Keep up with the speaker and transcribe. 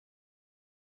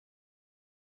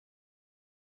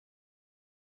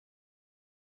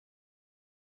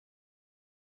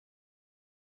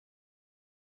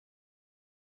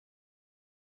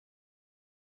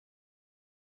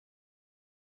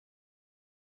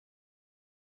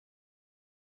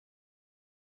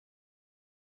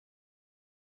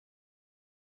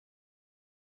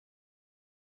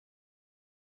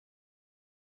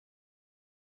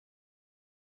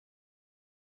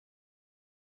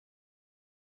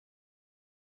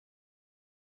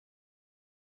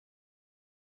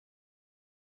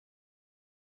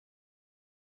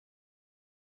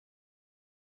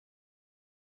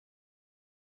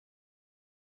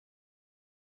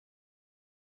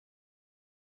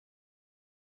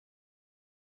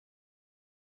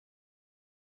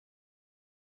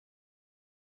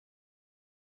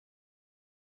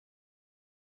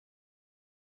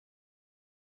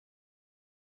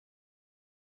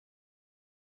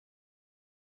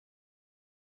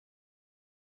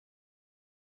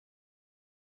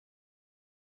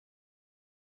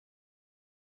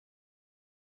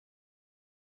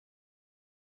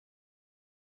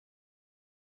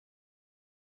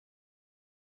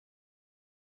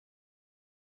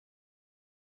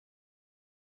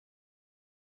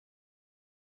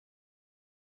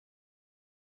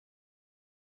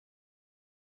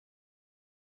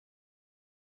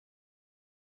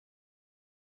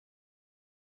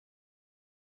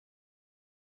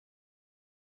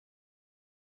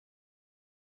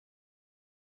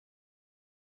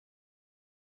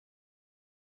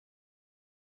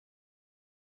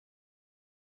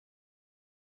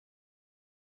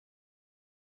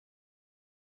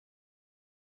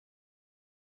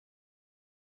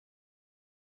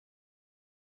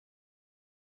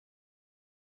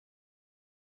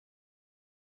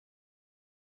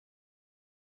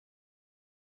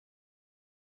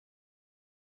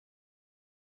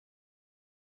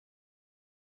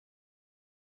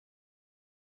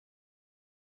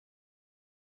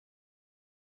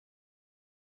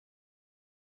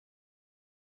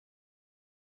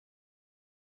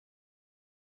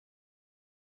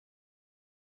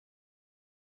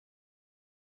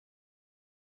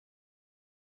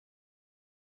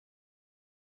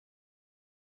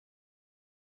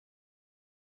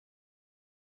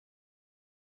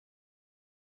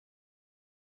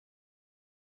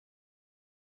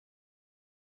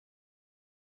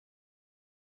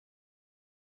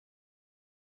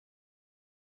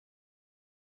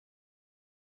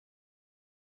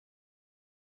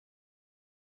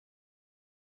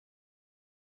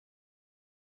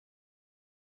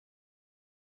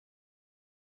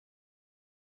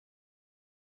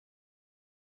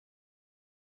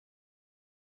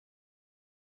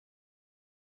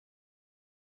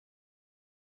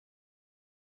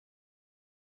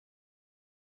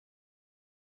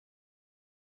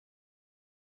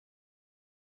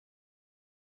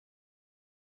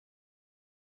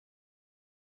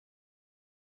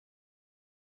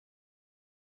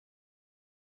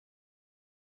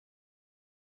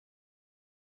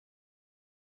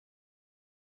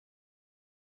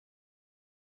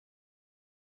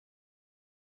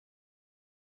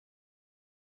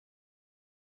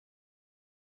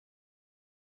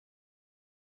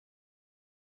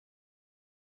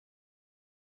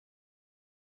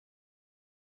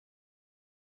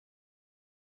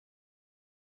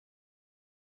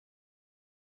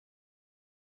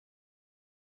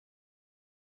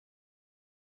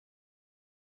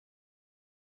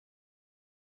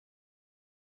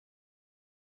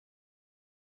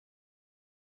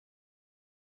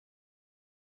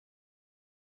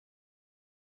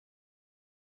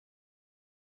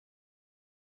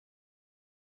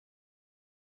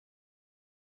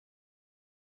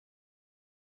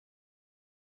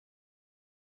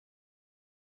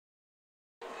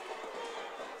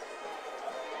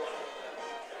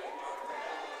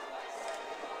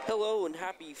Hello and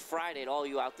happy Friday to all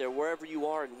you out there, wherever you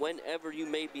are and whenever you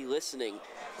may be listening.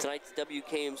 Tonight's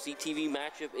WKMC TV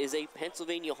matchup is a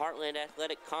Pennsylvania Heartland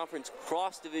Athletic Conference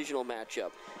cross-divisional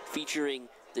matchup featuring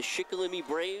the Shikellamy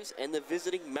Braves and the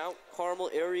visiting Mount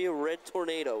Carmel area Red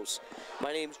Tornadoes.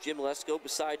 My name's Jim Lesko.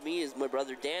 Beside me is my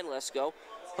brother Dan Lesko.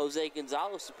 Jose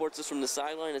Gonzalez supports us from the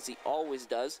sideline as he always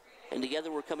does. And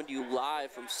together we're coming to you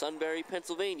live from Sunbury,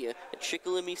 Pennsylvania at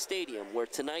Shikellamy Stadium, where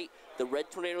tonight the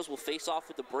Red Tornadoes will face off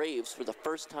with the Braves for the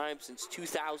first time since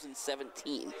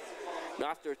 2017. Now,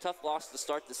 after a tough loss to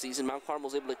start the season, Mount Carmel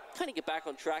was able to kind of get back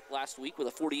on track last week with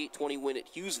a 48-20 win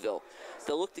at Hughesville.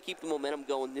 They'll look to keep the momentum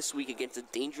going this week against a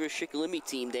dangerous Shikellamy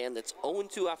team, Dan, that's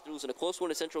 0-2 after losing a close one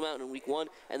to Central Mountain in Week 1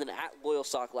 and then at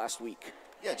Loyalsock last week.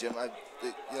 Yeah, Jim,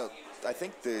 I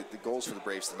think the goals for the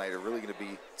Braves tonight are really going to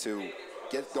be to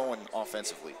get going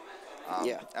offensively.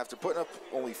 After putting up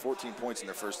only 14 points in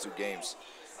their first 2 games,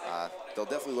 they'll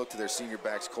definitely look to their senior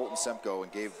backs, Colton Semko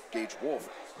and Gage Wolf,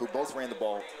 who both ran the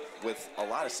ball with a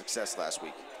lot of success last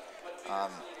week.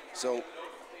 So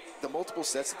the multiple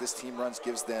sets that this team runs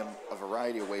gives them a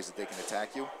variety of ways that they can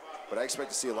attack you, but I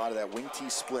expect to see a lot of that wing-T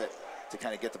split to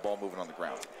kind of get the ball moving on the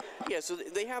ground. Yeah, so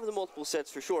they have the multiple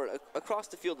sets for sure. Across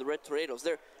the field, the Red Tornadoes,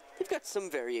 they've got some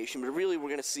variation, but really we're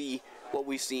going to see what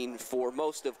we've seen for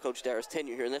most of Coach Darrah's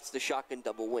tenure here, and that's the shotgun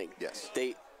double wing. Yes.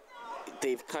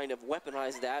 They've kind of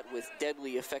weaponized that with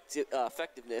deadly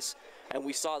effectiveness, and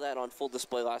we saw that on full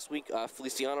display last week.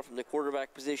 Feliciano from the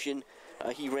quarterback position,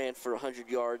 he ran for 100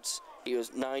 yards. He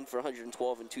was 9 for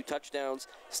 112 and 2 touchdowns.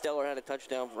 Stellar had a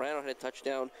touchdown. Verano had a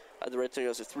touchdown. The Red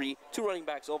Tornadoes have 2 running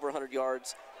backs over 100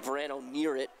 yards. Verano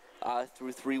near it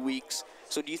through 3 weeks.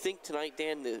 So do you think tonight,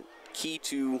 Dan, the key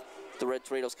to the Red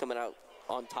Tornadoes coming out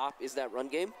on top is that run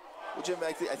game? Well, Jim,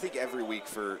 I think every week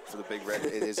for the Big Red,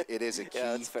 it is a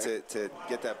key to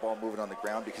get that ball moving on the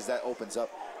ground, because that opens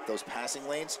up those passing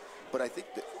lanes. But I think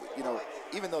that,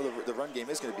 even though the run game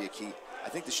is going to be a key, I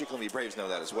think the Shikellamy Braves know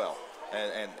that as well.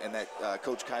 And that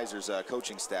Coach Kaiser's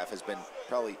coaching staff has been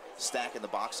probably stacking the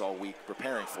box all week,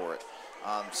 preparing for it.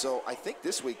 So I think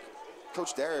this week,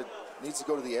 Coach Darrah needs to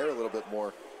go to the air a little bit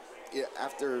more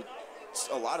after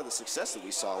a lot of the success that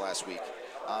we saw last week.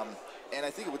 And I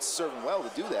think it would serve him well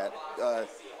to do that.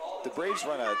 The Braves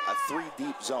run a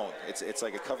 3-deep zone. It's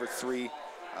like a cover 3.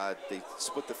 They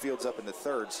split the fields up into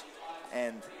thirds,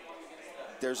 and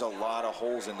there's a lot of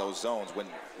holes in those zones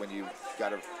when you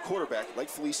got a quarterback like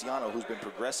Feliciano who's been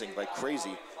progressing like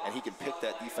crazy, and he can pick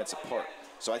that defense apart.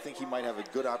 So I think he might have a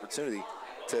good opportunity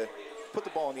to put the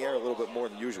ball in the air a little bit more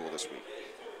than usual this week.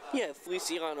 Yeah,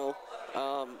 Feliciano,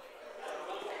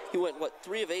 he went,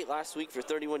 3 of 8 last week for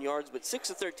 31 yards, but 6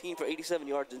 of 13 for 87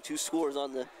 yards and 2 scores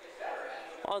on the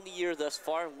year thus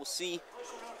far. And we'll see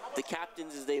the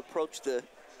captains as they approach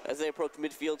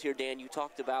midfield here. Dan, you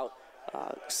talked about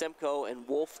Semko and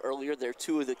Wolf earlier. They're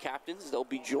 2 of the captains. They'll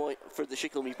be joined for the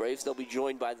Shikellamy Braves. They'll be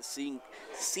joined by the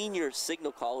senior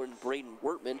signal caller and Braden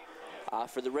Wertman.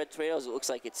 For the Red Tornadoes, it looks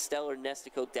like it's Stellar,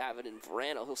 Nestico, David, and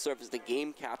Verano. He'll serve as the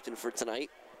game captain for tonight.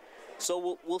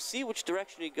 So we'll see which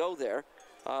direction you go there.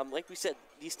 Like we said,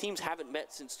 these teams haven't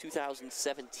met since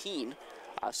 2017,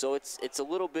 so it's a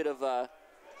little bit of a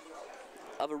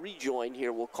rejoin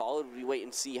here, we'll call it. We wait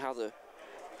and see how the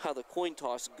coin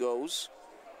toss goes.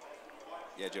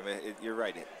 Yeah, Jim, you're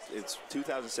right. It's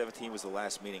 2017 was the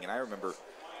last meeting, and I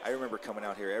remember coming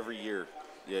out here every year,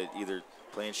 either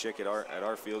playing Schick at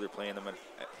our field or playing them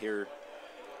here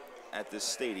at this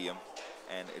stadium,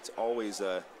 and it's always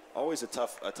a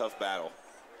tough battle.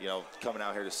 Coming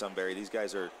out here to Sunbury, these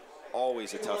guys are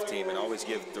always a tough team and always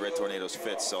give the Red Tornadoes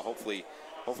fits. So hopefully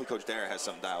Coach Darrah has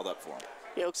something dialed up for him.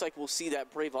 Yeah, it looks like we'll see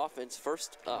that Brave offense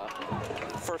first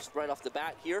right off the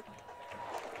bat here.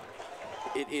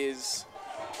 It is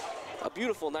a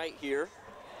beautiful night here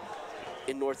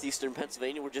in northeastern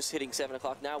Pennsylvania. We're just hitting 7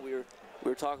 o'clock now. We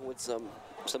were talking with some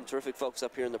terrific folks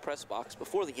up here in the press box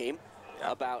before the game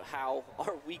about how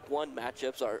our Week 1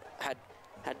 matchups had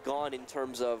gone in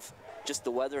terms of just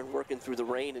the weather and working through the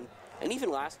rain. And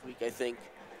even last week, I think,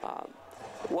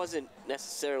 wasn't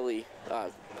necessarily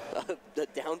the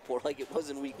downpour like it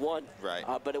was in Week 1. Right.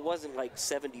 But it wasn't like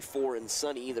 74 and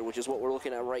sunny either, which is what we're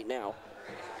looking at right now.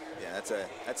 Yeah,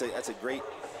 that's a great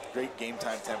game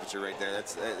time temperature right there.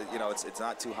 That's it's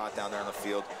not too hot down there on the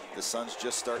field. The sun's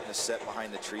just starting to set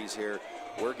behind the trees here.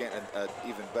 We're getting an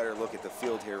even better look at the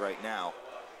field here right now,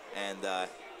 and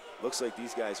looks like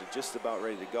these guys are just about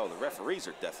ready to go. The referees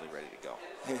are definitely ready to go.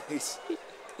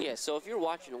 Yeah, so if you're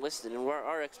watching and listening, and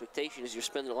our expectation is you're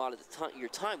spending a lot of your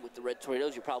time with the Red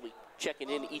Tornadoes, you're probably checking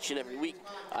in each and every week.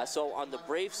 So on the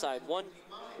Brave side, one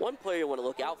player you want to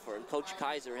look out for, and Coach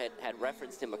Kaiser had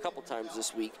referenced him a couple times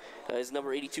this week, is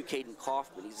number 82, Caden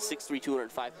Kaufman. He's a 6'3",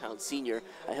 205-pound senior.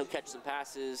 He'll catch some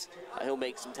passes. He'll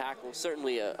make some tackles.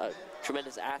 Certainly a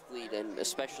tremendous athlete, and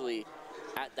especially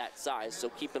at that size. So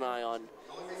keep an eye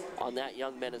on that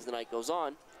young man as the night goes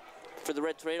on. For the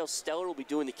Red Tornadoes, Stellar will be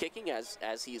doing the kicking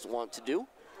as he's wont to do.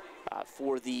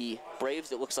 For the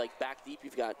Braves, it looks like back deep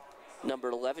you've got number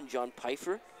 11, John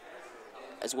Pfeiffer,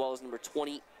 as well as number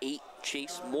 28,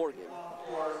 Chase Morgan.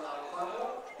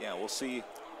 Yeah, we'll see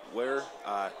where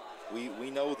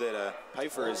we know that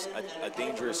Pfeiffer is a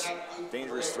dangerous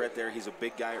threat there. He's a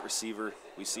big guy at receiver.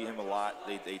 We see him a lot.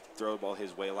 They throw the ball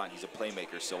his way a lot. He's a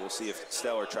playmaker, so we'll see if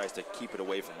Stellar tries to keep it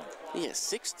away from him. Yeah,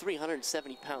 6'3",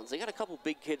 170 pounds. They got a couple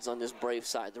big kids on this Brave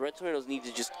side. The Red Tornadoes need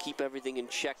to just keep everything in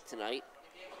check tonight.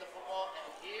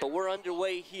 But we're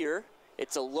underway here.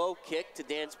 It's a low kick to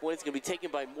Dan's point. It's going to be taken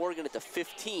by Morgan at the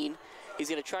 15. He's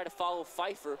going to try to follow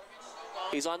Pfeiffer.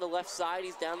 He's on the left side.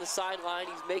 He's down the sideline.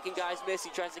 He's making guys miss.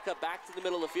 He tries to cut back to the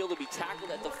middle of the field to be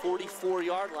tackled at the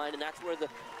 44-yard line, and that's where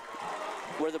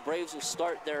the Braves will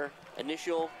start their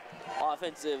initial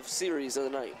offensive series of the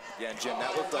night. Yeah, and Jim,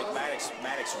 that looked like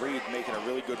Maddox Reed making a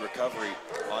really good recovery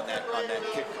on that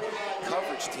kick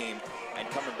coverage team and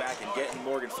coming back and getting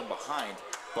Morgan from behind.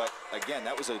 But again,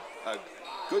 that was a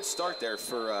good start there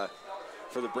for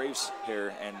the Braves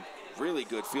here, and really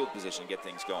good field position to get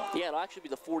things going. Yeah, it'll actually be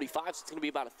the 45, so it's going to be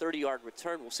about a 30-yard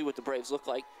return. We'll see what the Braves look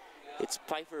like. It's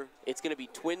Pfeiffer. It's going to be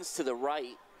twins to the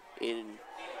right in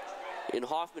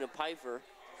Hoffman and Pfeiffer.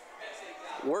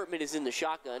 Wortman is in the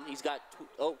shotgun. He's got,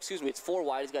 it's 4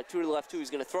 wide. He's got 2 to the left, 2.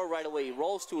 He's going to throw right away. He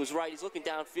rolls to his right. He's looking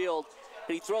downfield,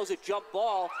 and he throws a jump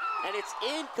ball, and it's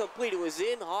incomplete. It was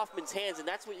in Hoffman's hands, and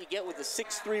that's what you get with a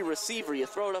 6'3" receiver. You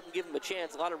throw it up and give him a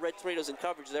chance. A lot of Red Tornadoes in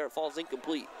coverage there. It falls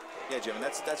incomplete. Yeah, Jim, and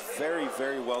that's very,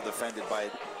 very well defended by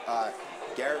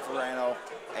Garrett Verano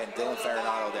and Dylan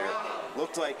Farinato there.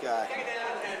 Looked like,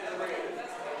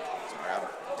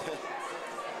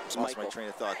 lost my train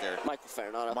of thought there. Michael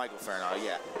Farinato,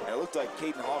 yeah. And it looked like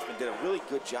Caden Hoffman did a really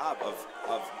good job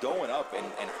of going up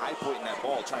and high-pointing that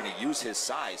ball, trying to use his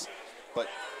size. But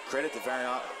credit to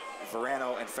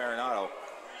Verano and Farinato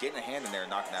getting a hand in there and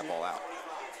knocking that ball out.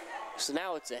 So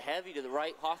now it's a heavy to the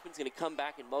right. Hoffman's going to come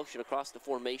back in motion across the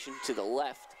formation to the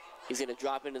left. He's going to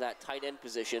drop into that tight end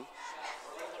position.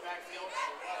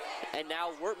 And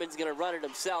now Wortman's going to run it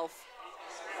himself.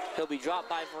 He'll be dropped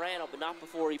by Verano, but not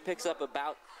before he picks up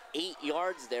about 8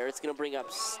 yards there. It's going to bring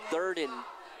up third and,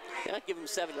 give him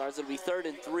 7 yards. It'll be 3rd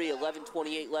and 3,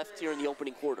 11:28 left here in the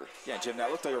opening quarter. Yeah, Jim,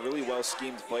 that looked like a really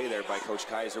well-schemed play there by Coach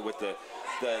Kaiser with the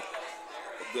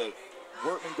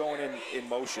Wortman going in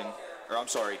motion, or I'm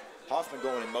sorry, Hoffman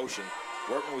going in motion.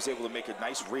 Wortman was able to make a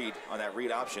nice read on that read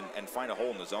option and find a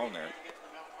hole in the zone there.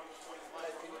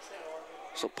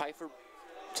 So Pfeiffer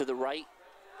to the right,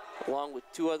 along with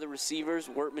 2 other receivers.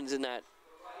 Wortman's in that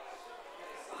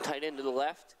tight end to the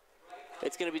left.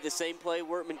 It's going to be the same play.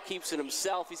 Wortman keeps it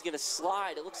himself. He's going to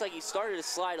slide. It looks like he started to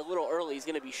slide a little early. He's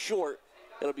going to be short.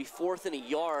 It'll be 4th and a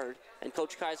yard, and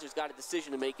Coach Kaiser's got a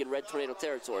decision to make in Red Tornado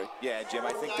territory. Yeah, Jim,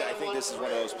 I think this is one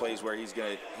of those plays where he's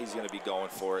gonna be going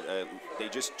for it. They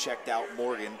just checked out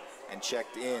Morgan and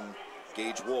checked in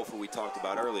Gage Wolf, who we talked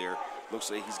about earlier.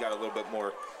 Looks like he's got a little bit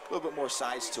more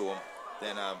size to him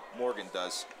than Morgan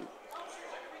does.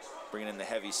 Bringing in the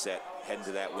heavy set, heading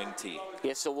to that wing tee.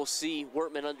 Yeah, so we'll see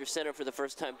Wortman under center for the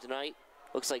first time tonight.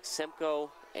 Looks like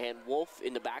Semko and Wolf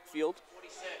in the backfield.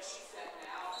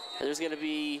 And there's going to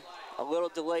be a little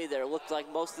delay there. It looked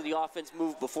like most of the offense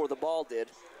moved before the ball did.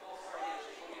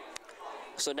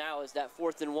 So now as that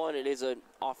 4th and 1, it is an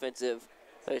offensive,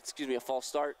 a false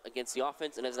start against the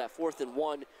offense. And as that 4th and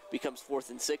 1 becomes 4th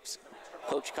and 6,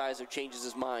 Coach Kaiser changes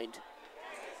his mind.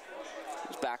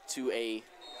 It's back to a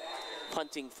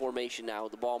punting formation now.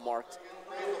 The ball marked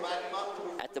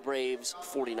at the Braves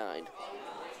 49.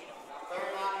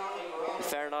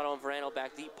 Farinato and Verano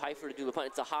back deep. Pfeiffer to do the punt.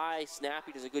 It's a high snap.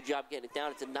 He does a good job getting it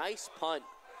down. It's a nice punt.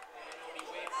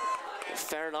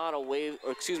 Verano waves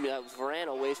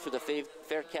for the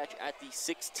fair catch at the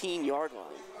 16-yard line.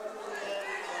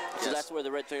 So yes, that's where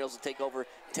the Red Tornadoes will take over.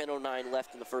 10:09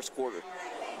 left in the first quarter.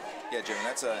 Yeah, Jim,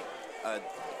 that's a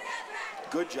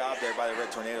good job there by the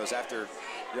Red Tornadoes after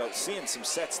seeing some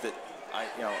sets that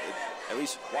at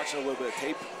least watching a little bit of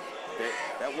tape.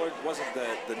 That wasn't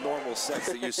the normal sets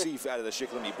that you see out of the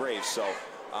Shikellamy Braves. So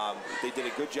they did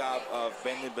a good job of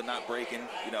bending but not breaking.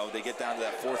 They get down to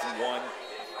that 4th and 1.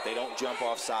 They don't jump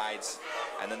off sides,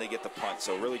 and then they get the punt.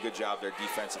 So really good job there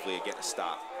defensively at getting a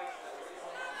stop.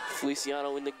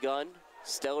 Feliciano in the gun.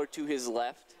 Stellar to his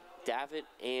left. Davitt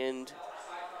and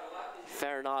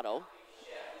Farinado.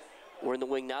 We're in the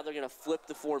wing now. They're going to flip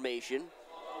the formation.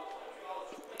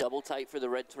 Double tight for the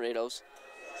Red Tornadoes.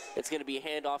 It's going to be a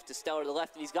handoff to Stellar to the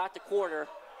left, and he's got the corner.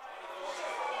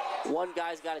 One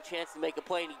guy's got a chance to make a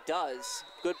play, and he does.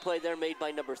 Good play there made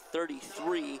by number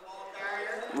 33,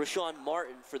 Rashawn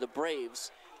Martin for the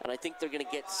Braves. And I think they're going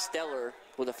to get Stellar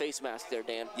with a face mask there,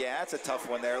 Dan. Yeah, that's a tough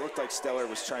one there. It looked like Stellar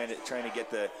was trying to get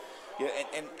the,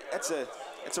 and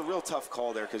it's a real tough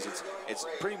call there because it's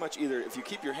pretty much either if you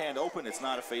keep your hand open, it's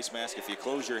not a face mask. If you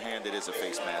close your hand, it is a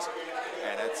face mask.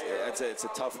 And it's a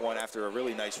tough one after a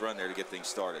really nice run there to get things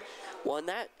started. Well, and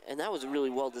that was a really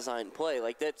well-designed play.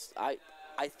 Like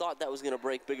I thought that was going to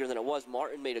break bigger than it was.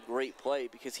 Martin made a great play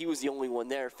because he was the only one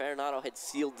there. Farinado had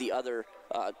sealed the other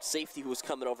safety who was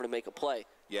coming over to make a play.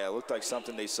 Yeah, it looked like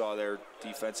something they saw there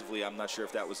defensively. I'm not sure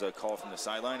if that was a call from the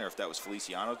sideline or if that was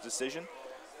Feliciano's decision,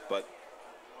 but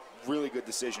really good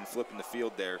decision flipping the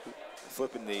field there,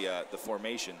 flipping the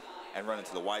formation and running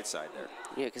to the wide side there.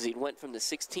 Yeah, because he went from the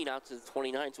 16 out to the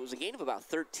 29, so it was a gain of about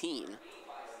 13.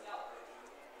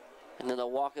 And then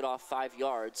they'll walk it off 5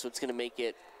 yards, so it's going to make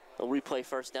it, they'll replay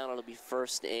first down. It'll be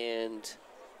first and,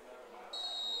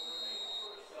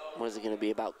 what is it going to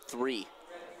be, about 3.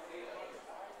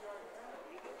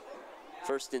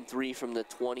 First and 3 from the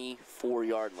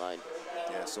 24-yard line.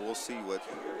 Yeah, so we'll see what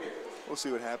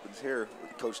happens here.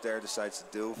 What Coach Dare decides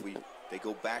to do if they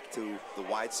go back to the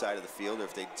wide side of the field or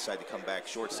if they decide to come back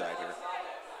short side here.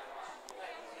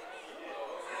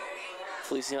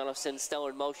 Feliciano sends Stellar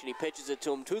in motion. He pitches it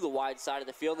to him to the wide side of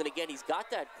the field. And again, he's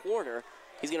got that corner.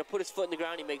 He's going to put his foot in the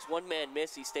ground. He makes one man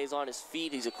miss. He stays on his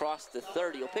feet. He's across the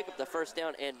 30. He'll pick up the first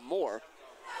down and more.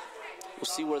 We'll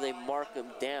see where they mark him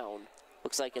down.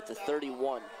 Looks like at the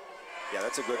 31. Yeah,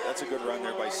 that's a good run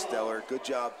there by Stellar. Good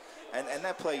job. And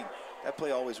that play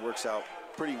always works out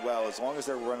pretty well as long as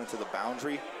they're running to the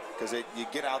boundary, because you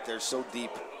get out there so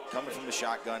deep coming from the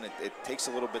shotgun. It takes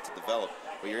a little bit to develop,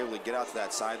 but you're able to get out to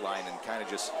that sideline and kind of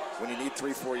just, when you need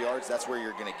 3-4 yards, that's where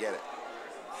you're going to get it.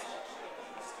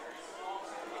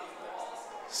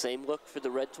 Same look for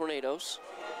the Red Tornadoes.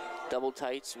 Double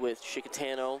tights with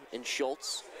Shikellamy and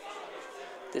Schultz.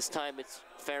 This time it's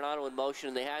Farinado in motion,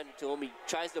 and they hand it to him. He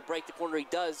tries to break the corner. He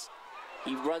does.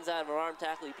 He runs out of an arm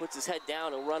tackle. He puts his head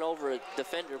down and run over a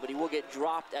defender, but he will get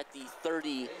dropped at the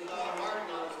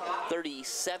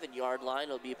 37-yard line.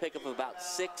 It'll be a pickup of about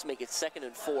 6, make it 2nd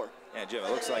and 4. Yeah, Jim,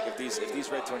 it looks like if these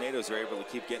Red Tornadoes are able to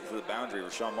keep getting to the boundary,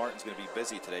 Rashawn Martin's going to be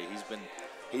busy today. He's been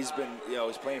he's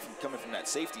playing coming from that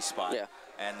safety spot, yeah,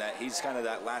 and that he's kind of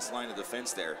that last line of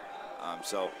defense there.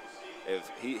 So if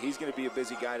he's going to be a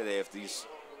busy guy today if these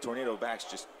Tornado backs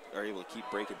just are able to keep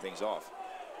breaking things off.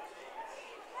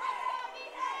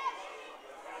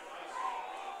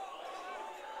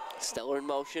 Stellar in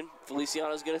motion.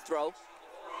 Feliciano's going to throw.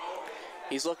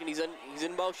 He's looking. He's in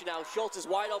motion now. Schultz is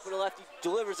wide open to left. He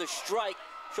delivers a strike.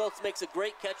 Schultz makes a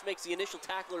great catch, makes the initial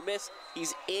tackle or miss.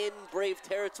 He's in Brave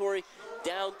territory,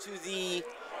 down to the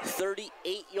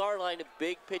 38-yard line. A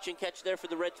big pitch and catch there for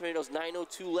the Red Tornadoes.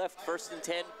 9:02 left, 1st and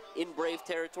 10 in Brave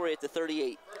territory at the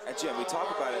 38. And Jim, we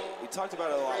talked about it. We talked about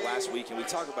it a lot last week, and we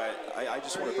talked about it. I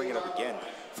just want to bring it up again.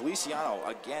 Feliciano,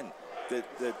 again,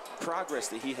 the progress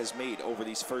that he has made over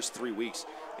these first 3 weeks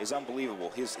is unbelievable.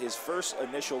 His first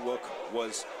initial look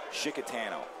was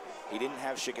Shikellamy. He didn't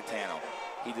have Shikellamy.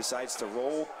 He decides to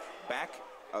roll back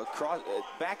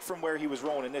from where he was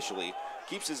rolling initially,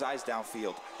 keeps his eyes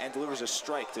downfield, and delivers a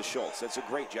strike to Schultz. That's a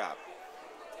great job.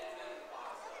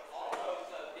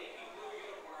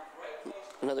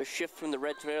 Another shift from the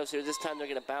Red Tornadoes here. This time they're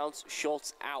going to bounce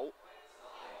Schultz out.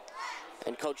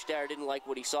 And Coach Dare didn't like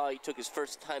what he saw. He took his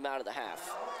first time out of the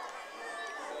half.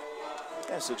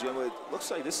 Yeah, so Jim, it looks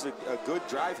like this is a good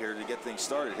drive here to get things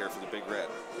started here for the Big Red.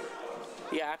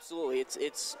 Yeah, absolutely.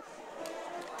 It's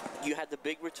you had the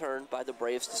big return by the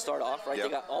Braves to start off, right? Yep.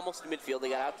 They got almost to midfield. They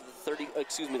got out to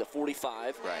the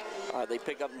 45. Right. They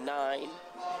pick up 9.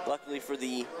 Luckily for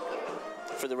the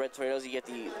Red Tornadoes, you get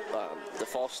the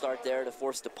false start there to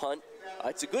force the punt.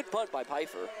 It's a good punt by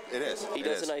Pfeiffer. It is. He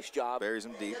does a nice job. Buries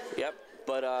him deep. Yep.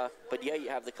 But yeah, you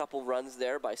have the couple runs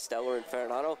there by Stellar and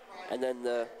Farinado, and then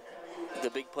the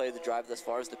big play of the drive thus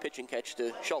far is the pitch and catch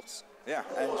to Schultz. Yeah,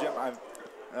 and Jim,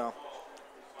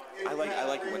 I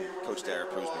like it when Coach Dare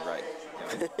proves me right.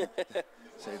 You know?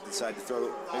 So he decided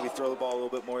to maybe throw the ball a little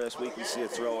bit more this week. We see a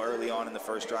throw early on in the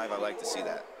first drive. I like to see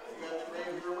that.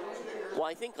 Well,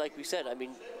 I think, like we said, I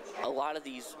mean, a lot of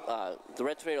these, the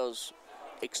Red Tornadoes'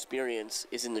 experience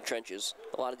is in the trenches.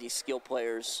 A lot of these skill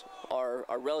players are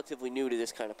relatively new to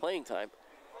this kind of playing time.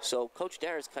 So Coach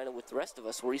Dara's kind of with the rest of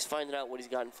us, where he's finding out what he's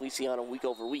got in Feliciano week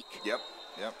over week. Yep,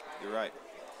 you're right.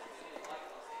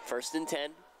 1st and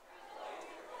 10.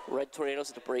 Red Tornadoes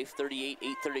at the Brave 38,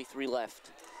 8:33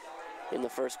 left in the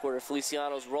first quarter.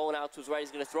 Feliciano's rolling out to his right.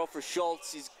 He's going to throw for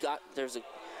Schultz.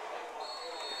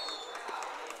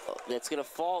 That's going to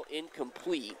fall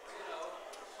incomplete.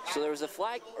 So there was a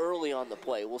flag early on the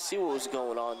play. We'll see what was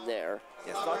going on there.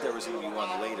 Yeah, I thought there was going to be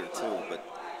one later too, but...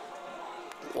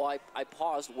 Well, I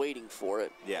paused waiting for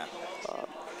it. Yeah.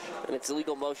 And it's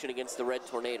illegal motion against the Red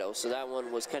Tornado, so that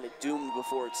one was kind of doomed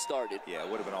before it started. Yeah, it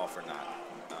would have been all for naught.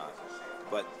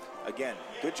 But, again,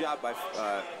 good job by...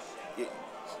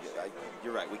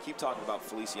 you're right. We keep talking about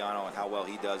Feliciano and how well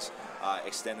he does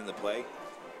extending the play.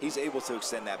 He's able to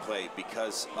extend that play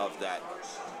because of that,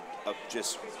 of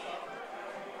just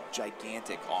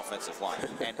gigantic offensive line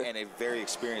and a very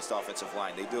experienced offensive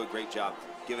line. They do a great job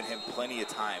giving him plenty of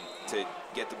time to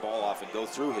get the ball off and go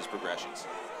through his progressions.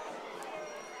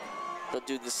 They'll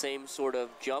do the same sort of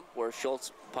jump where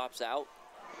Schultz pops out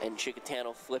and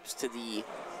Chickatano flips to the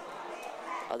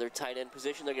other tight end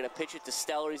position. They're going to pitch it to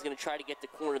Stellar. He's going to try to get the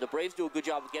corner. The Braves do a good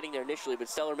job of getting there initially, but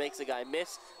Stellar makes the guy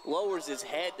miss, lowers his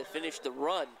head to finish the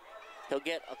run. He'll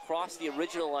get across the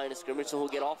original line of scrimmage, so he'll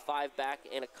get all 5 back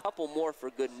and a couple more for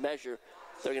good measure.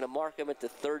 They're going to mark him at the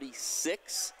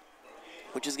 36,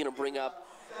 which is going to bring up,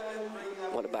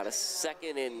 what, about a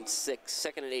 2nd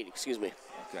and 8, excuse me.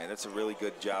 Okay, that's a really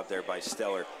good job there by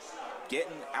Stellar.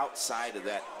 Getting outside of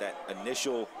that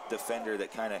initial defender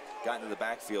that kind of got into the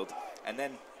backfield, and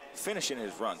then finishing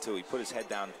his run, too. He put his head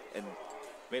down and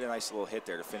made a nice little hit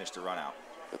there to finish the run out.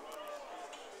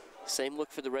 Same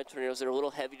look for the Red Tornadoes. They're a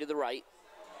little heavy to the right,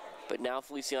 but now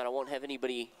Feliciano won't have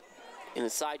anybody in the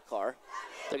sidecar.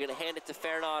 They're going to hand it to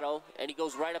Fernato, and he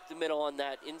goes right up the middle on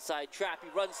that inside trap. He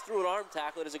runs through an arm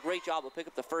tackle. It does a great job. He'll pick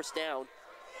up the first down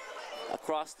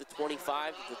across the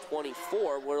 25 to the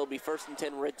 24, where it'll be 1st and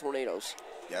 10 Red Tornadoes.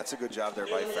 Yeah, that's a good job there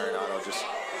by Fernato.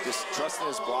 Just trusting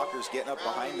his blockers, getting up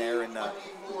behind there and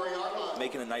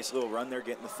making a nice little run there,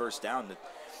 getting the first down.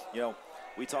 You know,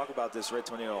 we talk about this Red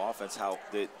Tornado offense, how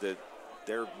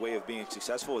their way of being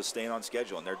successful is staying on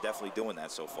schedule, and they're definitely doing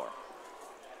that so far.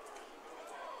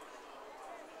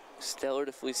 Stellar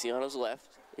to Feliciano's left.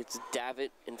 It's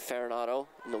Davitt and Fernato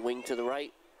in the wing to the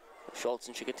right. Schultz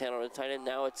and Chickatano to the tight end.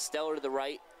 Now it's Stellar to the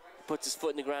right. Puts his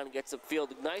foot in the ground and gets upfield.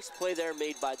 Nice play there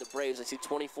made by the Braves. I see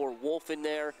 24 Wolf in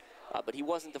there, but he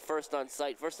wasn't the first on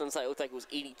site. First on site looked like it was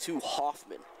 82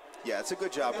 Hoffman. Yeah, it's a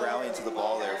good job rallying to the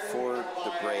ball there for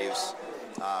the Braves.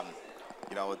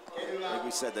 You know, like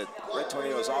we said, the Red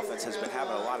Tornadoes offense has been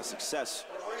having a lot of success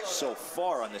so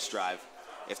far on this drive.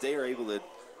 If they are able to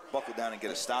buckle down and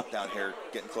get a stop down here,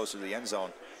 getting closer to the end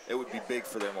zone, it would be big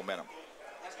for their momentum.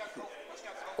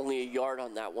 Only a yard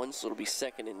on that one, so it'll be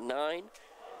 2nd and 9.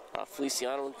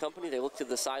 Feliciano and company, they look to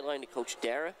the sideline to Coach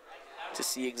Dara to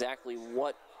see exactly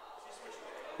what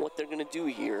they're going to do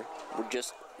here. We're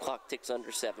just, clock ticks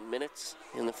under 7 minutes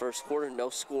in the first quarter, no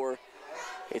score.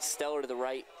 It's Stellar to the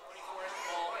right.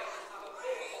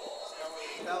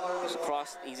 He's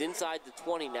across, he's inside the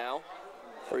 20 now,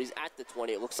 or he's at the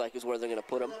 20, it looks like is where they're going to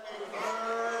put him.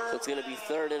 So it's going to be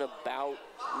 3rd and about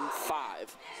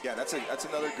 5. Yeah, that's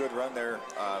another good run there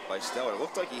by Stellar. It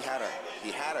looked like he had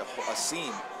a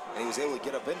seam, and he was able to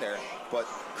get up in there. But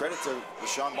credit to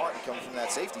Sean Martin coming from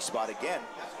that safety spot again.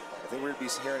 I think we're going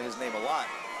to be hearing his name a lot.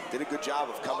 Did a good job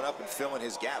of coming up and filling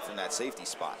his gap from that safety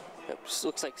spot. It just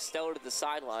looks like Stellar to the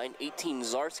sideline. 18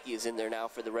 Zarski is in there now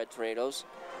for the Red Tornadoes.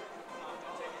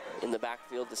 In the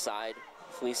backfield, the side,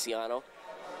 Feliciano.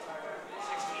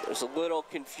 There's a little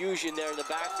confusion there in the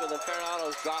backfield, and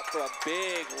Fernando's dropped for a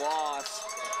big loss.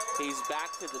 He's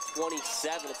back to the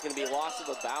 27. It's going to be a loss of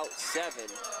about 7.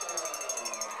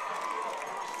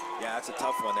 Yeah, that's a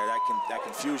tough one there. That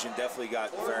confusion definitely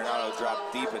got Fernando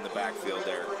dropped deep in the backfield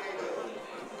there.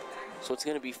 So it's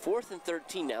going to be 4th and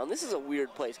 13 now, and this is a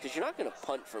weird place because you're not going to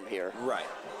punt from here. Right.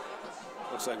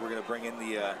 Looks like we're going to bring in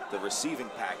the receiving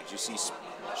package. You see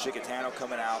Chickatano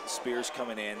coming out, Spears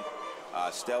coming in.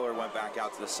 Stellar went back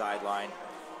out to the sideline.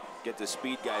 Get the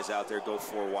speed guys out there, go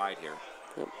 4 wide here.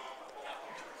 Yep.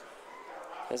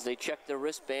 As they check their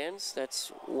wristbands,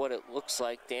 that's what it looks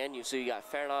like, Dan. So you got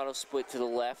Fernando split to the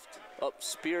left.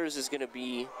 Spears is going to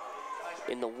be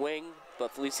in the wing,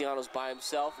 but Feliciano's by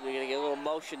himself. And you're going to get a little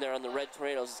motion there on the Red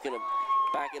Tornadoes. It's going to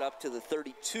back it up to the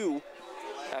 32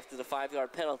 after the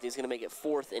 5-yard penalty. It's going to make it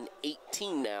 4th and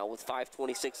 18 now with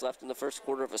 5:26 left in the first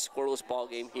quarter of a scoreless ball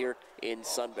game here in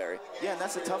Sunbury. Yeah, and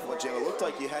that's a tough one, Jim. It looked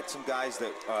like you had some guys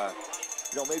that,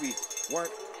 maybe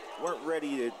weren't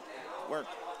ready to, weren't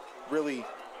really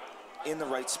in the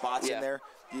right spots in there.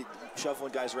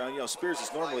 shuffling guys around. You know, Spears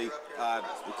is normally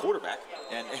the quarterback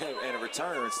and a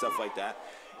returner and stuff like that.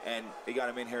 And they got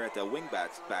him in here at the wing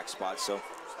back spot. So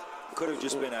could have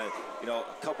just been a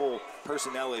couple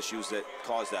personnel issues that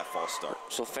caused that false start.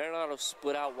 So Farinado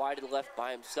split out wide to the left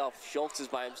by himself. Schultz is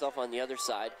by himself on the other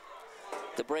side.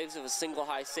 The Braves have a single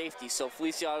high safety, so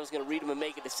Feliciano's going to read him and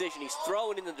make a decision. He's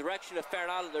throwing in the direction of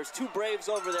Farinado. There's 2 Braves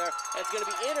over there. It's going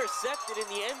to be intercepted in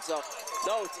the end zone.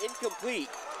 No, it's incomplete.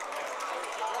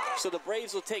 So the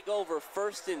Braves will take over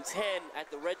 1st and 10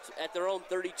 at their own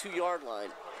 32-yard line.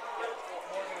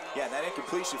 Yeah, and that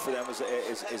incompletion for them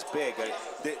is big.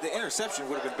 The interception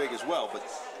would have been big as well, but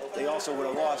they also would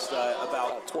have lost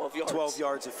about 12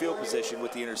 yards of field position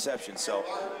with the interception. So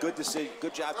good decision,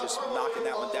 good job just knocking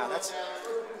that one down.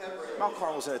 Mount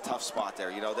Carmel's in a tough spot there.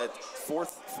 You know, that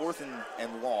fourth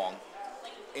and long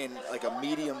in like a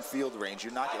medium field range.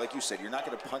 You're not, like you said, you're not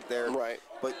going to punt there. Right.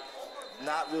 But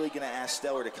not really going to ask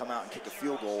Stellar to come out and kick a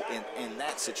field goal in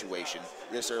that situation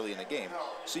this early in the game.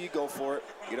 So you go for it.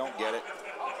 You don't get it.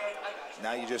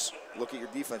 Now you just look at your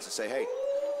defense and say, hey,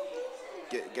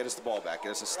 get us the ball back,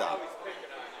 get us a stop.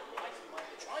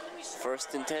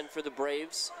 1st and 10 for the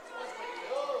Braves.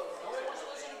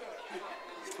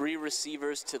 3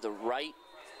 receivers to the right.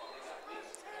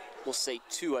 We'll say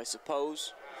 2, I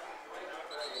suppose.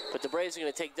 But the Braves are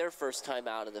going to take their first time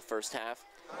out of the first half.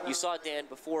 You saw, Dan,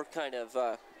 before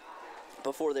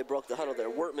before they broke the huddle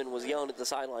there, Wortman was yelling at the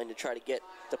sideline to try to get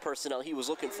the personnel he was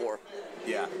looking for.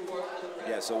 Yeah,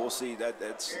 so we'll see.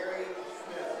 That's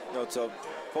so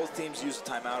both teams used the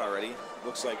timeout already.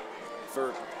 Looks like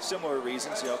for similar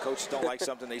reasons. You know, coaches don't like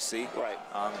something they see. Right.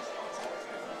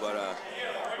 But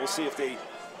we'll see if they,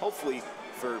 hopefully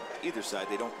for either side,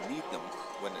 they don't need them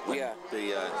when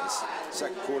the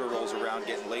second quarter rolls around,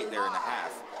 getting late there in the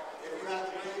half.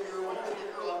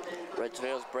 Red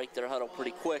Tornadoes break their huddle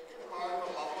pretty quick.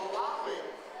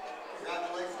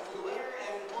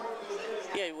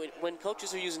 Yeah, when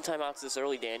coaches are using timeouts this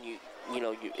early, Dan,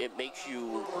 it makes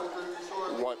you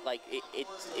want, like,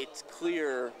 it's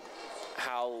clear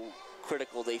how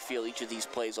critical they feel each of these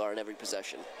plays are in every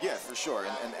possession. Yeah, for sure,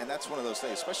 and that's one of those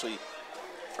things, especially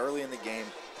early in the game,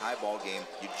 high ball game,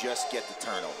 you just get the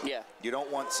turnover. Yeah. You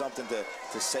don't want something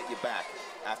to set you back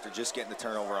after just getting the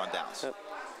turnover on downs. Yep.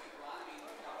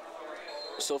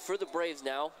 So for the Braves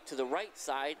now, to the right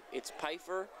side, it's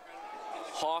Pfeiffer,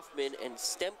 Hoffman, and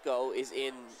Stemko is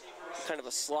in kind of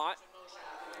a slot.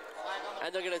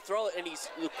 And they're going to throw it, and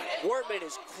Wortman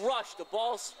is crushed. The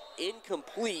ball's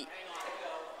incomplete.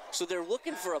 So they're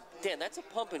looking for Dan, that's a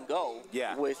pump and go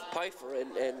with Pfeiffer,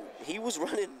 and he was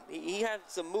running, he had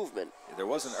some movement. There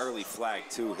was an early flag,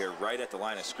 too, here, right at the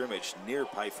line of scrimmage near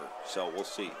Pfeiffer, so we'll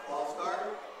see.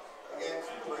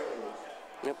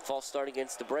 Yep, false start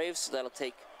against the Braves, so that'll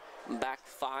take them back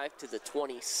 5 to the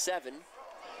 27.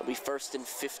 It'll be 1st and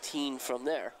 15 from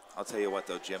there. I'll tell you what,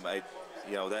 though, Jim,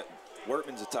 that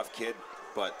Wortman's a tough kid,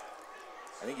 but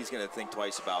I think he's going to think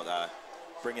twice about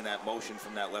bringing that motion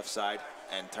from that left side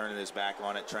and turning his back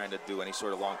on it, trying to do any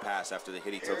sort of long pass after the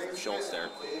hit he took from Schultz there.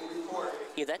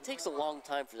 Yeah, that takes a long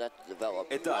time for that to develop.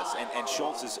 It does, and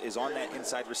Schultz is on that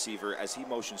inside receiver as he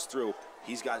motions through.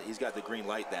 He's got the green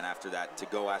light then after that to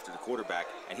go after the quarterback,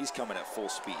 and he's coming at full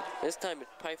speed. This time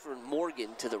it's Pfeiffer and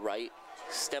Morgan to the right,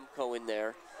 Stemko in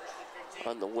there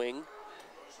on the wing.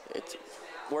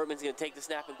 Wortman's going to take the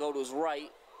snap and go to his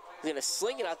right. He's going to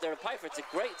sling it out there to Pfeiffer. It's a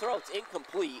great throw. It's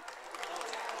incomplete.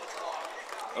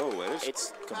 Oh,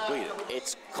 it's completed.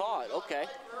 It's caught. Okay.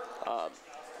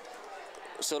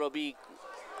 So it'll be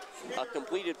a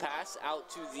completed pass out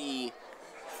to the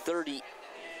 30.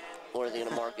 Or are they going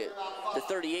to mark it? The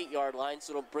 38-yard line,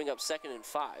 so it'll bring up 2nd and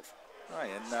 5. All right,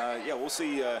 and we'll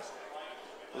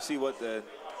see what the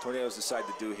Tornadoes decide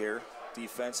to do here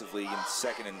defensively in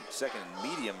second and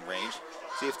medium range.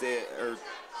 See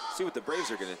what the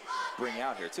Braves are going to bring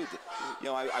out here too.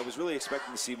 I was really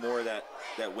expecting to see more of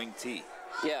that wing T.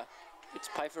 Yeah, it's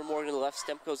Pfeiffer, Morgan to the left.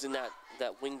 Stemko's in that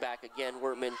wing back again.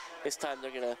 Wortman, this time they're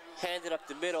going to hand it up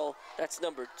the middle. That's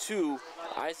number 2,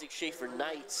 Isaac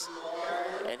Schaefer-Knights,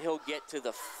 and he'll get to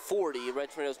the 40.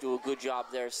 Red Tornadoes do a good job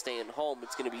there staying home.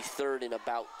 It's going to be 3rd and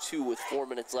about 2 with 4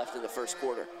 minutes left in the first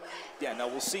quarter. Yeah, now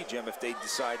we'll see, Jim, if they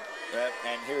decide.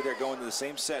 And here they're going to the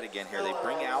same set again here. They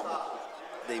bring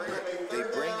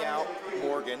out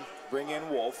Morgan, bring in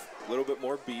Wolf, a little bit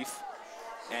more beef,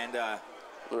 and the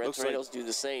Red Tornadoes do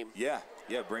the same. Yeah,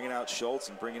 bringing out Schultz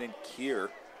and bringing in Kier.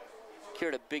 Kier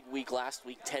had a big week last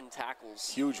week, 10 tackles.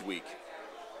 Huge week.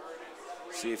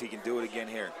 See if he can do it again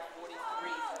here.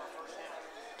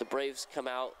 The Braves come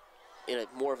out in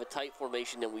more of a tight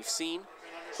formation than we've seen.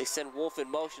 They send Wolf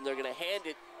in motion. They're going to hand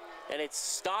it, And it's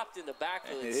stopped in the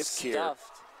backfield. It It's is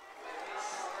stuffed.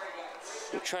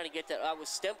 They're trying to get that out with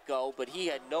Stemko, but he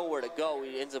had nowhere to go.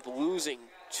 He ends up losing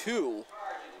 2.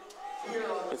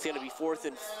 It's going to be 4th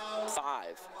and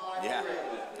 5. Yeah,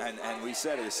 and we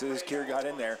said it as soon as Kier got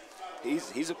in there.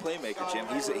 He's a playmaker, Jim.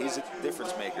 He's a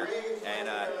difference maker, and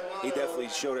he definitely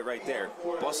showed it right there.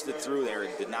 Busted through there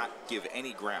and did not give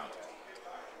any ground.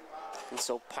 And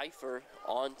so Pfeiffer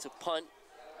on to punt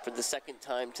for the 2nd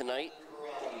time tonight.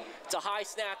 It's a high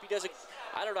snap. He doesn't.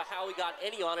 I don't know how he got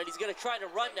any on it. He's going to try to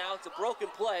run now. It's a broken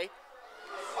play.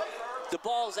 The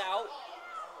ball's out.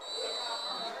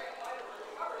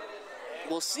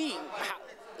 We'll see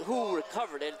who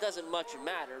recovered it. It doesn't much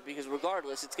matter because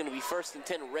regardless, it's going to be 1st and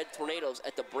 10 Red Tornadoes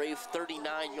at the Brave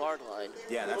 39-yard line.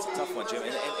 Yeah, that's a tough one, Jim.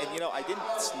 And you know, I didn't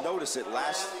notice it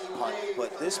last punt,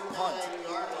 but this punt,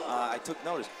 I took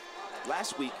notice.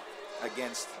 Last week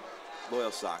against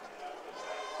Loyalsock,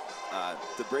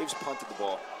 the Braves punted the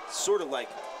ball sort of like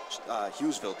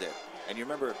Hughesville did. And you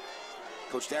remember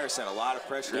Coach Darris sent a lot of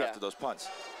pressure after those punts.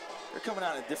 They're coming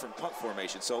out in a different punt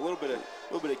formation, so a little bit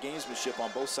of gamesmanship on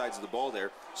both sides of the ball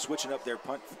there, switching up their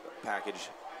punt package.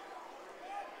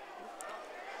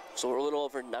 So we're a little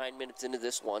over 9 minutes into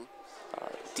this one.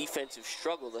 Defensive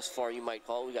struggle thus far, you might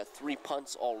call it. We got 3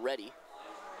 punts already.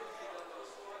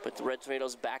 But the Red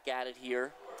Tornadoes back at it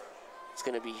here. It's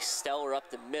going to be Stellar up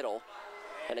the middle.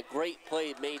 And a great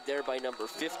play made there by number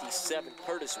 57,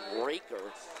 Curtis Raker.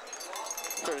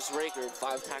 Curtis Raker had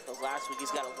 5 tackles last week.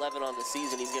 He's got 11 on the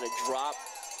season. He's going to drop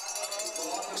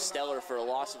Stellar for a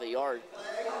loss of a yard.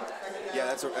 Yeah,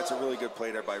 that's a really good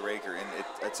play there by Raker, and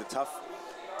it's a tough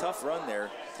run there,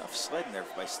 tough sledding there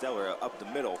by Stellar up the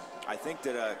middle. I think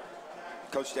that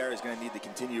Coach Darris is going to need to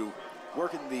continue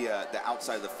working the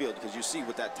outside of the field because you see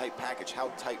with that tight package how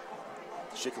tight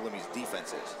Shikellamy's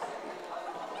defense is.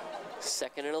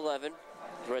 2nd and 11.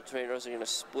 The Red Tornadoes are going to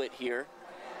split here.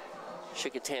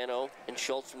 Shikellamy and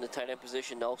Schultz from the tight end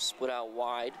position. They'll split out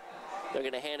wide. They're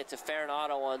going to hand it to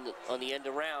Farinato on the end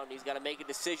around. He's got to make a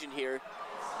decision here.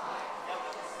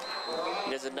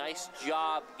 He does a nice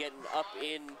job getting up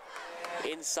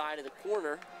inside of the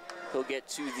corner. He'll get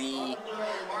to the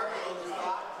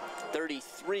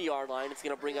 33-yard line. It's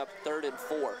going to bring up 3rd and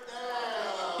 4.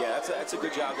 Yeah, that's a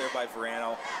good job there by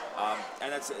Verano,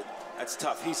 and that's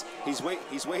tough. He's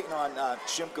waiting on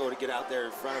Shimko to get out there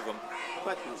in front of him,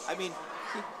 but I mean,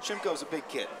 Shimko's a big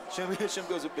kid.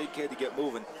 Shimko's a big kid to get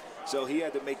moving, so he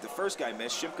had to make the first guy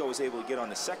miss. Shimko was able to get on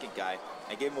the second guy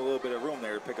and gave him a little bit of room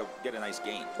there to get a nice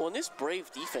gain. Well, in this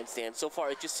Brave defense, Dan, so far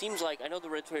it just seems like, I know the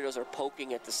Red Tornadoes are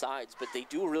poking at the sides, but they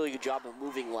do a really good job of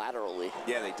moving laterally.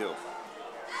 Yeah, they do.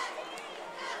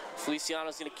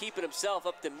 Feliciano's going to keep it himself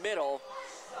up the middle.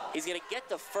 He's going to get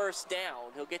the first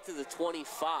down. He'll get to the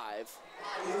 25.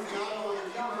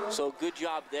 So good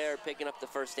job there picking up the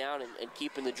first down and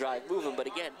keeping the drive moving. But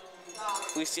again,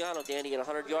 Feliciano, Danny, had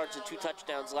 100 yards and 2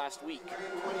 touchdowns last week.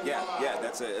 Yeah,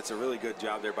 that's a really good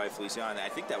job there by Feliciano. I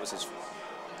think that was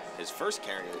his first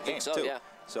carry of the game so, too. Yeah.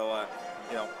 So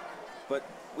you know, but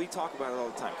we talk about it all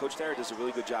the time. Coach Darris does a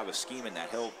really good job of scheming that.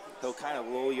 He'll kind of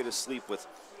lull you to sleep with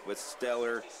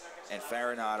Stellar and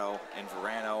Farinato and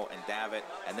Verano and Davitt,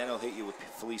 and then he'll hit you with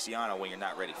Feliciano when you're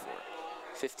not ready for it.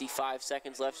 55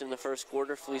 seconds left in the first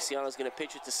quarter. Feliciano's going to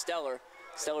pitch it to Stellar.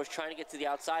 Stellar's trying to get to the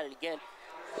outside, and again,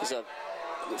 there's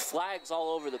flags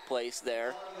all over the place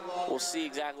there. We'll see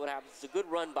exactly what happens. It's a good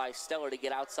run by Stellar to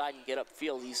get outside and get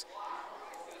upfield.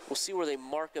 We'll see where they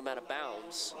mark him out of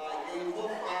bounds.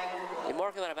 They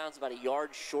mark him out of bounds about a yard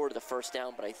short of the first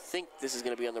down, but I think this is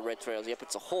going to be on the Red Trails. Yep,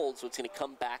 it's a hold, so it's going to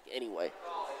come back anyway.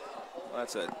 Well,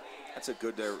 that's a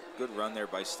good run there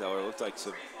by Stellar. Looked like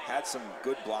had some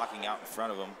good blocking out in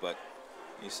front of him, but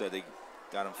you said they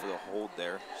got him for the hold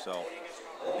there, so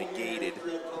negated.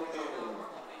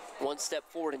 1 step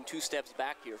forward and 2 steps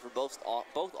back here for both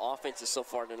offenses so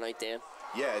far tonight, Dan.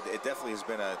 Yeah, it definitely has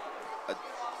been a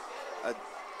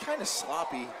kind of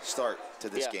sloppy start to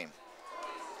this game.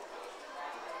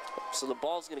 So the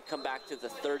ball's going to come back to the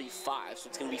 35, so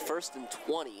it's going to be 1st and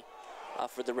 20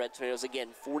 for the Red Tornadoes. Again,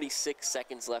 46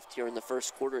 seconds left here in the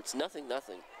first quarter. It's 0-0.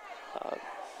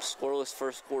 Scoreless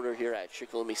first quarter here at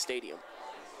Shikellamy Stadium.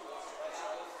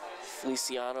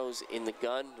 Feliciano's in the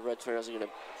gun. The Red Tornadoes are going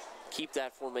to keep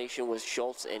that formation with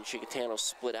Schultz and Chiquitano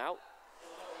split out.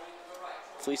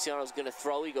 Feliciano's going to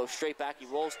throw. He goes straight back. He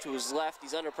rolls to his left.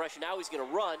 He's under pressure. Now he's going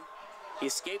to run. He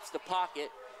escapes the pocket.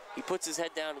 He puts his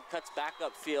head down and cuts back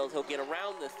upfield. He'll get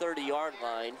around the 30-yard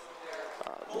line.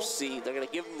 We'll see. They're going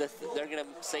to give him they're going to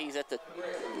say he's at the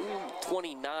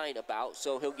 29 about,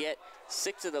 so he'll get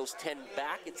 6 of those 10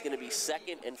 back. It's going to be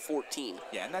 2nd and 14.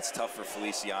 Yeah, and that's tough for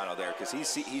Feliciano there because he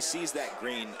sees that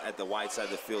green at the wide side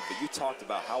of the field, but you talked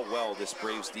about how well this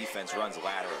Braves defense runs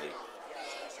laterally.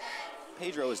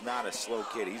 Pedro is not a slow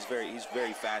kid. He's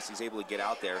very fast. He's able to get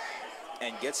out there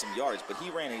and get some yards, but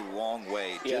he ran a long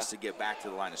way just to get back to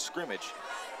the line of scrimmage,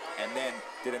 and then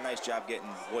did a nice job getting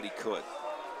what he could.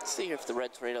 Let's see if the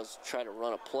Red Tornadoes try to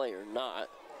run a play or not.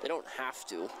 They don't have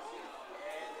to.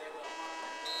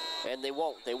 And they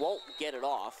won't get it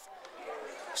off.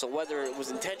 So whether it was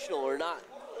intentional or not,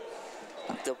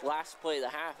 the last play of the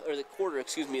half, or the quarter,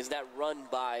 excuse me, is that run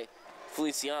by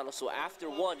Feliciano. So after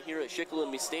 1 here at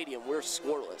Shikellamy Stadium, we're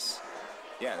scoreless.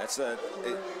 Yeah, that's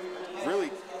really,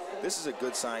 this is a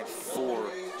good sign for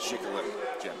Shikellamy,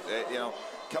 Jim. You know,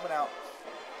 coming out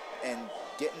and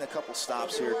getting a couple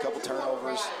stops here, a couple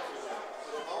turnovers,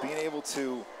 being able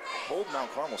to hold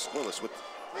Mount Carmel scoreless with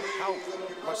how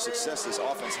much success this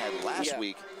offense had last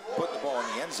week, putting the ball in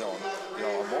the end zone, you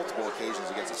know, on multiple occasions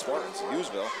against the Spartans in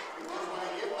Hughesville.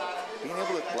 Being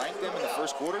able to blank them in the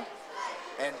first quarter,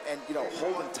 and you know,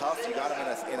 holding tough. You got them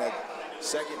in a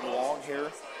 2nd and long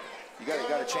here. You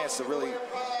got a chance to really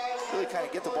kind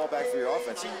of get the ball back for your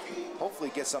offense and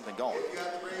hopefully get something going.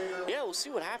 Yeah, we'll see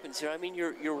what happens here. I mean,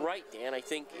 you're right, Dan. I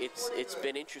think it's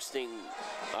been interesting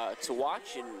to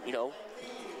watch, and you know,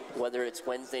 whether it's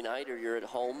Wednesday night or you're at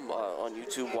home on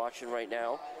YouTube watching right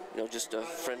now, you know, just a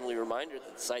friendly reminder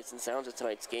that the sights and sounds of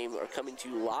tonight's game are coming to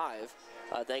you live,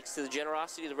 thanks to the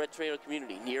generosity of the Red Tornado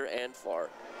community, near and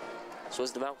far. So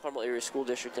as the Mount Carmel Area School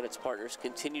District and its partners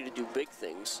continue to do big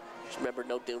things, just remember,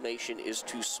 no donation is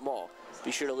too small.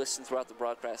 Be sure to listen throughout the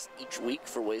broadcast each week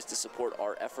for ways to support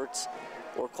our efforts,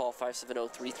 or call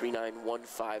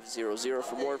 570-339-1500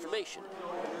 for more information.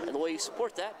 And the way you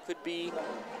support that could be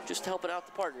just helping out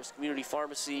the partners. Community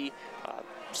Pharmacy,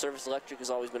 Service Electric has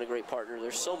always been a great partner.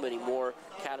 There's so many more.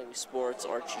 Academy Sports,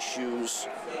 Archie Shoes,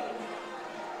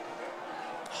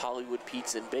 Hollywood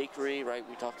Pizza and Bakery, right?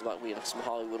 We had some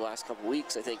Hollywood last couple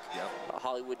weeks. I think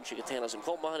Hollywood and Chickatanos and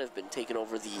Coltmont have been taking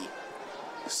over the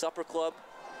Supper Club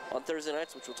on Thursday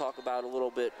nights, which we'll talk about a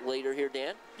little bit later here,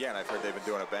 Dan. Yeah, and I've heard they've been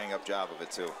doing a bang-up job of it,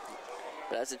 too.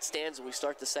 But as it stands, when we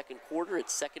start the 2nd quarter,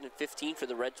 it's 2nd and 15 for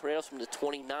the Red Tornadoes from the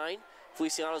 29.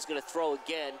 Feliciano's going to throw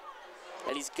again,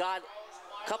 and he's got a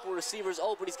couple receivers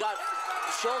open. He's got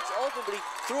Schultz open, but he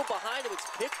threw it behind him. It's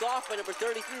picked off by number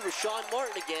 33, Rashawn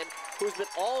Martin again, who's been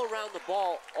all around the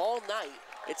ball all night.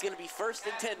 It's going to be 1st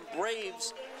and 10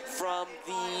 Braves from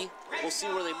the, we'll see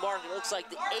where they mark it. It looks like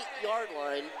the 8-yard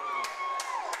line.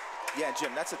 Yeah,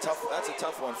 Jim, that's a tough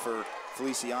one for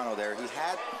Feliciano there.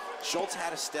 Schultz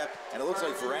had a step, and it looks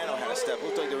like Verano had a step. It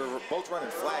looked like they were both running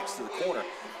flags to the corner,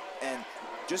 and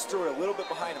just threw it a little bit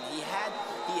behind him. He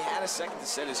had a second to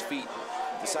set his feet,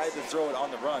 decided to throw it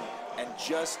on the run, and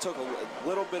just took a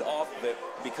little bit off of it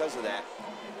because of that.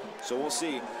 So we'll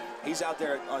see. He's out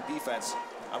there on defense.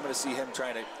 I'm going to see him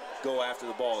trying to go after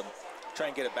the ball and try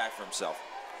and get it back for himself.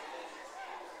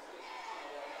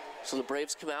 So the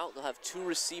Braves come out. They'll have 2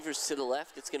 receivers to the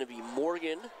left. It's going to be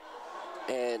Morgan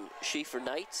and Schaefer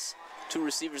Knights. 2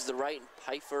 receivers to the right, and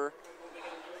Pfeiffer.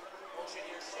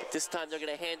 But this time they're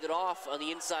going to hand it off on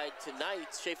the inside to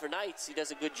Knights. Schaefer Knights, he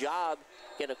does a good job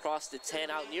getting across the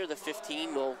 10 out near the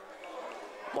 15. We'll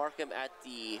mark him at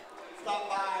the...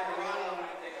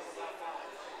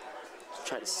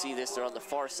 Try to see this. They're on the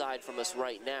far side from us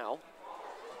right now.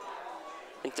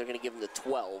 I think they're going to give him the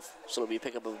 12, so it'll be a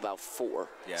pickup of about 4.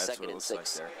 Yeah, that's 2nd what it and looks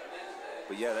 6. like there.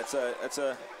 But yeah, that's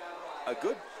a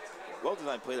good,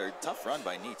 well-designed play there. Tough run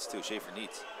by Neitz too, Schaefer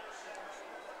Neitz.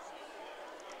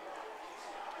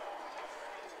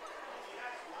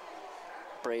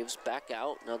 Braves back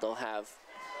out. Now they'll have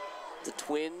the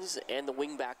Twins and the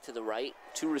wingback to the right.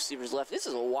 2 receivers left. This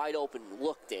is a wide open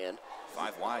look, Dan.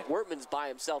 5 wide. Wortman's by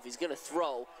himself. He's going to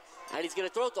throw. And he's going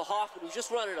to throw it to Hoffman, who's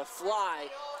just running a fly.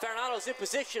 Farinado's in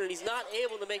position, and he's not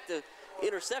able to make the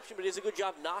interception, but he does a good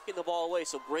job knocking the ball away.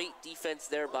 So great defense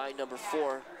there by number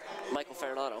 4, Michael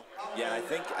Farinado. Yeah, I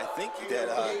think that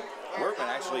Wortman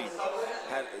actually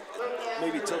had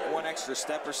maybe took 1 extra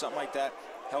step or something like that,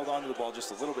 held on to the ball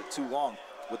just a little bit too long.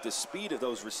 With the speed of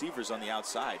those receivers on the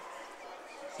outside,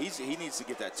 he needs to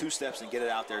get that 2 steps and get it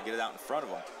out there, get it out in front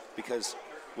of him, because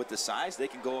with the size, they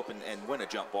can go up and win a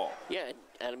jump ball. Yeah,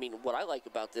 and I mean, what I like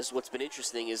about this, what's been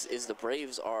interesting is the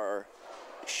Braves are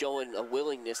showing a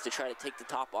willingness to try to take the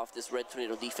top off this Red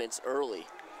Tornado defense early.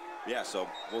 Yeah, so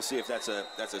we'll see if that's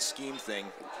a scheme thing,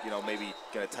 you know, maybe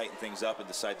going to tighten things up and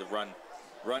decide to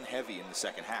run heavy in the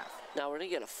second half. Now we're going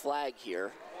to get a flag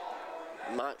here.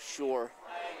 I'm not sure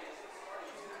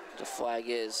the flag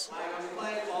is.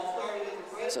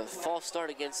 It's a false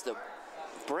start against the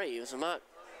Braves. I'm not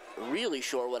really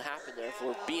sure what happened there. If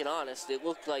we're being honest, it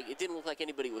didn't look like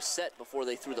anybody was set before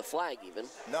they threw the flag even.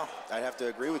 No, I'd have to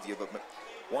agree with you, but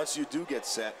once you do get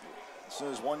set, as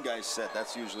soon as one guy's set,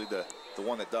 that's usually the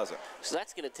one that does it. So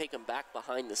that's going to take them back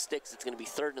behind the sticks. It's going to be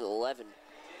 3rd and 11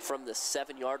 from the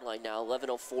 7-yard line now.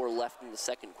 11:04 left in the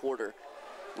second quarter.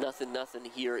 Nothing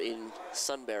here in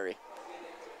Sunbury.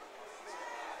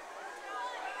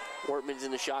 Wortman's in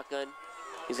the shotgun.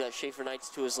 He's got Schaefer Knights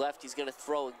to his left. He's going to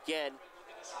throw again.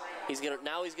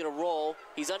 Now he's going to roll.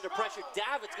 He's under pressure.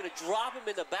 Davitt's going to drop him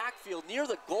in the backfield near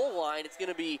the goal line. It's going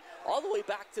to be all the way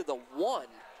back to the 1.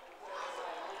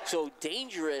 So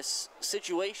dangerous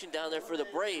situation down there for the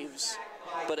Braves,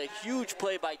 but a huge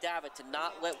play by Davitt to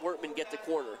not let Wortman get the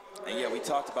corner. And yeah, we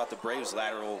talked about the Braves'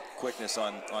 lateral quickness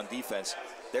on defense.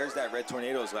 There's that Red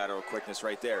Tornadoes lateral quickness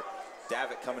right there.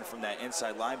 Davitt coming from that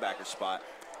inside linebacker spot,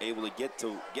 able to get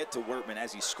to Wortman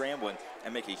as he's scrambling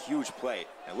and make a huge play.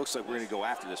 And it looks like we're going to go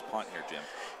after this punt here, Jim.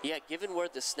 Yeah, given where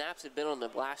the snaps had been on the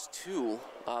last 2,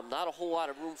 not a whole lot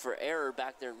of room for error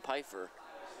back there in Pfeiffer.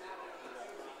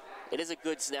 It is a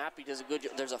good snap. He does a good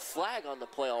job. There's a flag on the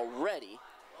play already.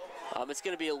 It's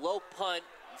going to be a low punt.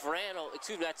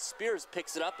 That Spears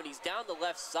picks it up, and he's down the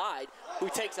left side, who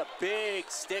takes a big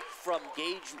stick from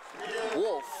Gage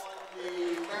Wolf.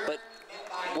 But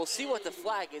we'll see what the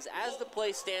flag is. As the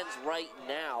play stands right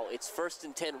now, it's 1st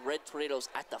and 10, Red Tornadoes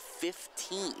at the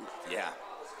 15. Yeah,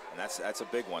 and that's a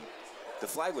big one. The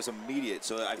flag was immediate,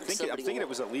 so I'm thinking it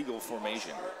was a legal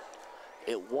formation.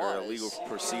 It was. Or a legal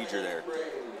procedure there.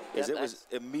 Because it was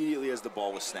immediately as the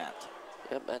ball was snapped.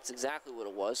 Yep, that's exactly what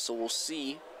it was. So we'll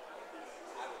see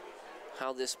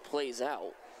how this plays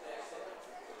out.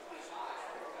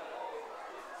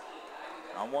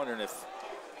 I'm wondering if,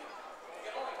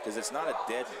 because it's not a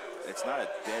dead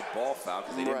ball foul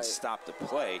because they didn't stop the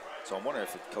play. So I'm wondering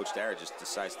if Coach Dara just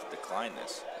decides to decline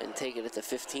this and take it at the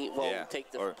 15. Well, yeah.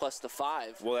 Take the plus the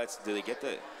 5. Well, do they get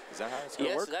the? Is that how it's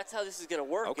going to work? Yeah, so that's how this is going to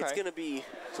work. Okay. It's going to be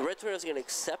so Red Tornadoes are going to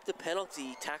accept the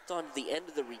penalty tacked on to the end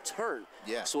of the return.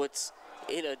 Yeah. So it's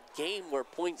in a game where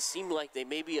points seem like they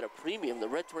may be at a premium. The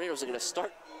Red Tornadoes are going to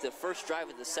start the first drive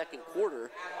of the second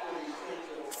quarter.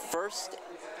 1st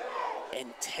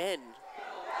and 10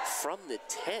 from the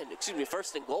 10. Excuse me,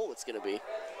 1st and goal. It's going to be.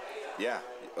 Yeah.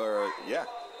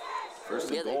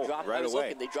 1st and goal right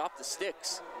away. They dropped the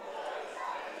sticks.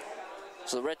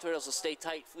 So the Red Tornadoes will stay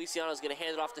tight. Feliciano's going to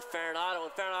hand it off to Farinato,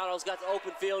 and Farinato's got the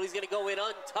open field. He's going to go in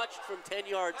untouched from 10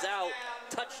 yards out.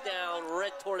 Touchdown,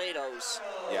 Red Tornadoes.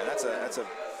 Yeah,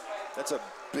 that's a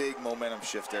big momentum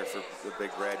shift there for the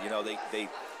Big Red. You know, they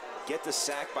get the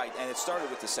sack and it started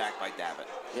with the sack by Davitt.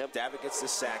 Yep. Davitt gets the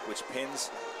sack, which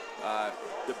pins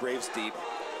the Braves deep.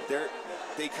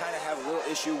 They kind of have a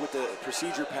little issue with the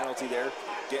procedure penalty there,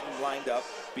 getting lined up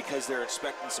because they're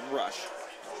expecting some rush.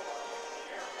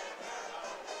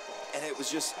 And it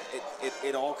was just,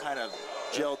 it all kind of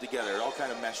gelled together. It all kind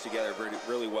of meshed together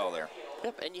really well there.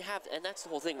 Yep, and that's the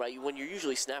whole thing, right? When you're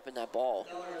usually snapping that ball,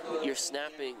 you're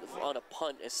snapping on a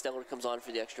punt as Stellar comes on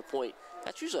for the extra point.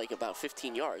 That's usually like about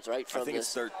 15 yards, right? I think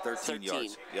it's 13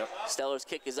 yards. Yep. Stellar's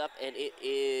kick is up, and it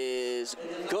is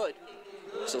good.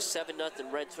 So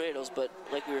 7-0 Red Tornadoes, but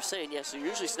like we were saying, yeah, so you're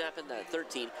usually snapping that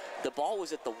 13. The ball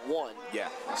was at the 1. Yeah.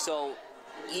 So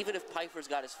even if Pfeiffer's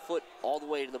got his foot all the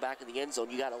way to the back of the end zone,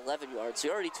 you got 11 yards. So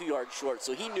you're already 2 yards short.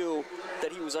 So he knew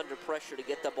that he was under pressure to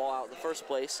get the ball out in the first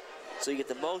place. So you get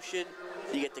the motion,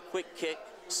 you get the quick kick.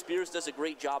 Spears does a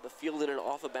great job of fielding it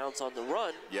off a bounce on the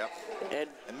run. Yep. And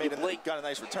got a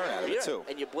nice return out of it too.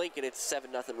 And you blink and it's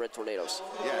 7-0 Red Tornadoes.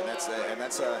 Yeah, and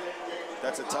that's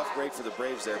a tough break for the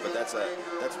Braves there, but that's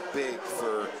big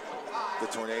for the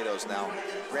Tornadoes now.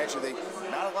 Granted,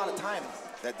 not a lot of time.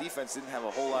 That defense didn't have a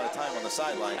whole lot of time on the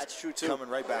sidelines. That's true too. Coming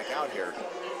right back out here,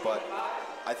 but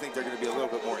I think they're going to be a little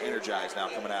bit more energized now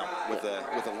coming out with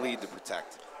a lead to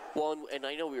protect. Well, and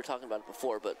I know we were talking about it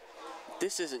before, but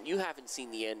you haven't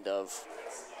seen the end of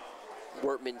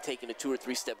Wortman taking a 2 or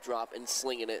 3 step drop and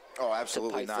slinging it to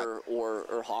Pfeiffer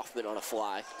or Hoffman on a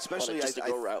fly. Especially just a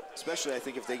go route. Especially I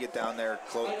think if they get down there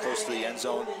close to the end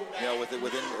zone, you know, within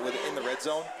the red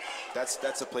zone,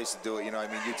 that's a place to do it. You know, I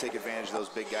mean, you take advantage of those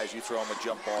big guys. You throw them a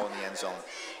jump ball in the end zone.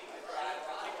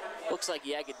 Looks like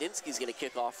Yagodinsky's going to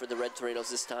kick off for the Red Tornadoes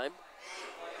this time.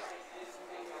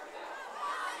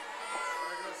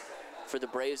 For the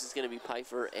Braves, it's going to be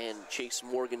Pfeiffer and Chase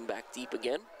Morgan back deep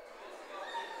again.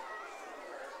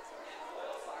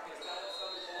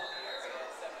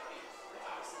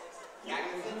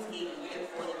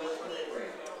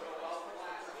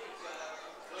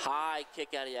 High high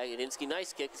kick out of Yagodinsky.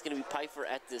 Nice kick. It's going to be Pfeiffer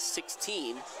at the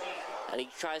 16. And he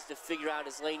tries to figure out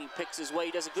his lane. He picks his way.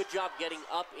 He does a good job getting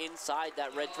up inside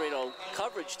that Red Tornado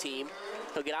coverage team.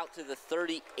 He'll get out to the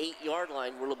 38-yard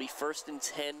line where it'll be 1st and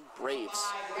 10 Braves.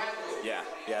 Yeah,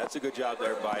 that's a good job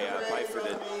there by Pfeiffer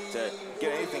to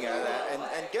get anything out of that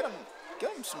and get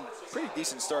him some pretty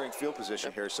decent starting field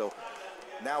position here. So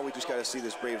now we just got to see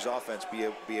this Braves offense be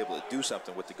able to do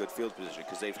something with the good field position,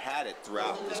 because they've had it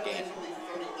throughout this game.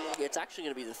 Yeah, it's actually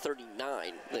going to be the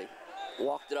 39. They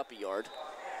walked it up a yard,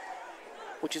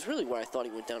 which is really where I thought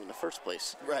he went down in the first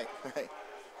place. Right.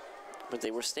 But they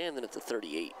were standing at the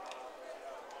 38.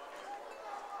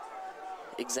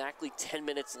 Exactly 10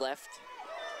 minutes left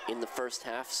in the first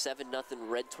half. 7-0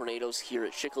 Red Tornadoes here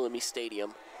at Shikellamy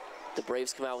Stadium. The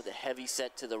Braves come out with a heavy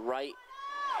set to the right.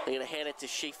 They're going to hand it to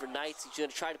Schaefer Knights. He's going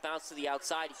to try to bounce to the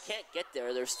outside. He can't get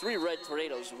there. There's 3 Red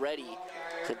Tornadoes ready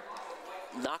to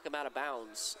knock him out of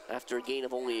bounds after a gain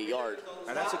of only a yard.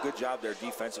 And that's a good job there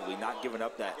defensively, not giving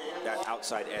up that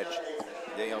outside edge.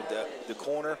 The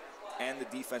corner and the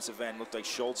defensive end looked like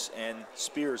Schultz and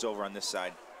Spears over on this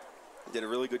side. Did a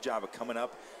really good job of coming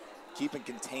up, keeping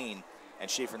contained, and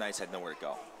Schaefer Knights had nowhere to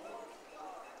go.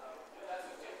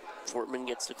 Fortman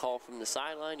gets the call from the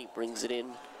sideline. He brings it in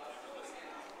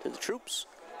to the troops.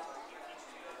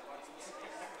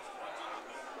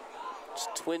 It's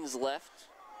Twins left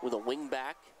with a wing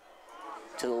back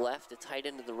to the left, a tight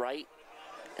end to the right,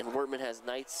 and Wertman has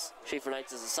Schaefer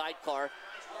Knights as a sidecar.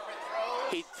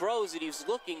 He throws it. He's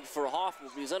looking for Hoffman,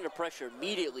 but he's under pressure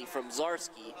immediately from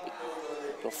Zarski.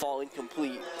 He'll fall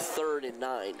incomplete, 3rd and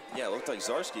 9. Yeah, it looked like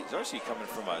Zarski coming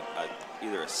from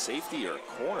either a safety or a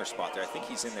corner spot there. I think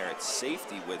he's in there at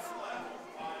safety with,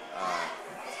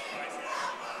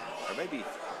 or maybe.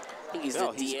 I think he's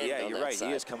the D end. Yeah, you're right. Side.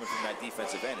 He is coming from that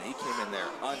defensive end, and he came in there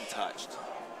untouched.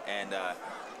 And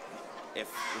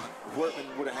if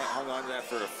Wertman would have hung on to that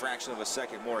for a fraction of a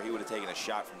second more, he would have taken a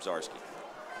shot from Zarski.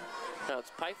 Now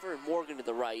it's Pfeiffer and Morgan to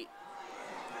the right.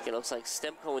 It looks like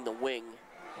Stemko in the wing.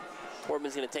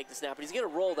 Portman's going to take the snap, but he's going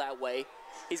to roll that way.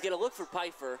 He's going to look for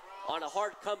Pfeiffer on a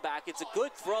hard comeback. It's a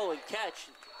good throw and catch.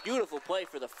 Beautiful play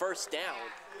for the first down.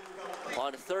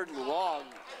 On 3rd and long,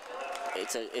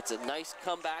 it's a nice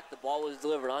comeback. The ball was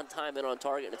delivered on time and on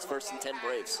target, and it's 1st and 10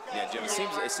 Braves. Yeah, Jim, it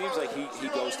seems like he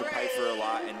goes to Pfeiffer a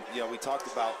lot, and we talked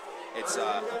about it's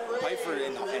Pfeiffer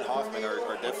and Hoffman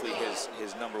are definitely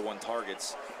his #1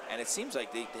 targets, and it seems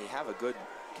like they have a good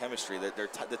chemistry. That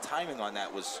the timing on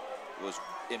that was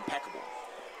impeccable.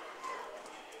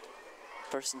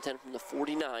 1st and 10 from the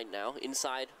 49 now,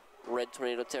 inside Red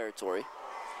Tornado territory.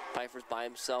 Pfeiffer's by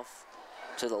himself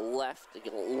to the left,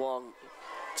 along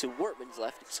to Wertman's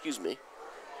left, excuse me.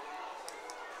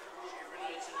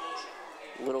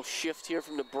 Little shift here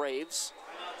from the Braves.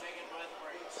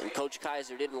 And Coach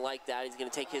Kaiser didn't like that. He's going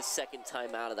to take his 2nd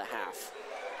time out of the half.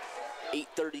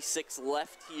 8:36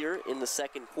 left here in the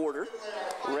 2nd quarter.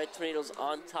 Red Tornadoes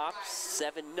on top,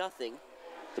 7-0.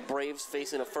 The Braves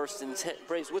facing a 1st and 10.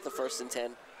 Braves with a 1st and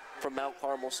 10 from Mount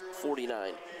Carmel's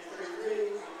 49.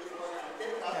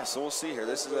 Yeah, so we'll see here.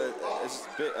 This is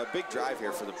a big drive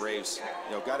here for the Braves.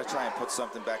 Got to try and put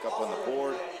something back up on the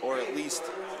board, or at least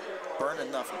burn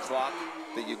enough clock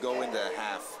that you go into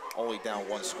half only down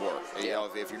 1 score. Yeah.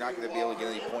 If you're not going to be able to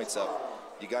get any points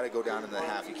up, you got to go down in the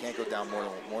half. You can't go down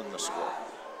more than a score.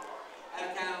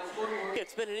 Yeah,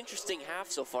 it's been an interesting half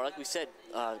so far. Like we said,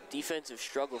 defensive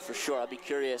struggle for sure. I'll be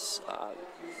curious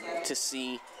to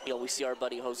see, we see our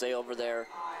buddy Jose over there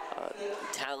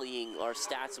tallying our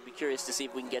stats. I'll be curious to see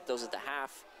if we can get those at the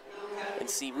half and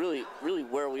see really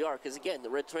where we are. Because again, the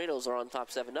Red Tornadoes are on top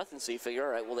 7-0, so you figure,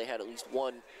 all right, well, they had at least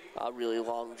one really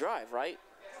long drive, right?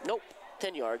 Nope,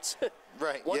 10 yards.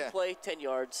 Right, One play, 10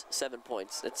 yards, 7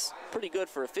 points. That's pretty good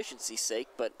for efficiency's sake,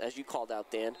 but as you called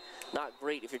out, Dan, not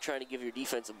great if you're trying to give your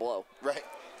defense a blow. Right.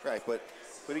 But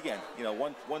again,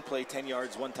 one play, 10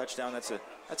 yards, 1 touchdown. That's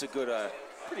a good,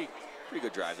 pretty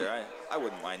good drive there. I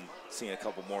wouldn't mind seeing a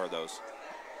couple more of those.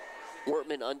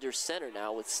 Wertman under center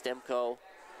now with Stemko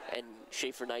and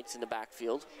Schaefer Knights in the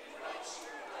backfield.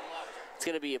 It's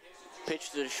going to be a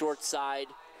pitch to the short side,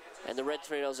 and the Red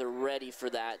Tornadoes are ready for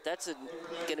that. That's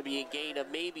going to be a gain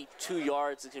of maybe 2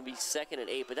 yards. It's going to be 2nd and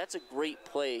 8, but that's a great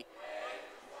play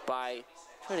by,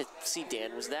 trying to see,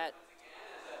 Dan, was that,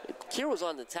 Kier was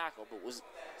on the tackle, but was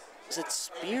it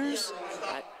Spears?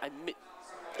 I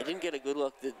didn't get a good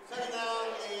look. The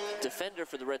defender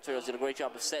for the Red Tornadoes did a great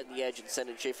job of setting the edge and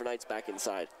sending Schaefer Knights back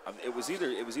inside. It was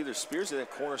either Spears at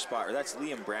that corner spot, or that's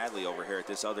Liam Bradley over here at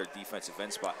this other defensive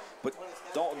end spot. But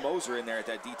Dalton Moser in there at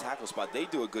that D tackle spot, they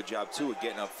do a good job too of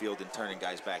getting upfield and turning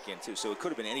guys back in too. So it could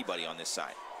have been anybody on this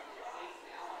side.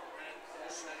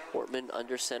 Wortman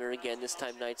under center again. This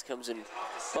time Knights comes in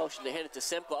motion. They hand it to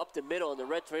Semko up the middle, and the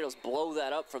Red Tornadoes blow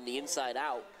that up from the inside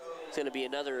out. It's going to be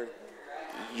another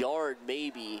yard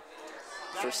maybe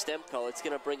for Stemco. It's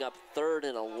going to bring up 3rd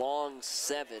and a long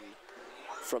 7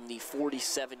 from the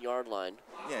 47-yard line.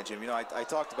 Yeah, Jim, you know, I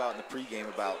talked about in the pregame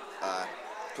about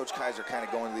Coach Kaiser kind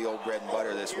of going to the old bread and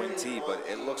butter, this wing tee, but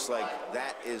it looks like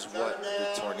that is what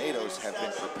the Tornadoes have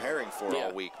been preparing for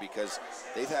all week, because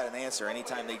they've had an answer.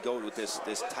 Anytime they go with this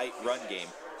tight run game,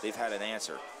 they've had an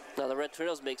answer. Now the Red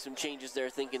Tornadoes make some changes there,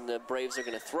 thinking the Braves are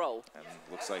going to throw. And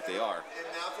looks like they are.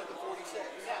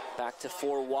 Back to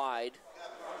 4 wide.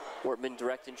 Wortman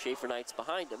directing Schaefer Knights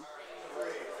behind him.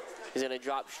 He's going to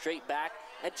drop straight back.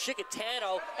 And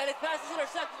Chickatano, and it passes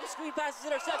intercepted. The screen passes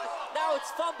intercepted. Now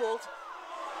it's fumbled.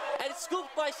 And it's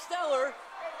scooped by Steller.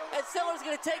 And Steller's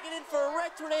going to take it in for a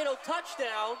Red Tornado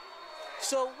touchdown.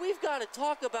 So we've got to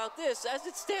talk about this. As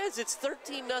it stands, it's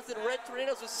 13-0 Red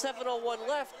Tornadoes with 7:01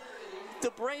 left.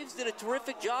 The Braves did a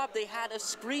terrific job. They had a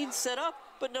screen set up,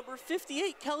 but number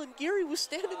 58, Kellen Geary, was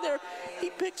standing there. He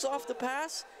picks off the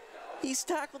pass. He's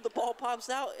tackled, the ball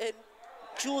pops out, and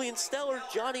Julian Steller,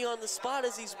 Johnny on the spot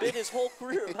as he's been his whole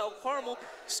career at Mount Carmel,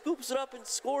 scoops it up and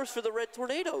scores for the Red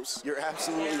Tornadoes. You're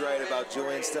absolutely right about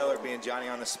Julian Steller being Johnny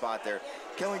on the spot there.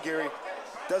 Kellen Geary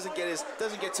doesn't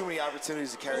get too many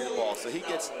opportunities to carry the ball, so he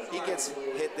gets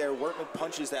hit there. Wortman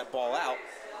punches that ball out,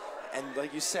 and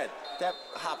like you said, that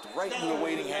hopped right into the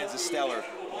waiting hands of Steller,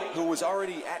 who was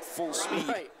already at full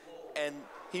speed, and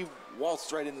he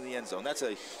waltzed right into the end zone. That's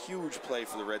a huge play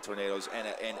for the Red Tornadoes, and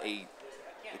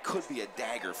it could be a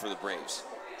dagger for the Braves.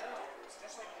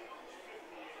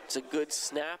 It's a good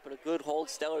snap and a good hold.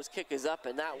 Steller's kick is up,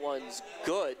 and that one's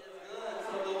good.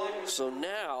 So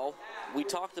now, we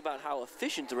talked about how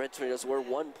efficient the Red Tornadoes were,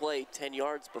 one play, 10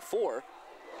 yards before,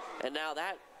 and now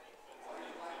that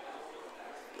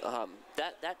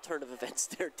turn of events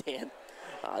there, Dan,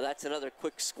 that's another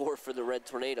quick score for the Red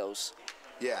Tornadoes.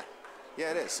 Yeah,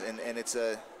 it is, and it's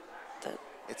a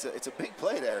big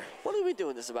play there. What have we been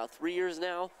doing this about 3 years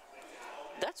now?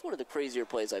 That's one of the crazier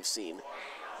plays I've seen.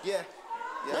 Yeah,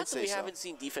 Not that we haven't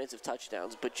seen defensive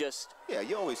touchdowns, but just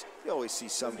you always see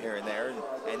some here and there,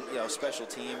 and you know, special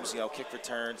teams, you know, kick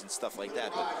returns and stuff like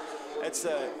that. But it's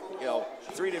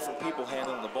 3 different people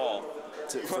handling the ball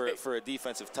for a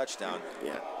defensive touchdown.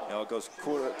 Yeah, you know, it goes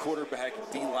quarterback,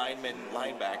 D lineman,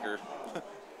 linebacker,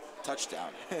 touchdown.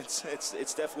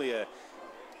 It's definitely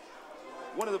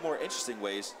one of the more interesting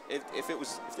ways. If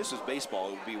this was baseball,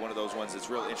 it would be one of those ones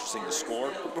that's real interesting to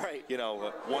score. Right. You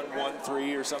know,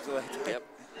 1-1-3 or something like that. Yep.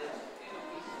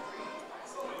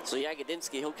 So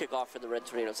Yagodinsky, he'll kick off for the Red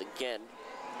Tornadoes again.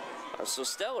 So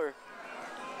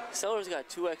Steller's got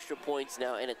 2 extra points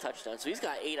now and a touchdown. So he's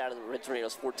got 8 out of the Red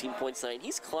Tornadoes, 14 points tonight.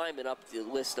 He's climbing up the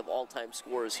list of all-time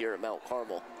scorers here at Mount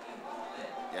Carmel.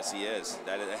 Yes, he is.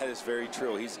 That is very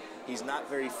true. He's not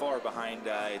very far behind.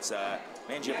 It's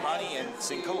Mangiapane and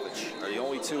Sinkovic are the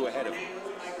only 2 ahead of him.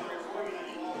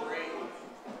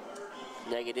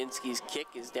 Yagodinsky's kick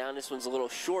is down. This one's a little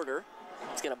shorter.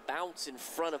 It's going to bounce in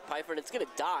front of Piper, and it's going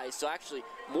to die. So actually,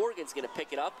 Morgan's going to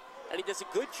pick it up, and he does a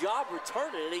good job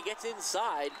returning it. He gets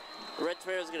inside. The Red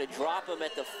Tornadoes are going to drop him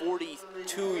at the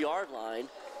 42-yard line.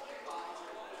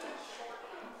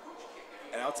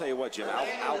 And I'll tell you what, Jim,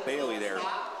 Al Bailey there,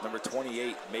 number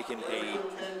 28, making a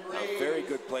very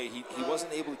good play. He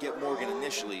wasn't able to get Morgan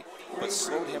initially, but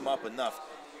slowed him up enough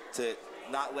to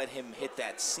not let him hit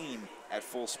that seam at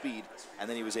full speed, and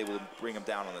then he was able to bring him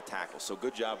down on the tackle. So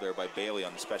good job there by Bailey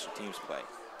on the special teams play.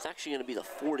 It's actually going to be the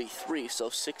 43, so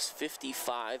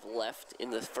 6:55 left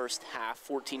in the first half.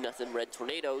 14-0 Red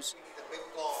Tornadoes.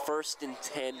 1st and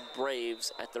 10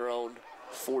 Braves at their own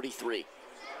 43.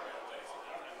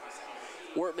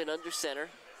 Wortman under center,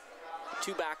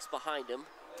 2 backs behind him.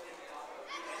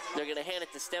 They're going to hand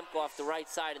it to Stemko off the right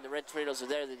side, and the Red Tornadoes are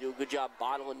there. They do a good job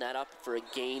bottling that up for a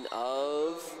gain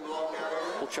of,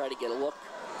 we'll try to get a look.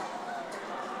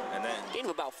 And then Gain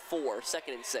of about 4,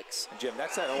 2nd and 6. Jim,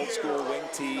 that's that old school wing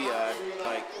tee,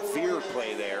 like veer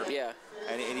play there. Yeah.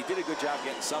 And he did a good job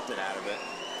getting something out of it.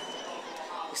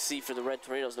 You see for the Red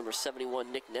Tornadoes, number 71,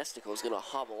 Nick Nestico, is going to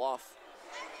hobble off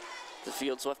the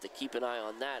field, so we'll have to keep an eye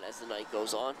on that as the night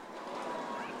goes on.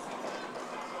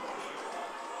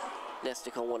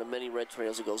 Nestico, one of many Red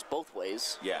Tornadoes who goes both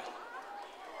ways. Yeah.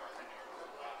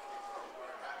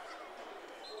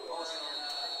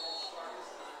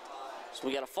 So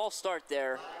we got a false start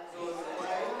there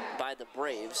by the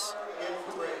Braves.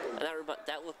 And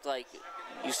that looked like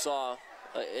you saw,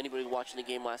 anybody watching the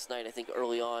game last night, I think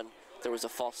early on, there was a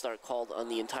false start called on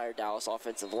the entire Dallas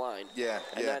offensive line. Yeah,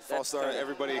 and false start on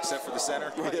everybody except for the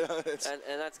center. Right.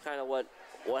 And that's kind of what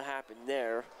happened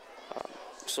there.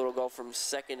 So it'll go from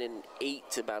 2nd and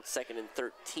 8 to about 2nd and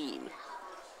 13.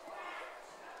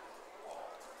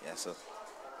 Yeah, so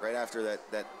right after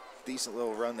that decent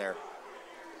little run there,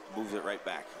 moves it right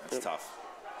back. That's tough.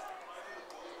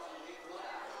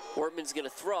 Wortman's going to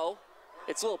throw.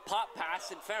 It's a little pop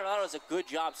pass, and Farinato does a good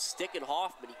job sticking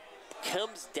Hoffman. He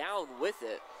comes down with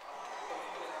it.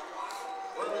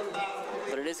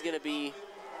 But it is going to be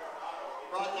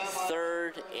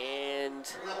 3rd and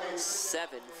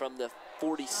 7 from the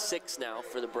 46 now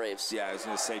for the Braves. Yeah, I was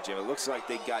going to say, Jim, it looks like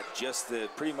they got just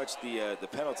pretty much the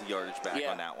penalty yardage back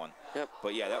on that one. Yep.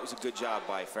 But yeah, that was a good job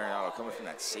by Farinato coming from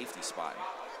that safety spot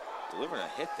and delivering a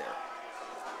hit there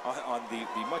on the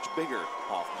much bigger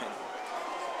Hoffman.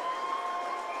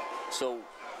 So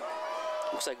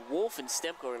looks like Wolf and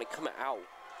Stemko are going to come out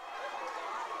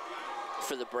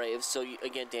for the Braves. So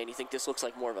again, Dan, you think this looks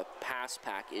like more of a pass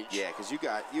package? Yeah, because you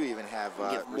even have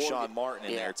Rashawn Martin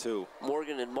in there too.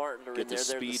 Morgan and Martin are in there.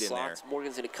 They're the slots. In there.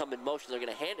 Morgan's going to come in motion. They're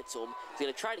going to hand it to him. He's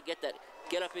going to try to get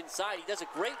up inside. He does a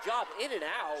great job in and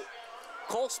out.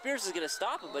 Cole Spears is going to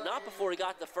stop him, but not before he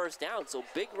got the first down. So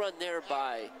big run there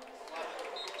by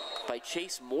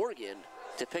Chase Morgan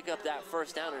to pick up that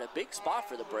first down in a big spot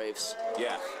for the Braves.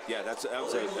 Yeah, that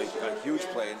was a huge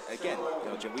play. And again,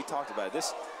 Jim, we talked about it.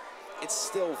 It's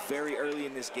still very early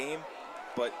in this game,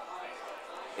 but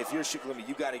if you're Shikellamy,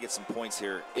 you got to get some points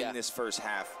here in this first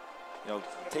half.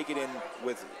 Take it in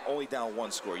with only down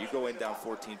 1 score. You go in down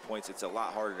 14 points, it's a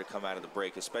lot harder to come out of the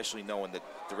break, especially knowing that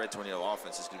the Red Tornado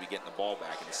offense is going to be getting the ball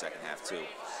back in the second half too.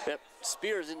 Yep,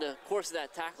 Spears, in the course of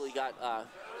that tackle, he got kind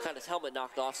of his helmet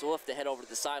knocked off, so we'll have to head over to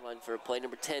the sideline for play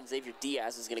number 10. Xavier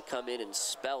Diaz is going to come in and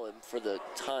spell him for the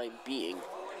time being.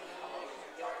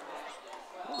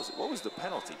 What was the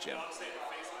penalty, Jim?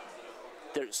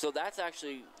 So that's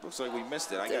actually... Looks like we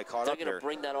missed it. I got caught up there. They're going to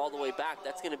bring that all the way back.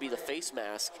 That's going to be the face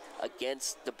mask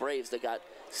against the Braves. They got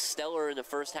Stellar in the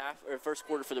first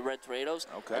quarter for the Red Tornadoes.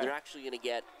 Okay. And they're actually going to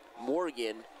get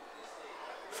Morgan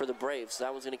for the Braves. So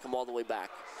that one's going to come all the way back.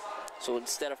 So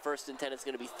instead of 1st and 10, it's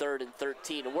going to be 3rd and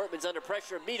 13. And Wortman's under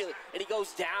pressure immediately, and he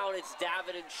goes down. It's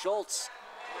David and Schultz.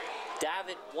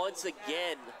 David, once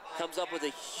again, comes up with a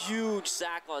huge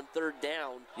sack on 3rd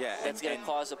down. Yeah, that's going to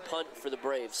cause a punt for the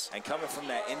Braves. And coming from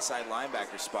that inside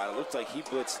linebacker spot, it looked like he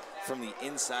blitzed from the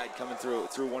inside, coming through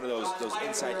one of those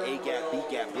inside A-gap,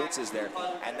 B-gap blitzes there.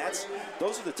 And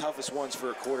those are the toughest ones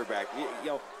for a quarterback.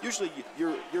 Usually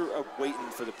you're waiting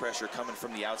for the pressure coming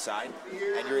from the outside,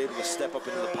 and you're able to step up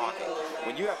into the pocket.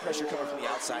 When you have pressure coming from the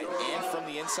outside and from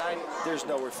the inside, there's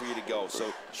nowhere for you to go.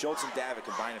 So Schultz and David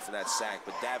combining for that sack,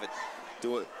 but David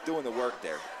doing the work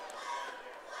there.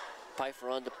 Pfeiffer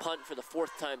on to punt for the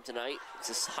 4th time tonight.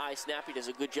 It's a high snap. He does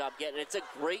a good job getting it. It's a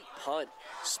great punt.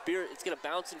 It's going to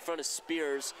bounce in front of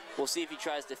Spears. We'll see if he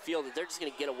tries to field it. They're just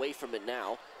going to get away from it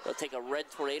now. They'll take a Red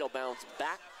Tornado bounce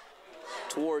back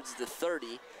towards the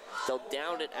 30. They'll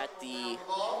down it at the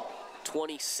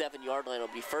 27-yard line.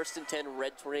 It'll be 1st and 10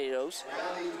 Red Tornadoes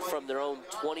from their own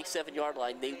 27-yard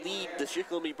line. They lead the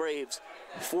Shikellamy Braves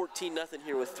 14-0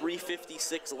 here with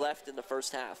 3:56 left in the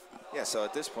first half. Yeah, so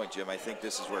at this point, Jim, I think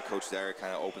this is where Coach Dyer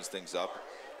kind of opens things up.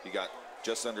 You got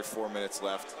just under 4 minutes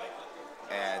left,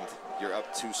 and you're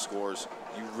up 2 scores.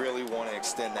 You really want to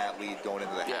extend that lead going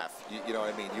into the half. You know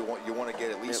what I mean? You want to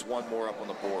get at least one more up on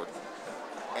the board.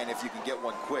 And if you can get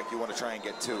one quick, you want to try and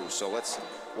get 2. So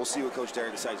we'll see what Coach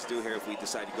Dyer decides to do here if we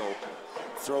decide to go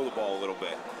throw the ball a little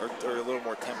bit or a little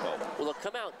more tempo. Well, they'll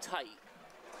come out tight.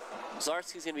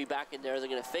 Zarski's going to be back in there. They're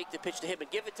going to fake the pitch to him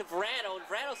and give it to Verano. And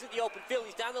Verano's in the open field.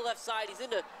 He's down the left side. He's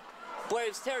into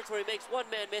Braves territory. Makes one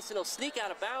man miss, and he'll sneak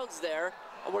out of bounds there.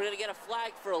 And we're going to get a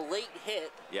flag for a late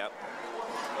hit. Yep.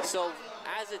 So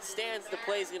as it stands, the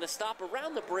play is going to stop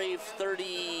around the Brave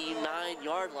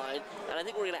 39-yard line. And I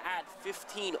think we're going to add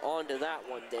 15 onto that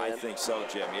one, Dan. I think so,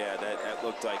 Jim. Yeah, that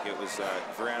looked like it was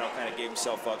Verano kind of gave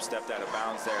himself up, stepped out of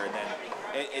bounds there, and then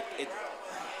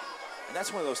and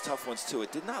that's one of those tough ones too.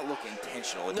 It did not look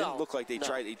intentional. It didn't look like they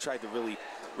tried to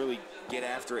really get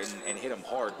after it and hit him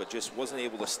hard, but just wasn't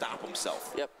able to stop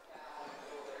himself. Yep.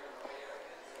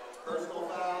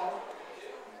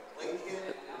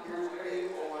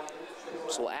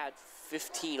 So we'll add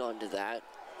 15 onto that.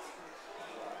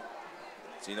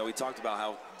 So we talked about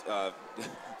how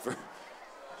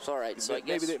it's all right. So I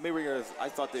guess I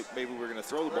thought that maybe we were gonna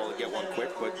throw the ball to get one quick,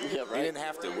 but we didn't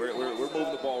have to. We're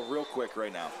moving the ball real quick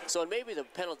right now. So maybe the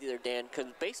penalty there, Dan,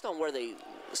 because based on where they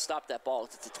stopped that ball,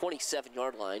 it's the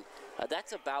 27-yard line.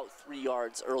 That's about 3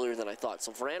 yards earlier than I thought.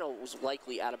 So Verano was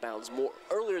likely out of bounds more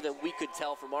earlier than we could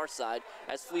tell from our side.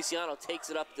 As Feliciano takes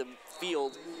it up the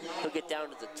field, he'll get down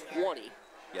to the 20.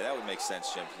 Yeah, that would make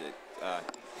sense, Jim.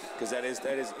 because that is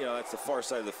that's the far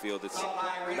side of the field. It's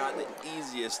not the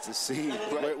easiest to see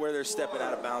where they're stepping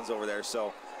out of bounds over there.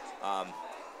 So,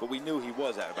 but we knew he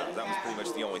was out of bounds. That was pretty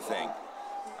much the only thing.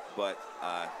 But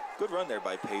good run there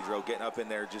by Pedro, getting up in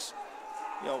there, just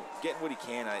getting what he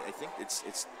can. I think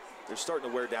they're starting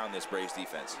to wear down this Braves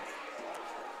defense.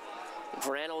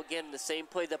 Verano again, the same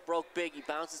play that broke big. He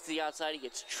bounces to the outside. He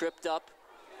gets tripped up.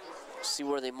 See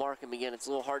where they mark him again. It's a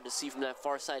little hard to see from that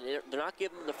far side. They're not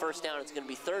giving him the first down. It's going to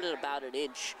be third and about an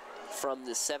inch from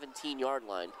the 17-yard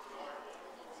line.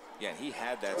 Yeah, he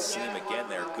had that seam again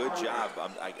there. Good job.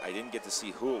 I didn't get to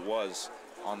see who it was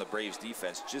on the Braves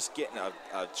defense. Just getting a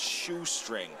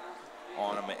shoestring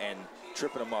on him and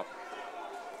tripping him up.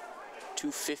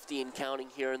 2:50 and counting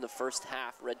here in the first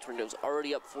half. Red Tornadoes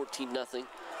already up 14-0.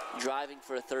 Driving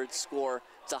for a third score.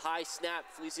 It's a high snap.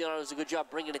 Feliciano does a good job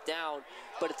bringing it down,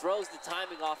 but it throws the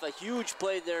timing off. A huge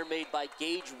play there made by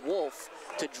Gage Wolf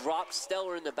to drop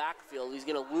Stellar in the backfield. He's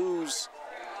going to lose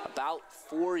about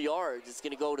 4 yards. It's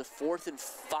going to go to 4th and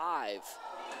 5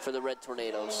 for the Red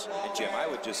Tornadoes. And Jim, I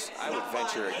would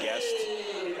venture a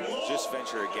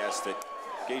guess, that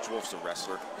Gage Wolf's a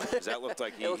wrestler. Because that looked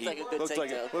like looked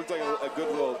like a good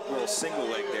little single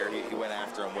leg there he went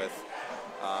after him with.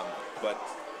 But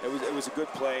it was a good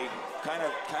play, kind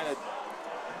of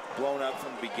blown up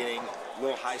from the beginning. A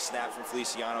little high snap from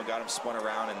Feliciano, got him spun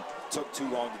around, and took too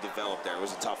long to develop there. It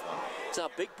was a tough one. It's a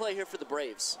big play here for the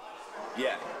Braves.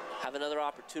 Yeah. Have another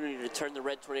opportunity to turn the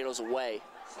Red Tornadoes away.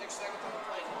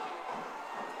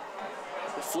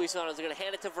 The Feliciano's going to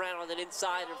hand it to Verano on the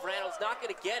inside, and Verano's not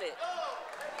going to get it.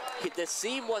 The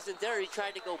seam wasn't there. He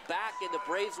tried to go back, and the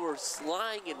Braves were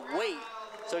lying in wait.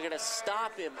 So they're going to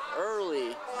stop him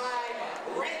early.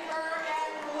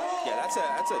 Yeah, that's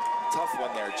a tough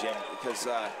one there, Jim, because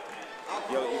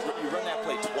you run that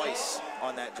play twice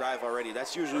on that drive already.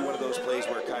 That's usually one of those plays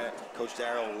where kind of Coach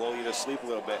Darrell will lull you to sleep a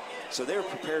little bit. So they were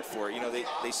prepared for it.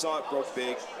 They saw it broke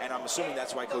big, and I'm assuming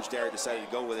that's why Coach Darrell decided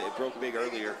to go with it. It broke big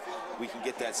earlier. We can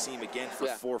get that seam again for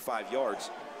 4 or 5 yards.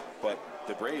 But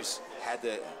the Braves had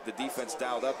the defense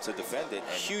dialed up to defend it,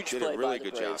 and did a really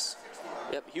good job.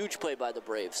 Yep, huge play by the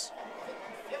Braves.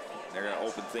 They're going to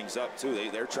open things up too.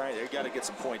 They've got to get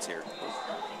some points here.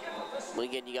 Well,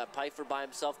 again, you got Pfeiffer by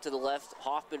himself to the left,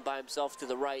 Hoffman by himself to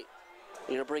the right. You're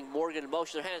going to bring Morgan in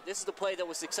motion. This is the play that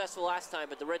was successful last time,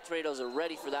 but the Red Tornadoes are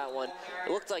ready for that one.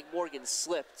 It looked like Morgan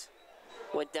slipped,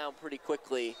 went down pretty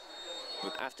quickly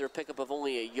after a pickup of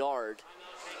only a yard.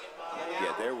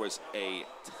 Yeah, there was a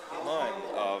ton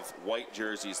of white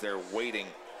jerseys there waiting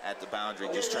at the boundary,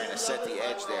 just trying to set the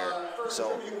edge there.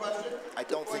 So I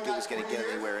don't think it was going to get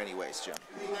anywhere anyways, Jim.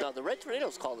 No, the Red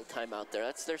Tornadoes called a timeout there.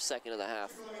 That's their second of the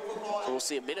half. So we'll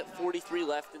see a minute 43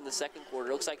 left in the second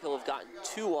quarter. Looks like he'll have gotten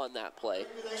 2 on that play.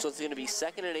 So it's going to be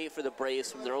 2nd and 8 for the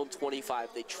Braves from their own 25.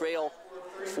 They trail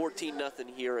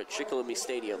 14-0 here at Shikellamy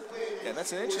Stadium. And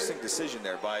that's an interesting decision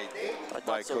there by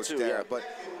Coach Darrell. Yeah.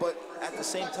 But at the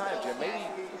same time, Jim,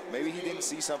 maybe he didn't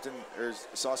see something or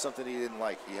saw something he didn't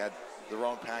like. He had the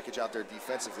wrong package out there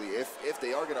defensively. If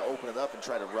they are going to open it up and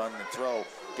try to run and throw,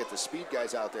 get the speed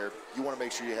guys out there, you want to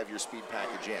make sure you have your speed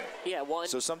package in. Yeah,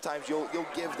 so sometimes you'll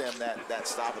give them that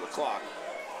stop of the clock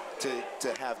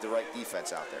to have the right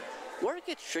defense out there. Where it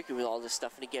gets tricky with all this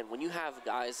stuff, and again, when you have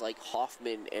guys like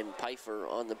Hoffman and Pfeiffer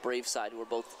on the Brave side who are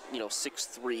both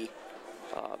 6'3",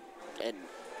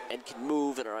 and can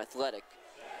move and are athletic,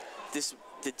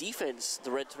 the defense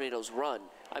the Red Tornadoes run.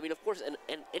 I mean, of course, and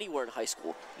anywhere in high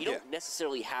school, you don't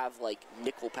necessarily have like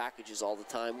nickel packages all the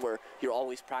time where you're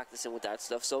always practicing with that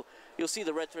stuff. So you'll see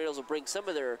the Red Tornadoes will bring some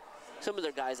of their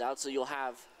guys out. So you'll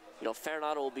have,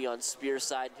 Farinato will be on Spear's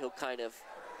side. He'll kind of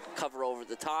cover over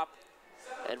the top,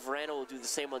 and Verano will do the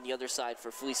same on the other side for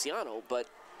Feliciano. But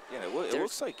yeah, it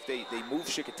looks like they moved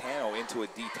Shikellamy into a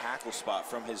D tackle spot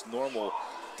from his normal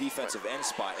defensive end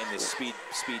spot in this speed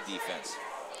defense.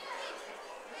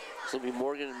 So it'll be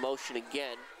Morgan in motion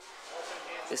again.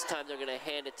 This time they're going to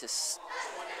hand it to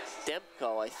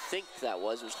Stemko, I think that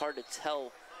was. It was hard to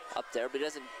tell up there, but he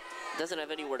doesn't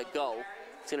have anywhere to go.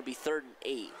 It's going to be 3rd and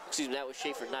 8. Excuse me, that was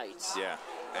Schaefer Knights. Yeah,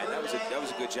 and that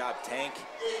was a good job. Tank,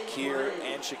 Kier,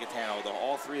 and Shikellamy,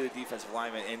 all 3 of the defensive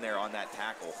linemen in there on that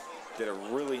tackle, did a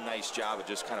really nice job of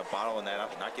just kind of bottling that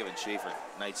up and not giving Schaefer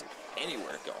Knights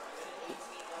anywhere to go.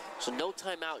 So no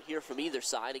timeout here from either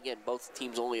side. Again, both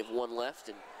teams only have 1 left,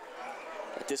 and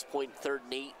at this point, 3rd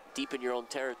and 8, deep in your own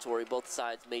territory, both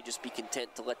sides may just be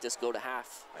content to let this go to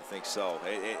half. I think so.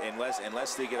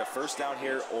 Unless they get a first down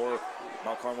here or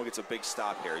Mount Carmel gets a big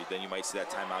stop here, then you might see that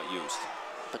timeout used.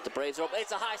 But the Braves are open.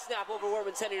 It's a high snap over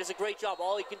Wortman's head. He does a great job.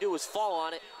 All he can do is fall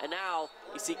on it. And now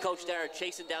you see Coach Dara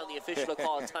chasing down the official to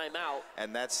call a timeout.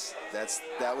 And that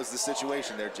was the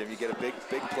situation there, Jim. You get a big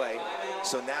play.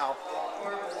 So now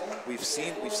we've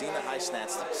seen the high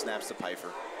snaps to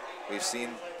Pfeiffer. We've seen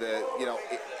the,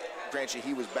 granted,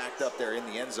 he was backed up there in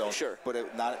the end zone. Sure.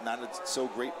 But not a so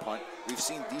great punt. We've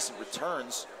seen decent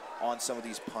returns on some of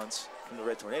these punts from the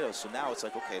Red Tornadoes. So now it's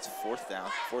like, okay, it's 4th down,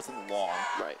 4th and long.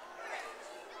 Right.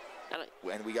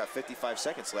 And we got 55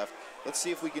 seconds left. Let's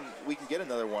see if we can get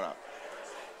another one up.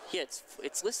 Yeah,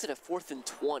 it's listed at 4th and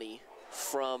 20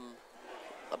 from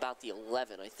about the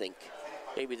 11, I think.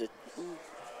 Maybe the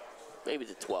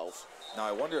 12. Now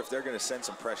I wonder if they're going to send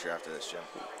some pressure after this, Jim.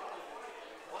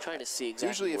 Trying to see exactly.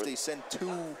 Usually if they send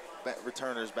 2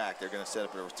 returners back, they're going to set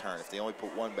up a return. If they only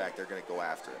put 1 back, they're going to go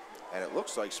after it. And it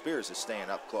looks like Spears is staying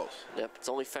up close. Yep, it's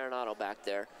only Farinato back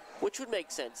there, which would make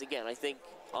sense. Again, I think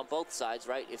on both sides,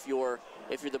 right? If you're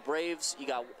the Braves,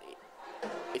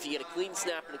 if you get a clean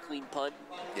snap and a clean punt,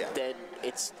 then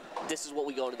this is what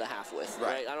we go into the half with,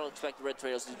 right? I don't expect the Red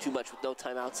Tornadoes to do too much with no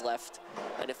timeouts left,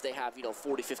 and if they have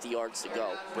 40, 50 yards to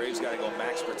go. Braves got to go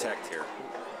max protect here.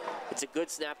 It's a good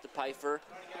snap to Pfeiffer.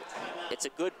 It's a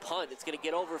good punt. It's going to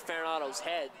get over Farinato's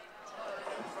head.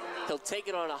 He'll take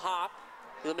it on a hop.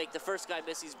 He'll make the first guy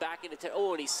miss. He's back into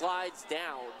and he slides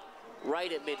down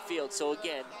right at midfield. So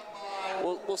again,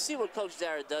 we'll see what Coach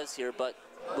Dara does here, but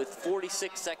with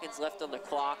 46 seconds left on the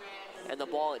clock and the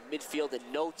ball at midfield and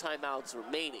no timeouts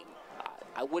remaining,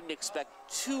 I wouldn't expect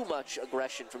too much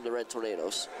aggression from the Red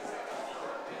Tornadoes.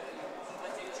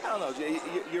 I don't know.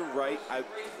 You're right. I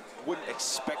wouldn't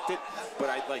expect it, but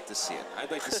I'd like to see it.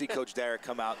 I'd like to see Coach Dara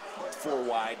come out 4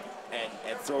 wide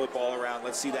and throw the ball around.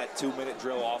 Let's see that 2-minute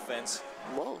drill offense.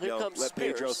 Well, here comes let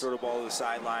Spears. Pedro throw the ball to the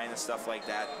sideline and stuff like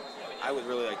that. I would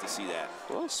really like to see that.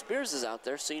 Well, Spears is out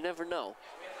there, so you never know.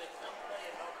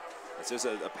 It's just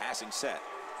a passing set.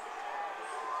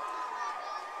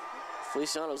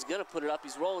 Feliciano's going to put it up.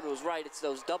 He's rolling to his right. It's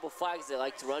those double flags they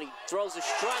like to run. He throws a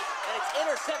strike, and it's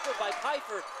intercepted by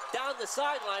Pfeiffer down the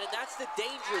sideline, and that's the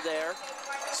danger there.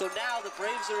 So now the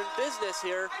Braves are in business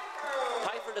here.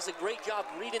 Pfeiffer does a great job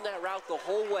reading that route the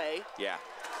whole way. Yeah.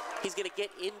 He's going to get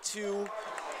into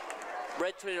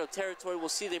Red Tornado territory. We'll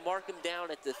see they mark him down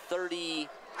at the 36-30,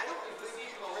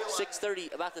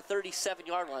 about the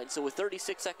 37-yard line. So with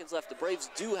 36 seconds left, the Braves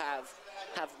do have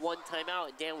 1 timeout.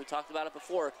 And Dan, we talked about it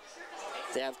before.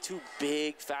 They have 2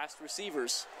 big, fast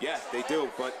receivers. Yeah, they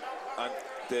do. But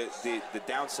the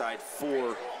downside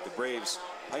for the Braves,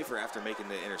 Pfeiffer, after making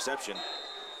the interception,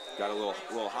 got a little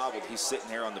hobbled. He's sitting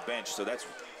there on the bench. So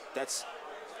that's.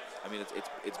 I mean,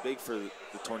 it's big for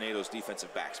the Tornadoes'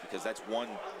 defensive backs because that's one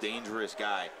dangerous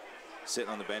guy sitting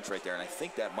on the bench right there. And I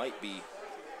think that might be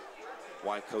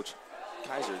why Coach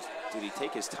Kaiser, did he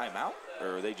take his timeout,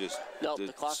 or are they just? No,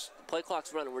 the play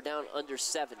clock's running. We're down under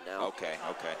 7 now. Okay.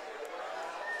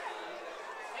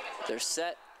 They're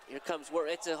set. Here comes where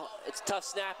it's a tough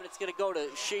snap, and it's going to go to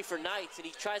Schaefer Knights, and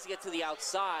he tries to get to the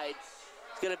outside.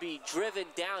 It's going to be driven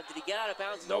down. Did he get out of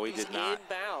bounds? No, he did not. In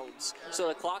bounds. So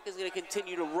the clock is going to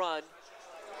continue to run.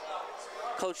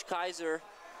 Coach Kaiser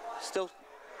still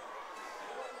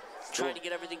trying to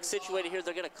get everything situated here.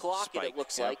 They're going to clock it, it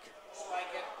looks like.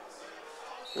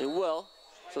 They will.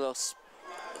 So it's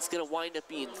going to wind up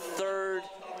being third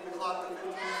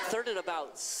and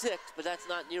about 6, but that's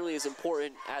not nearly as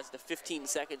important as the 15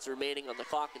 seconds remaining on the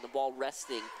clock and the ball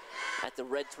resting at the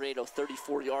Red Tornado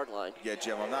 34-yard line. Yeah,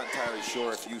 Jim, I'm not entirely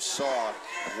sure if you saw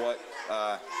what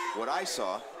I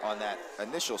saw on that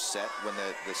initial set when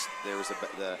there was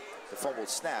the fumbled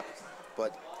snap,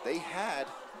 but they had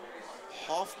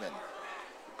Hoffman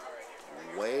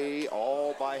way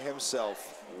all by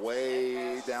himself,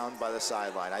 way down by the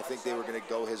sideline. I think they were going to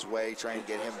go his way, try and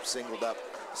get him singled up,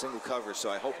 single coverage. So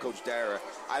I hope Coach Dara,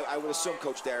 I would assume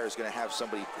Coach Dara is going to have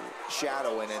somebody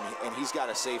shadowing, and he's got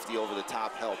a safety over the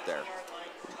top help there.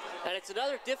 And it's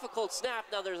another difficult snap.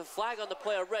 Now there's a flag on the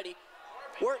play already.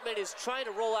 Wortman is trying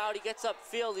to roll out. He gets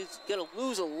upfield. He's going to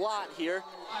lose a lot here.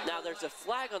 Now there's a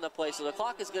flag on the play, so the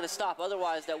clock is going to stop.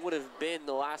 Otherwise, that would have been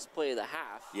the last play of the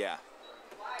half. Yeah.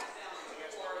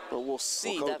 But we'll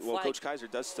see. Well, Coach Kaiser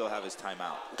does still have his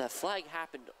timeout. That flag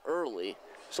happened early,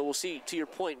 so we'll see. To your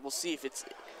point, we'll see if it's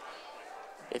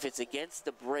against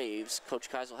the Braves. Coach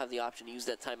Kaiser will have the option to use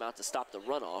that timeout to stop the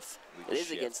runoff. It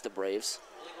is against the Braves.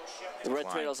 The Red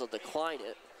Tornadoes will decline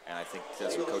it. And I think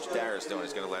that's what Coach Dara is doing.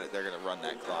 He's going to let it. They're going to run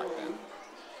that clock then.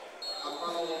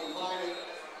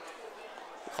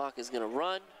 The clock is going to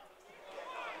run.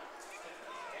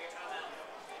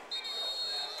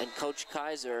 And Coach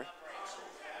Kaiser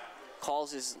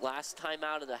calls his last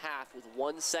timeout of the half with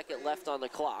 1 second left on the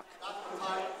clock.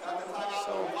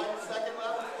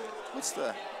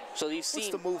 So, what's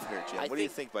the move here, Jim? What do you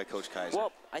think by Coach Kaiser?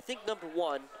 Well, I think number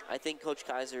one, I think Coach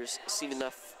Kaiser's seen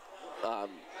enough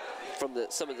from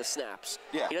some of the snaps.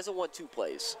 Yeah. He doesn't want 2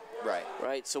 plays. Right.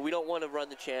 Right. So we don't want to run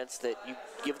the chance that you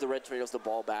give the Red Tornadoes the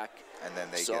ball back. And then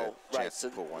they get a chance to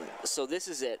put one in. So this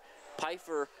is it.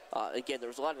 Pfeiffer, again, there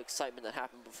was a lot of excitement that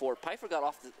happened before. Pfeiffer got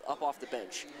up off the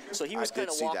bench. So he was kind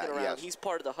of walking around. Yes. He's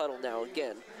part of the huddle now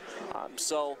again.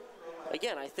 So,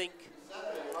 again,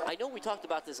 I know we talked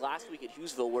about this last week at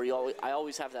Hughesville where I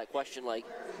always have that question, like,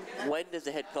 when does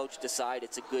the head coach decide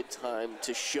it's a good time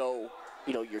to show,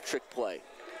 your trick play?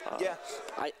 Yeah.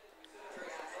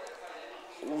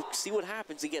 We'll see what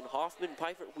happens. Again, Hoffman,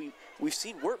 Pfeiffer, we've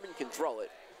seen Wertman can throw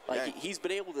it. Like, he's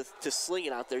been able to sling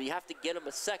it out there. You have to get him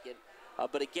a second.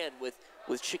 But again, with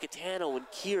Chickatano and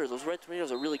Kier, those Red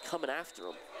Tornadoes are really coming after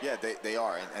him. Yeah, they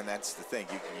are, and that's the thing.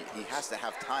 He has to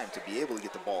have time to be able to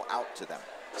get the ball out to them.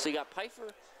 So you got Pfeiffer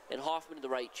and Hoffman to the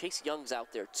right. Chase Young's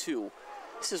out there, too.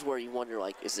 This is where you wonder,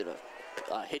 like, is it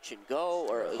a hitch and go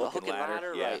or a hook and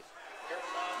ladder? Yeah. Right.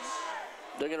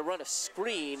 They're going to run a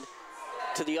screen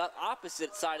to the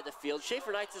opposite side of the field.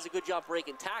 Schaefer Knights does a good job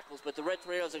breaking tackles, but the Red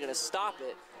Tornadoes are going to stop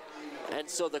it. And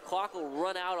so the clock will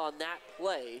run out on that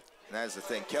play. And that's the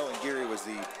thing. Kellen Geary was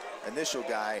the initial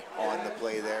guy on the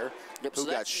play there, who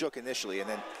got shook initially, and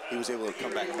then he was able to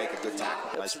come back and make a good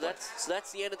tackle. Nice so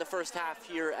that's the end of the first half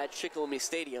here at Shikellamy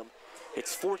Stadium.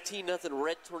 It's 14-0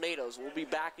 Red Tornadoes. We'll be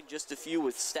back in just a few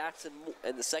with stats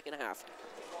and the second half.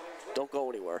 Don't go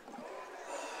anywhere.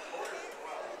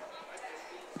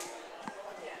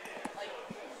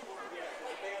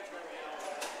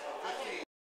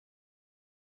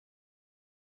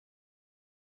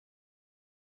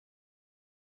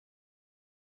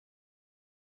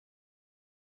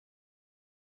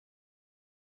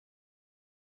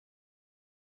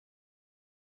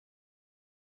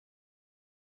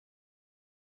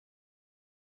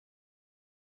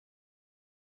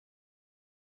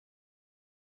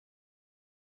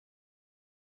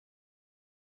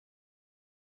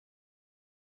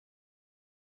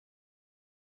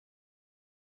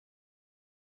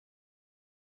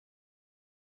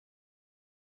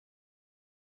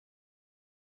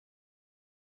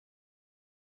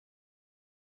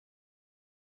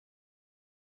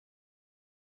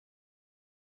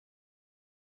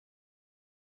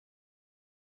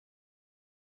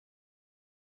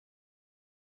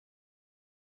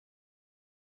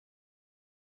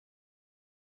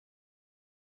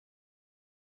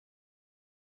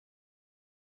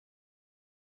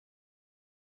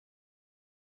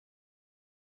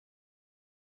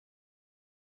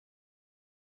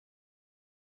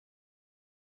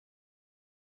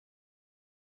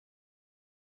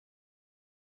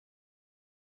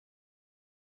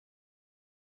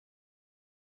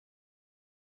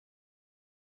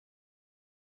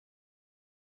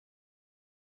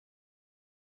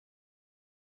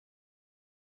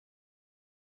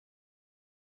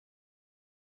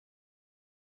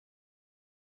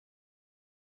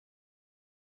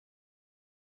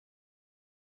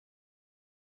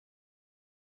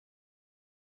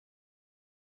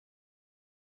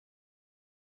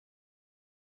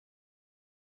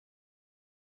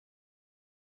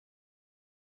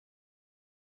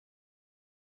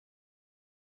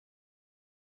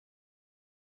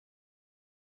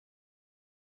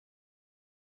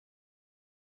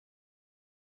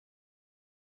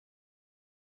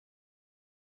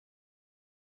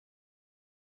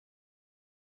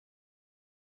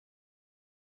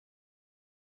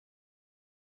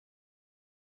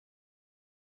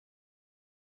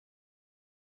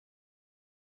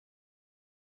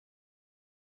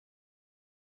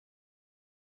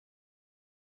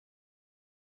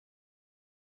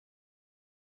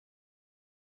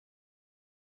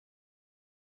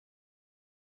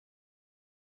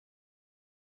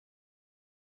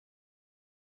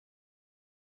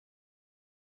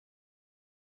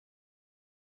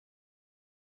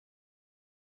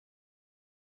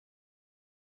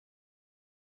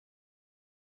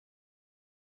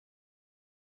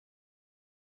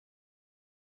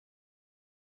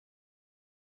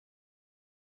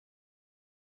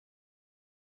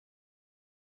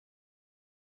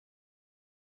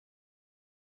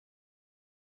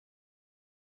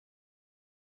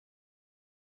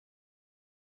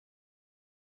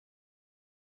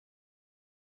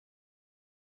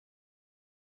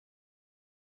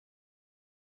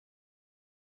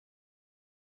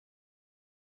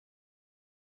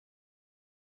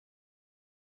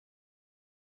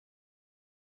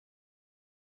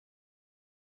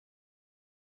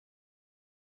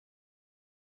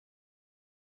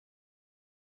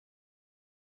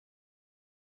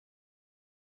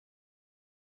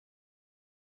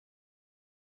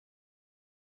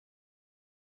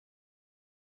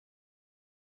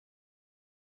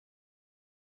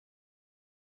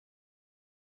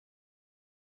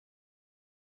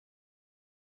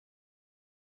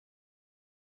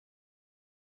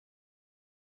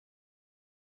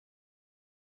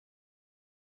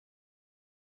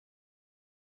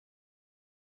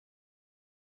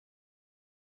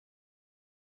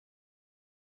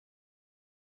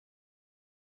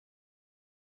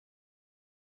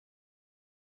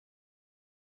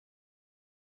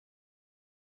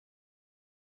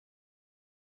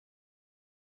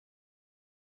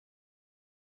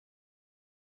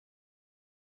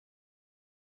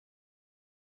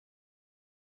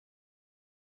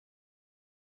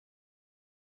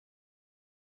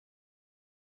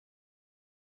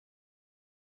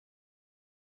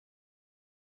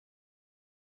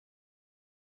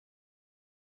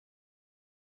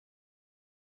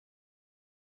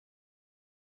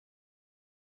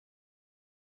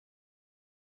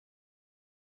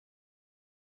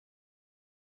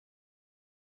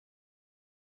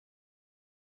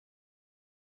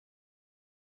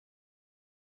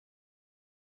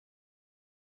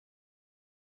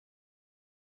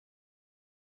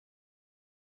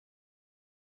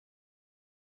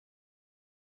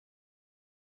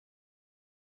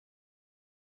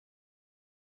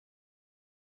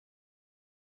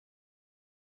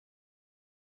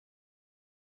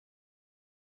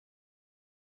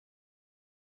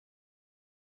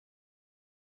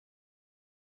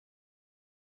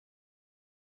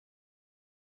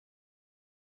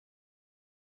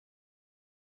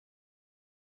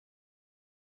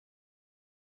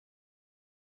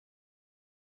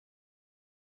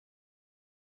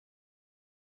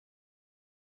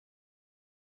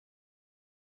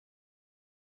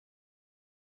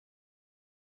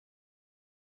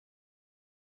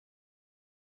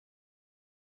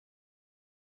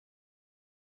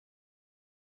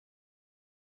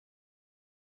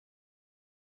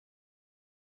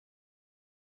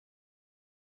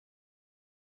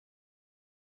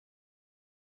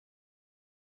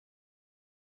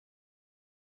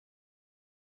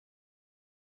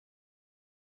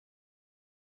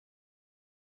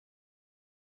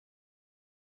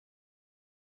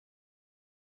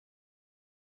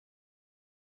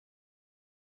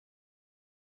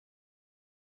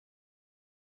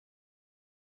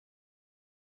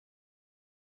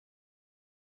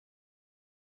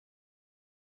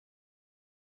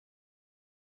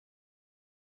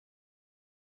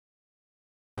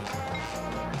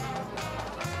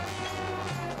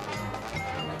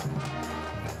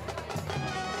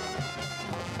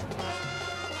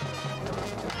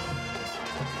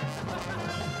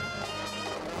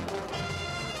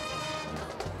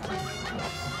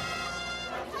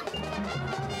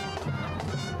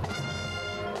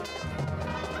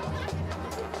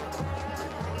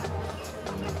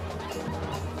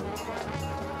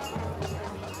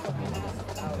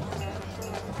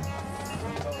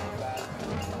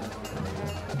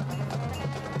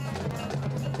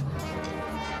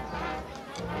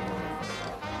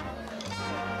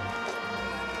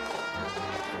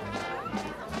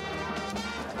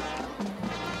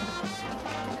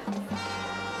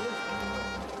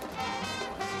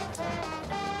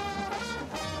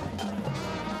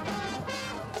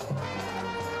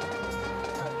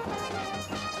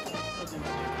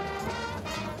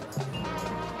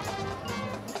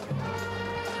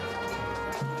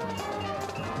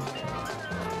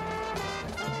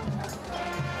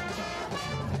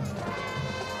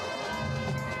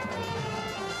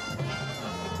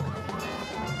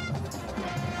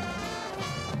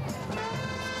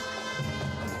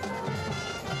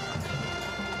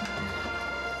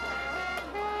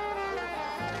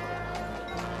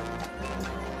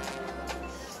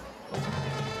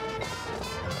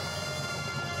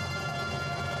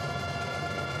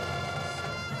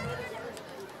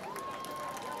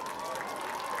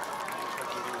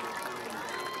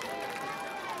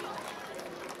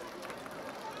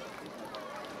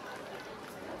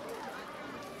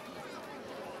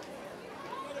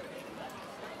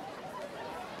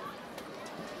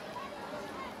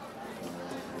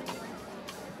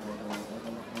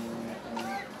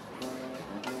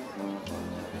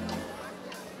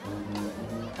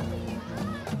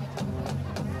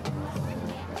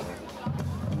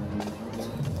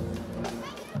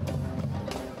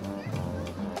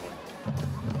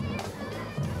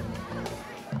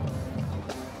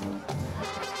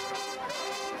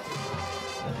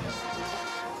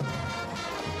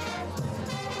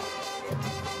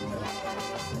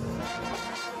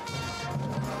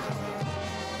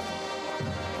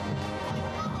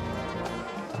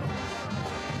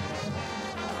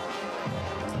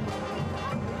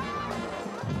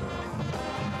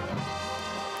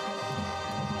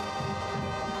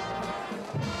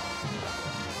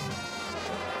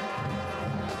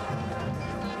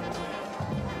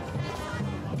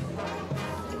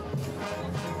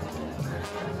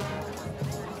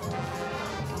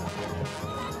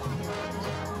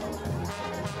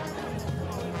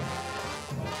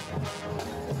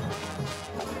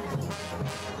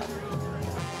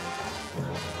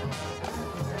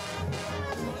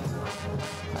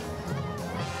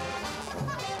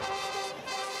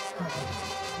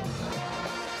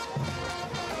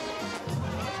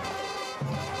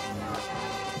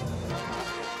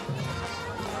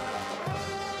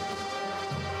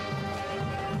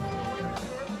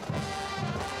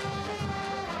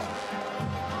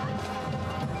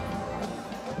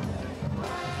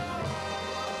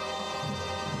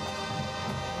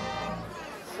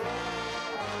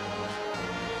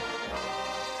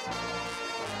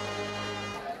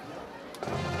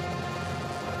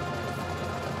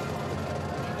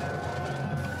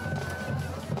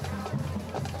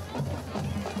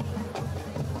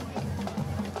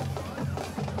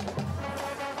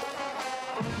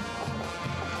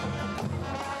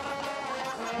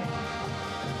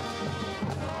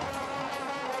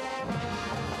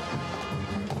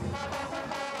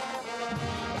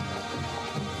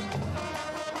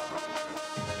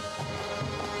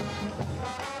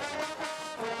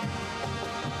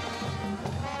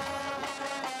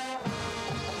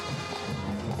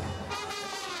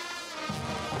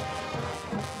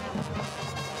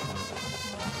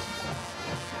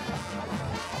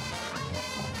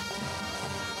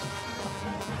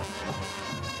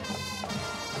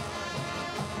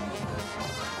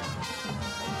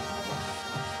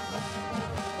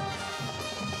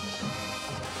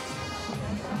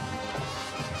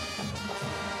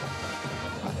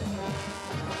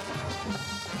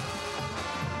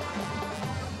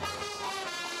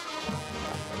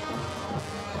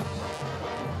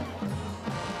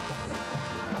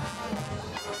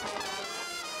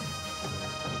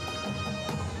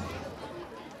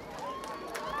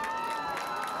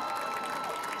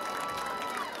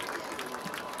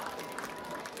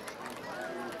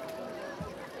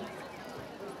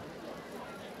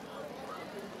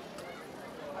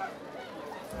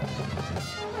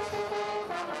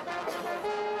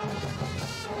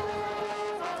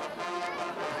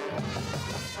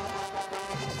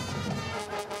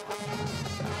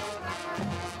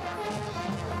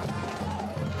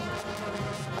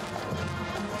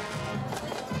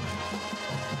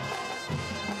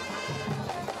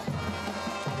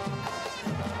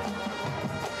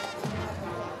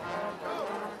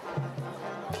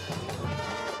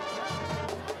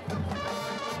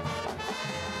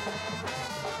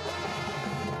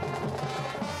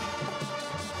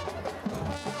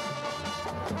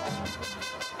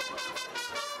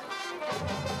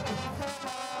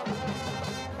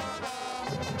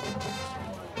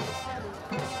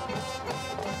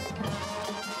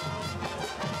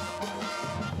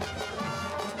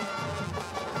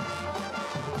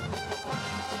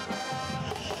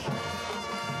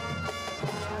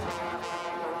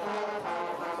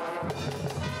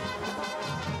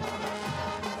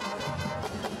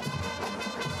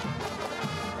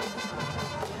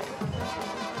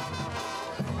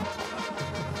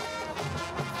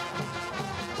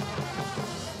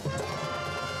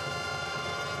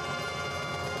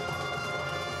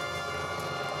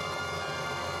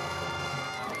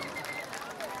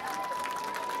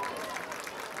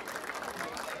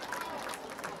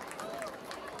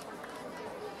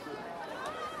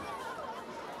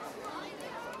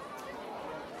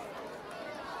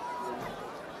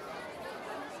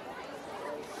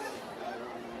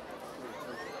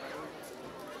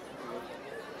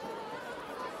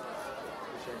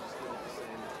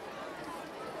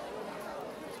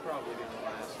 Probably going to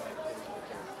last like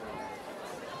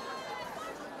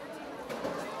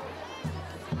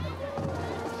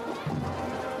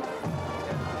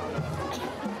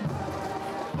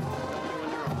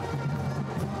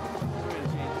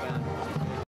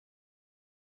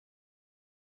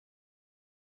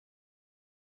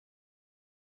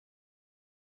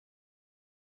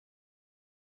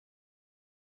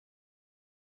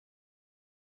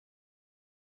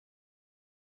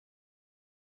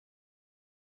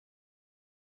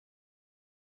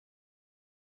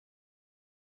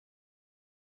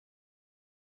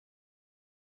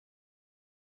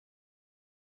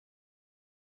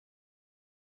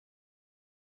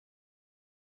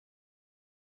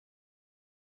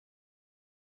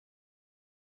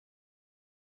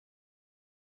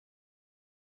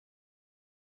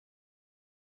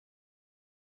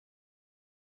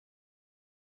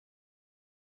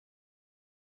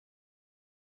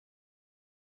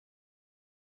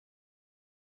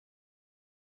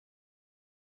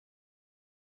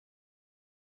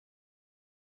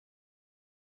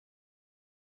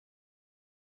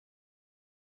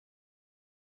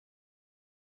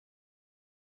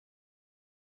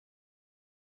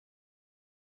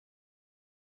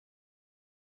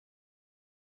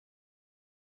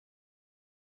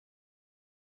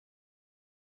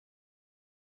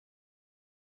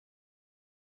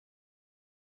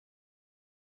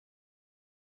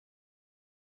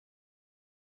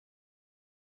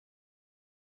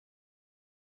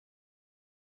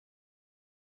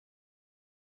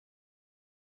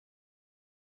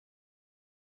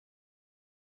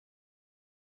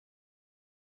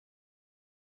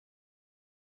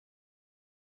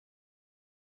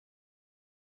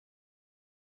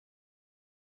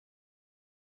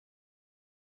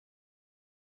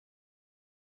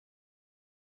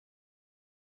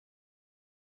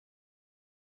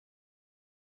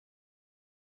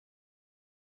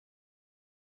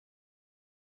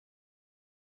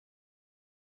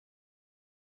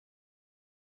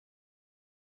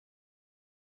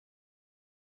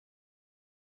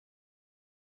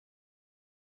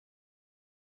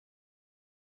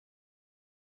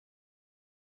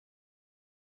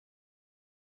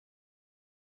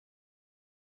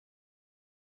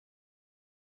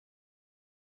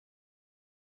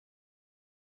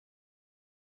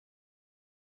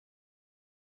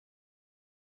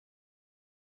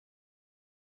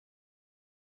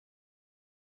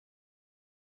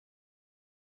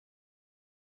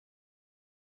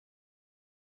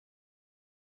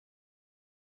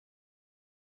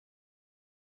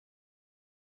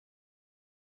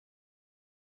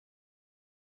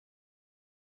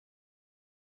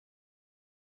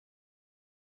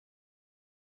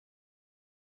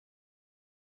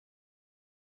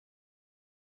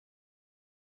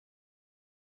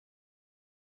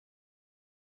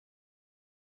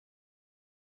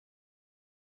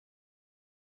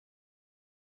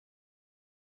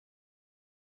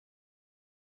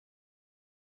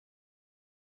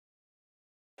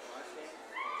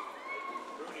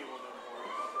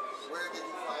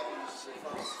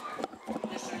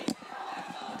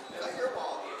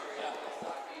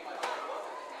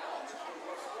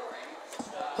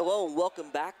Hello and welcome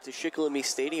back to Shikellamy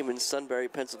Stadium in Sunbury,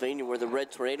 Pennsylvania, where the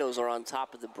Red Tornadoes are on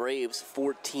top of the Braves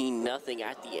 14-0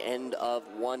 at the end of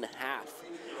one half.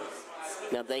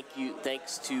 Now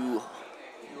thanks to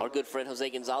our good friend Jose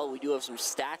Gonzalo, we do have some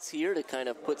stats here to kind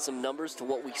of put some numbers to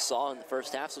what we saw in the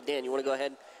first half. So Dan, you want to go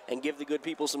ahead and give the good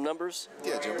people some numbers?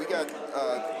 Yeah, Jim, we got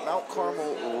Mount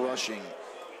Carmel rushing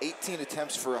 18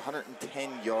 attempts for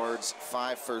 110 yards,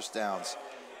 5 first downs.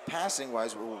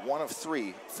 Passing-wise, we're 1 of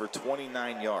 3 for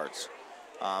 29 yards.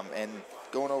 And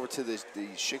going over to the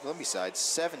Shikellamy side,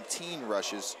 17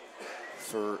 rushes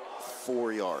for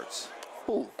 4 yards.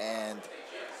 Ooh. And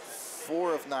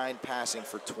 4 of 9 passing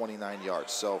for 29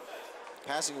 yards. So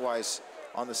passing-wise,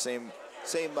 on the same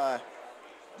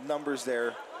numbers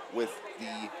there with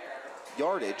the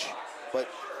yardage. But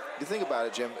you think about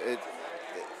it, Jim,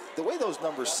 the way those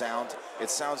numbers sound,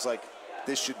 it sounds like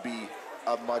this should be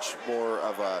a much more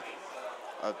of a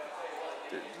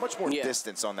much more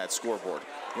distance on that scoreboard.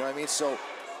 You know what I mean? So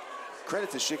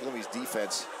credit to Shikellamy's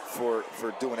defense for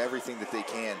doing everything that they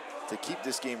can to keep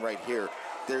this game right here.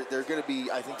 They're going to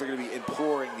be, I think they're going to be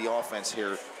imploring the offense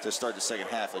here to start the second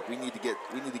half. Like we need to get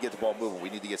the ball moving. We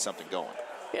need to get something going.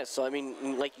 Yeah, so I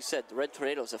mean, like you said, the Red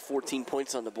Tornadoes have 14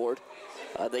 points on the board.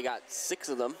 They got 6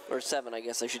 of them, or 7, I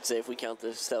guess I should say, if we count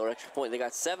the stellar extra point. They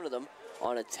got 7 of them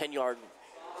on a 10-yard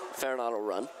Farinado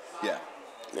run. Yeah.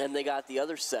 And they got the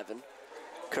other 7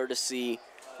 courtesy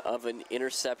of an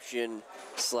interception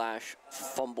 /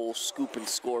 fumble, scoop, and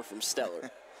score from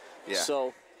Stellar. Yeah.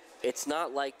 So it's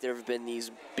not like there have been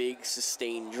these big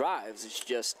sustained drives. It's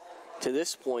just, to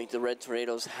this point, the Red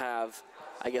Tornadoes have,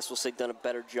 I guess we'll say, done a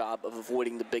better job of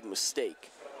avoiding the big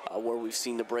mistake, where we've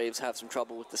seen the Braves have some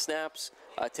trouble with the snaps,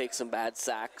 take some bad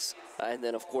sacks, and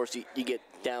then, of course, you get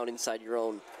down inside your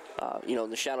own, in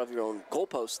the shadow of your own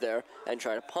goalpost there and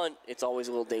try to punt. It's always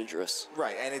a little dangerous.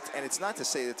 Right, and it's not to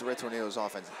say that the Red Tornadoes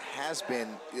offense has been,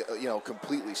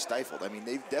 completely stifled. I mean,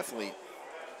 they've definitely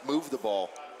moved the ball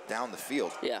down the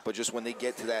field. Yeah. But just when they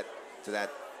get to that,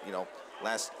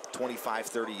 last 25,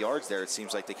 30 yards there, it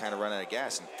seems like they kind of run out of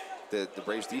gas, and the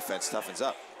Braves defense toughens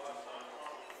up.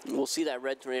 We'll see that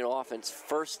Red Tornado offense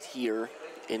first here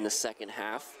in the second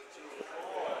half.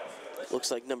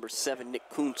 Looks like number 7, Nick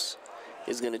Kuntz,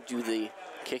 is going to do the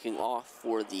kicking off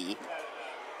for the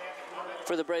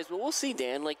Braves. But we'll see,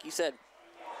 Dan. Like you said,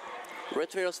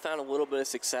 Red Tornadoes found a little bit of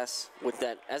success with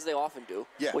that, as they often do,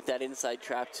 with that inside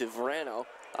trap to Verano.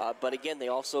 But again, they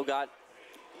also got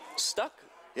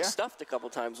stuffed a couple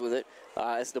times with it,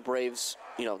 as the Braves,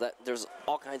 there's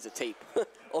all kinds of tape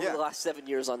over the last 7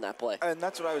 years on that play. And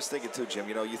that's what I was thinking too, Jim.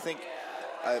 You think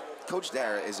Coach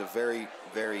Dara is a very,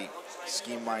 very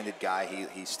scheme-minded guy.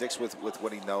 He sticks with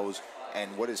what he knows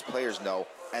and what his players know,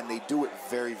 and they do it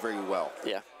very, very well.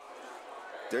 Yeah.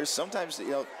 There's sometimes,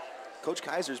 Coach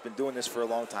Kaiser's been doing this for a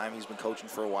long time. He's been coaching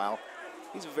for a while.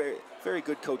 He's a very, very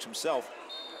good coach himself,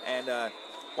 and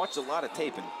watched a lot of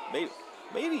tape, and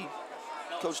maybe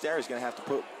Coach Dara is going to have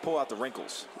to pull out the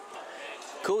wrinkles.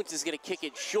 Kuntz is going to kick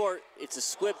it short. It's a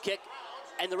squib kick,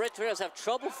 and the Red Tornadoes have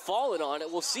trouble falling on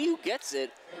it. We'll see who gets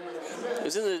it. It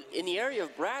was in the area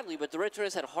of Bradley, but the Red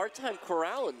Tornadoes had a hard time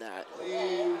corralling that.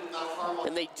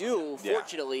 And they do,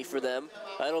 fortunately for them.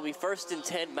 It'll be 1st and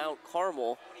 10 Mount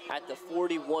Carmel at the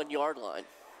 41-yard line.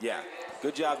 Yeah,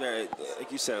 good job there.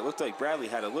 Like you said, it looked like Bradley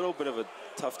had a little bit of a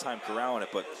tough time corralling it,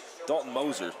 but Dalton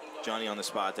Moser, Johnny on the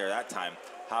spot there that time,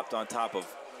 hopped on top of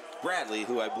Bradley,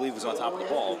 who I believe was on top of the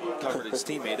ball, covered his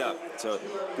teammate up. So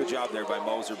good job there by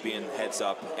Moser being heads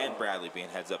up and Bradley being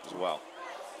heads up as well.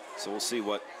 So we'll see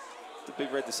what the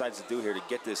Big Red decides to do here to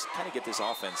get this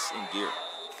offense in gear.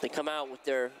 They come out with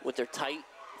their tight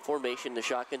formation, the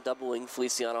shotgun doubling.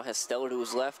 Feliciano has Stellar to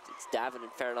his left. It's Davin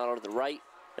and Farinado to the right.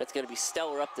 That's going to be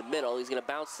Stellar up the middle. He's going to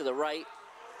bounce to the right.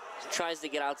 He tries to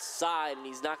get outside, and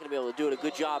he's not going to be able to do it. A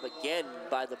good job again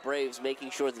by the Braves,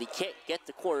 making sure that he can't get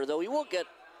the corner, though he will get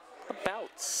about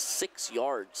 6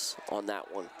 yards on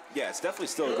that one. Yeah, it's definitely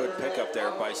still a good pickup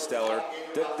there by Stellar.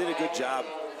 Did a good job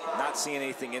not seeing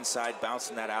anything inside,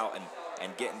 bouncing that out,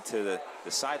 and getting to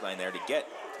the sideline there to get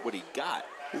what he got.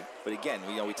 But again,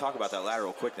 we talk about that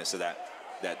lateral quickness of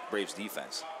that Braves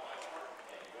defense.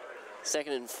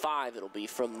 2nd and 5, it'll be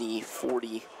from the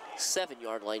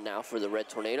 47-yard line now for the Red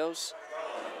Tornadoes.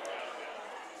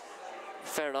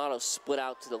 Farinado split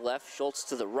out to the left, Schultz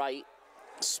to the right.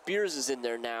 Spears is in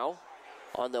there now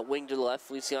on the wing to the left.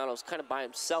 Feliciano's kind of by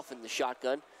himself in the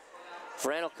shotgun.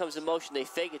 Verano comes in motion, they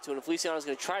fake it to him, and Feliciano's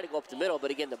going to try to go up the middle, but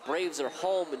again, the Braves are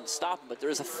home and stop him, but there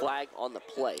is a flag on the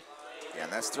play. Yeah,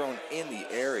 and that's thrown in the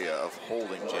area of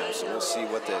holding, Jim. So we'll see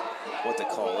what the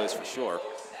call is for sure.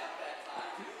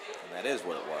 And that is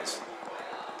what it was.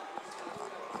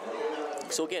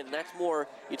 So again, that's more,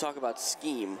 you talk about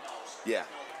scheme. Yeah.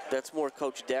 That's more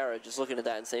Coach Dara just looking at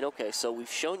that and saying, okay, so we've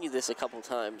shown you this a couple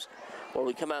times, where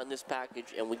we come out in this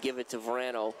package and we give it to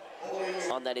Verano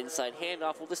on that inside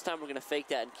handoff. Well, this time we're going to fake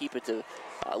that and keep it to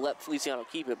let Feliciano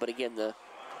keep it. But again, the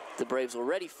Braves were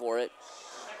ready for it.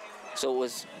 So it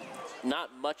was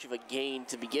not much of a gain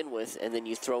to begin with, and then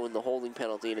you throw in the holding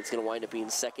penalty, and it's going to wind up being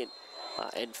second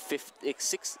and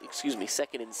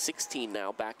 16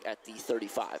 now, back at the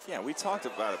 35. Yeah, we talked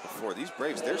about it before. These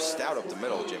Braves, they're stout up the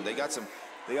middle, Jim. They got some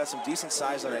decent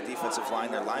size on that defensive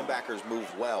line. Their linebackers move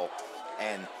well,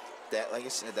 and that, like I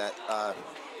said, that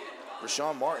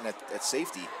Rashawn Martin at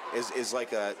safety is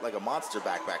like a monster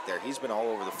back there. He's been all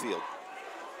over the field.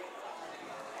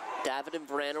 David and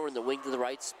Verano are in the wing to the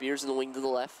right, Spears in the wing to the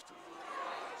left.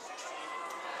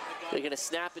 They're going to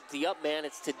snap it to the up man.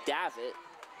 It's to Davitt.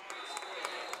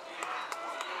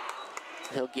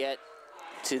 He'll get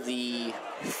to the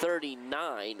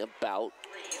 39 about,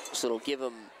 so it'll give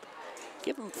him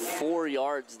 4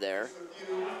 yards there.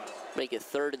 Make it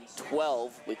 3rd and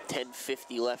 12 with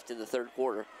 10:50 left in the third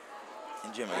quarter.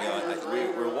 And Jim,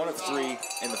 we're 1 of 3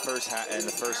 in the first half.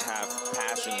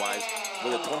 Passing wise,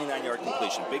 with a 29-yard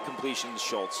completion, big completion to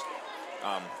Schultz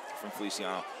from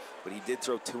Feliciano, but he did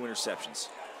throw 2 interceptions.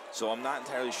 So I'm not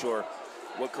entirely sure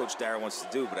what Coach Dara wants to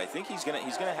do, but I think he's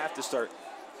gonna have to start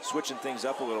switching things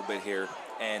up a little bit here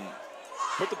and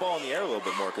put the ball in the air a little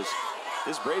bit more, because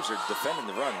this Braves are defending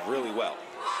the run really well.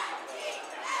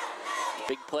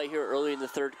 Big play here early in the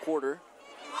third quarter.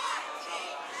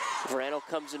 Verano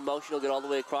comes in motion. He'll get all the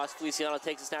way across. Feliciano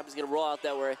takes a snap. He's going to roll out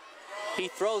that way. He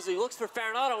throws. He looks for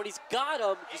Farinado, and he's got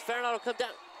him. Does Farinado come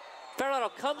down? Farinado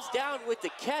comes down with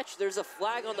the catch. There's a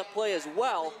flag on the play as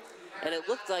well, and it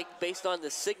looked like, based on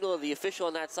the signal of the official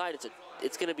on that side,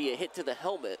 it's going to be a hit to the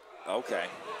helmet. Okay.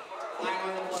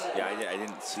 Yeah, I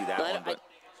didn't see that one, but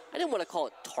I didn't want to call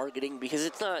it targeting, because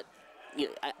it's not. You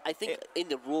know, I think in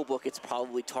the rule book it's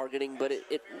probably targeting, but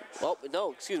well,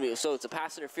 no, excuse me. So it's a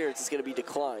pass interference. It's going to be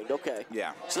declined. Okay.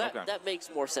 Yeah. So that makes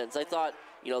more sense. I thought,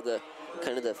 you know, the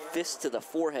kind of the fist to the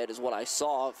forehead is what I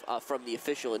saw from the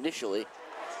official initially,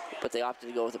 but they opted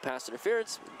to go with the pass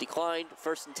interference. Declined.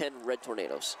 1st and 10, Red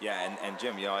Tornadoes. Yeah, and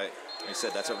Jim, you know, like I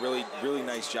said, that's a really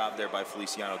nice job there by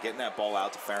Feliciano, getting that ball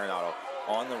out to Farinado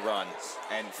on the run,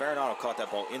 and Farinado caught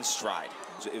that ball in stride.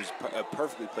 It was a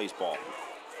perfectly placed ball.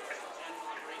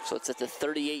 So it's at the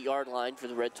 38-yard line for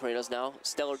the Red Tornadoes now.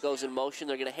 Stellar goes in motion.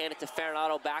 They're going to hand it to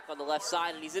Farinado back on the left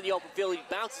side, and he's in the open field. He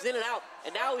bounces in and out,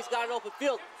 and now he's got an open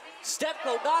field.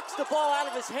 Stepko knocks the ball out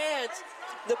of his hands.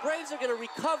 The Braves are going to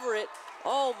recover it.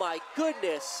 Oh, my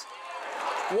goodness.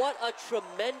 What a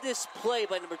tremendous play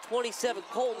by number 27.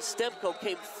 Colton Stepko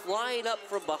came flying up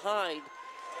from behind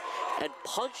and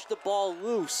punched the ball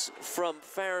loose from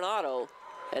Farinado,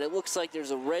 and it looks like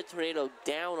there's a Red Tornado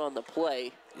down on the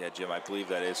play. Yeah, Jim, I believe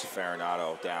that is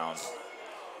Farinado down.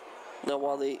 Now,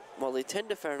 while they tend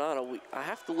to Farinado, I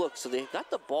have to look. So they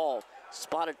got the ball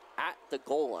spotted at the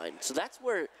goal line. So that's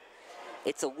where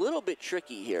it's a little bit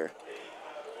tricky here.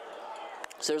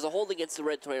 So there's a hold against the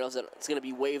Red Tornadoes that it's going to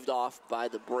be waved off by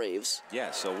the Braves.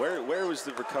 Yeah. So where was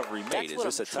the recovery made? That's is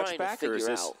this a touchback, or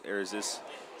is this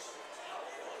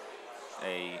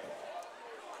a?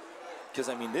 Because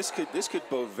I mean, this could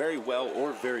bode very well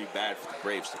or very bad for the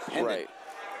Braves, depending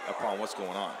upon what's going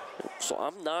on. So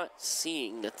I'm not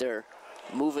seeing that they're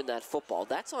moving that football.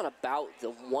 That's on about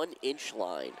the 1-inch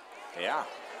line. Yeah,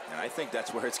 and I think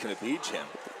that's where it's going to be, Jim.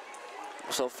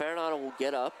 So Farinado will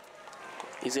get up.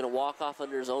 He's going to walk off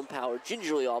under his own power,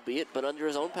 gingerly albeit, but under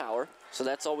his own power. So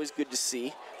that's always good to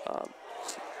see.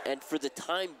 And for the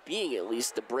time being, at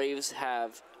least, the Braves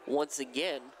have once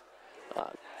again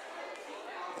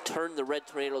turned the Red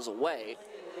Tornadoes away.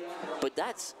 But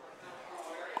that's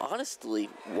honestly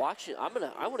watching.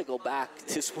 I want to go back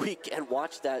this week and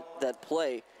watch that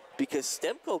play, because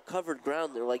Stepko covered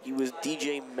ground there like he was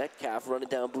DJ Metcalf running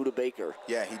down Buda Baker.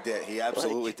 Yeah, he did. He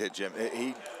absolutely did, Jim.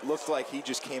 He looked like he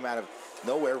just came out of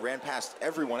nowhere, ran past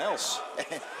everyone else,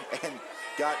 and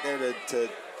got there to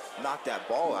knock that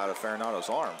ball out of Farinado's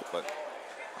arm. But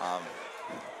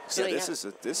so yeah,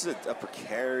 this is a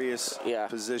precarious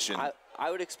position. I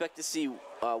would expect to see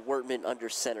Wortman under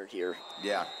center here.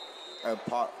 Yeah,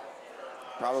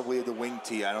 probably the wing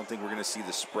tee. I don't think we're going to see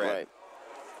the spread. Right.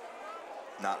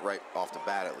 Not right off the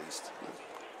bat, at least.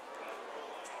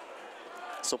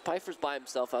 So Pfeiffer's by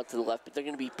himself out to the left, but they're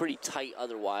going to be pretty tight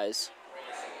otherwise.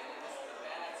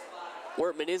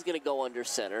 Wortman is going to go under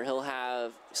center. He'll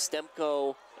have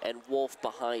Stepko and Wolf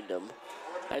behind him.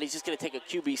 And he's just going to take a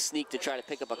QB sneak to try to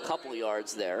pick up a couple of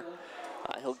yards there.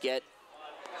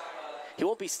 He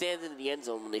won't be standing in the end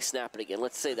zone when they snap it again.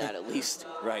 Let's say that at least.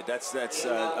 Right, that's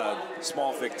a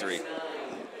small victory.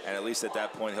 And at least at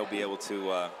that point, he'll be able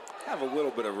to have a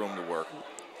little bit of room to work.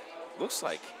 Looks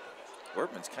like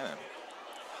Workman's kind of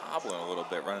hobbling a little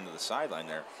bit, running to the sideline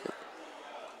there.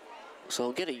 So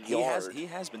he'll get a yard. He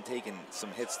has been taking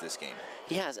some hits this game.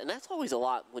 He has, and that's always a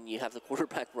lot when you have the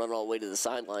quarterback run all the way to the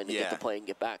sideline to get the play and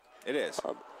get back. It is.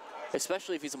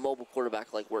 Especially if he's a mobile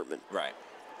quarterback like Workman. Right.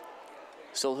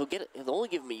 So he'll only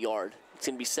give him a yard. It's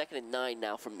going to be 2nd and 9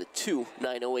 now from the 2,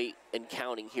 9:08 and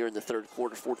counting here in the third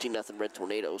quarter, 14-0 Red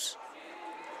Tornadoes.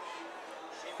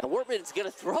 And Workman's going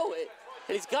to throw it,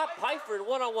 and he's got Pfeiffer in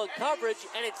one-on-one coverage,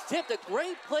 and it's tipped. A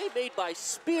great play made by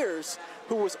Spears,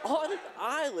 who was on an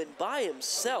island by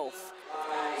himself.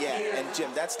 Yeah, and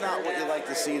Jim, that's not what you like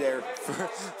to see there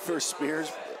for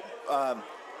Spears,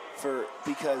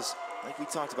 because like we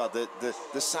talked about,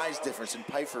 the size difference in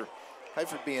Pfeiffer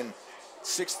being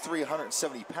 6'3",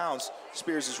 170 pounds.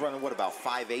 Spears is running, what, about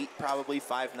 5'8", probably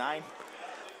 5'9"?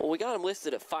 Well, we got him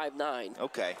listed at 5'9".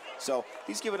 Okay, so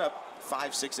he's giving up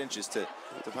 5-6 inches to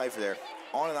Pfeiffer there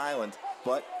on an island,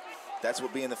 but that's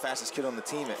what being the fastest kid on the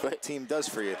team does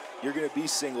for you. You're going to be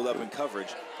singled up in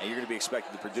coverage, and you're going to be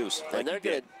expected to produce. And they're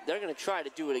going to try to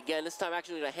do it again. This time,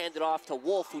 actually, going to hand it off to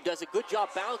Wolf, who does a good job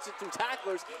bouncing through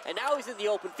tacklers. And now he's in the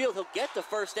open field. He'll get the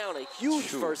first down, a huge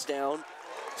first down,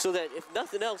 so that if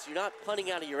nothing else, you're not punting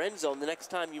out of your end zone the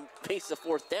next time you face the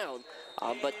 4th down.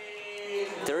 But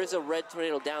there is a Red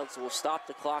Tornado down, so we'll stop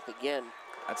the clock again.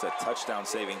 That's a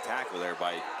touchdown-saving tackle there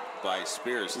by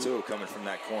Spears, too, coming from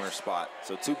that corner spot.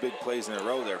 So 2 big plays in a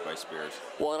row there by Spears.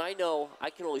 Well, and I know I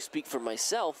can only speak for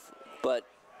myself, but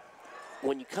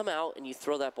when you come out and you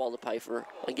throw that ball to Pfeiffer,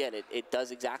 again, it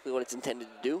does exactly what it's intended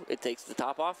to do. It takes the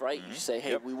top off, right? You say,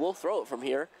 hey, we will throw it from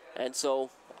here. And so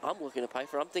I'm looking at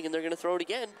Pfeiffer. I'm thinking they're going to throw it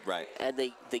again. Right. And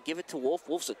they give it to Wolf.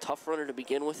 Wolf's a tough runner to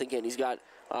begin with. Again, he's got,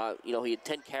 he had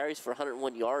 10 carries for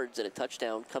 101 yards and a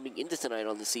touchdown coming into tonight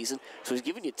on the season. So he's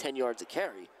giving you 10 yards a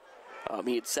carry.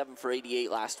 He had 7 for 88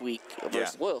 last week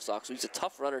versus Loyalsock, so he's a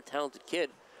tough runner, talented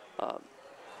kid.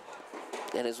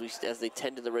 And as they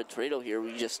tend to the Red Tornado here,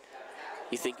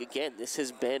 you think again, this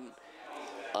has been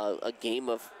a game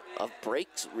of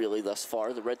breaks really thus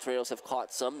far. The Red Tornadoes have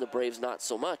caught some, the Braves not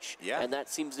so much. Yeah. And that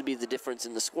seems to be the difference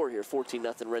in the score here.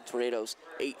 14-0 Red Tornadoes,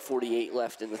 8:48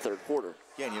 left in the third quarter.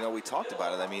 Yeah, and we talked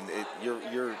about it. I mean,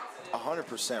 you're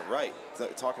 100% right.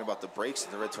 Talking about the breaks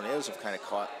that the Red Tornadoes have kind of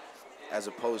caught, as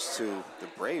opposed to the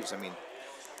Braves. I mean,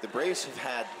 the Braves have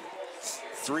had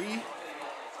three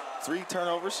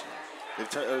turnovers.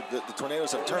 The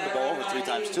Tornadoes have turned the ball over 3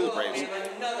 times to the Braves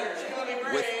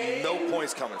with no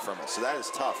points coming from it. So that is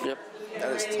tough. Yep.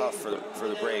 That is tough for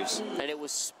the Braves. And it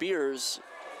was Spears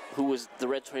who was the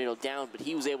Red Tornado down, but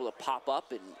he was able to pop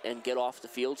up and get off the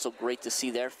field. So great to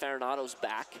see there. Farinato's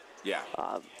back. Yeah.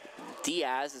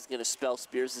 Diaz is going to spell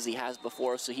Spears as he has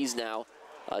before, so he's now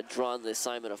drawn the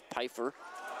assignment of Pfeiffer.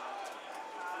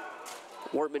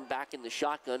 Wortman back in the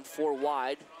shotgun, 4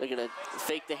 wide. They're going to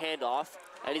fake the handoff,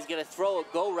 and he's going to throw a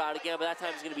go route again, but that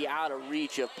time he's going to be out of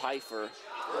reach of Pfeiffer.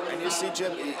 And you see,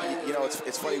 Jim,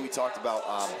 it's funny we talked about,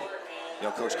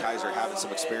 Coach Kaiser having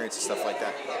some experience and stuff like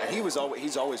that. And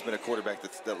he's always been a quarterback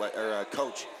or a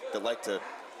coach that liked to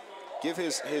give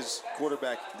his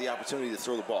quarterback the opportunity to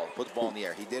throw the ball, put the ball in the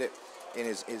air. He did it in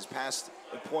his past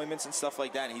employments and stuff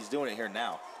like that, and he's doing it here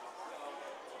now.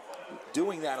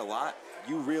 Doing that a lot,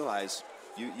 you realize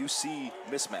you see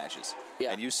mismatches.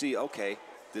 Yeah. And you see, okay,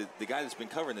 the guy that's been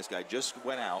covering this guy just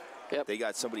went out. Yep. They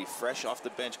got somebody fresh off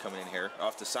the bench coming in here,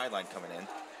 off the sideline coming in.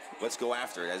 Let's go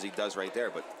after it, as he does right there.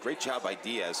 But great job by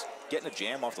Diaz, getting a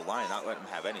jam off the line and not letting him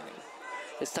have anything.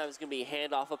 This time it's going to be a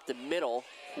handoff up the middle,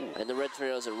 and the Red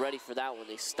Tornadoes are ready for that when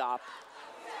they stop.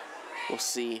 We'll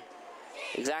see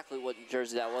exactly what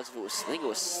jersey that was. I think it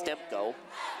was Stemko.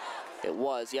 It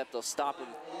was. Yep, they'll stop him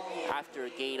after a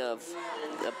gain of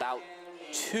about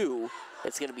 2.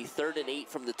 It's going to be 3rd and 8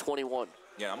 from the 21.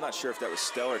 Yeah, I'm not sure if that was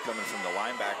Stellar coming from the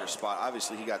linebacker spot.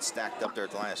 Obviously, he got stacked up there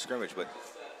at the line of scrimmage, but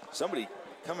somebody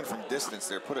coming from distance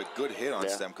there put a good hit on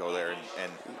Stemko there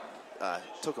and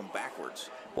took him backwards.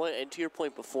 Well, and to your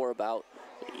point before about,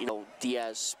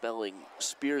 Diaz spelling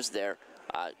Spears there,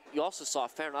 you also saw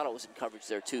Farinato was in coverage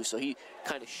there too, so he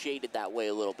kind of shaded that way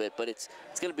a little bit, but it's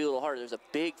going to be a little harder. There's a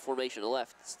big formation to the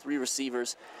left. It's 3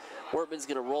 receivers. Wortman's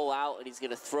going to roll out, and he's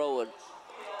going to throw, and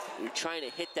you're trying to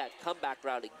hit that comeback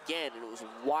route again, and it was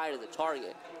wide of the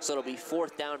target. So it'll be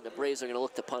 4th down, and the Braves are going to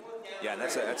look to punt. Yeah, and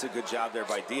that's a good job there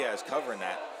by Diaz covering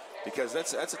that, because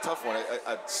that's a tough one.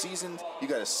 A seasoned, you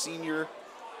got a senior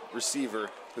receiver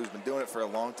who's been doing it for a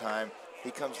long time. He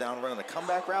comes down running the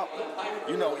comeback route.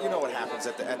 You know what happens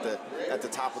at the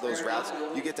top of those routes.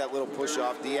 You get that little push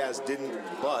off. Diaz didn't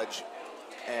budge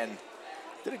and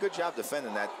did a good job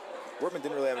defending that. Wortman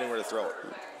didn't really have anywhere to throw it.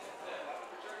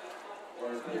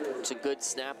 It's a good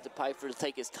snap to Pfeiffer to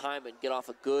take his time and get off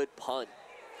a good punt.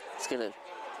 It's going to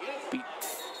be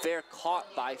fair caught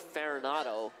by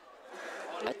Farinado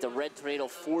at the Red Tornado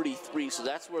 43. So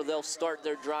that's where they'll start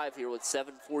their drive here with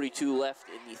 7:42 left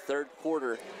in the third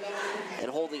quarter and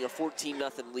holding a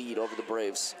 14-0 lead over the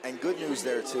Braves. And good news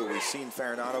there, too. We've seen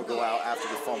Farinado go out after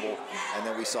the fumble, and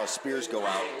then we saw Spears go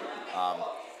out.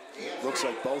 Looks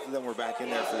like both of them were back in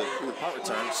there for the punt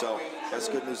return, so that's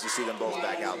good news to see them both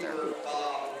back out there.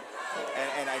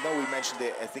 And I know we mentioned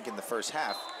it, I think, in the first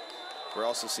half. We're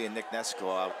also seeing Nick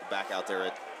Nesico back out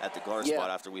there at the guard spot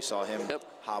after we saw him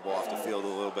hobble off the field a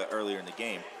little bit earlier in the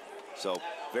game. So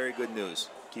very good news.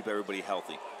 Keep everybody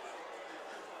healthy.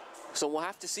 So we'll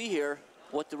have to see here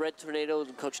what the Red Tornadoes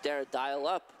and Coach Dara dial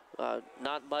up.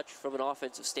 Not much from an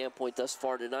offensive standpoint thus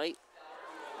far tonight.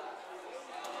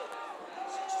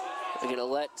 They're going to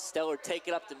let Stellar take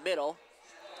it up the middle.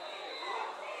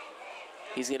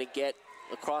 He's going to get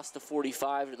across the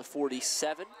 45 to the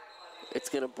 47. It's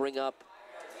going to bring up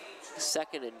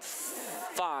 2nd and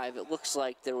 5. It looks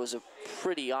like there was a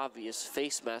pretty obvious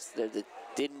face mask there that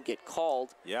didn't get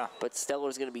called. Yeah. But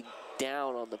Stellar's going to be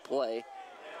down on the play.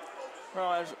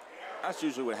 Well, that's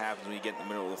usually what happens when you get in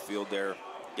the middle of the field there,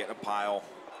 get in a pile,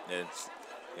 and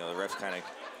the refs kind of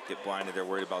get blinded. They're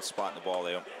worried about spotting the ball.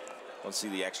 They don't see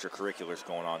the extracurriculars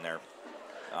going on there.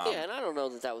 Yeah, and I don't know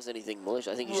that was anything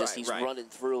malicious. I think he's running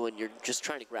through, and you're just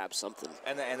trying to grab something.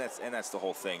 And that's the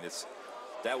whole thing.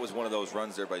 That was one of those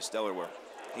runs there by Stellar where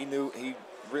he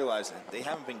realized that they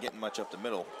haven't been getting much up the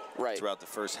middle throughout the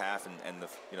first half and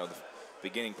the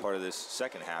beginning part of this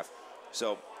second half.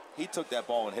 So he took that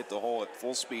ball and hit the hole at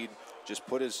full speed, just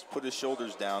put his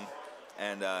shoulders down,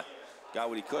 and got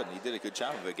what he could. And he did a good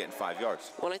job of it, getting 5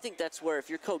 yards. Well, I think that's where if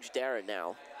you're Coach Dara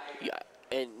now.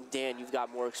 And Dan, you've got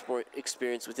more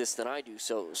experience with this than I do,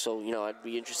 so I'd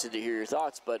be interested to hear your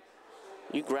thoughts. But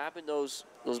you grabbing those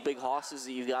big hosses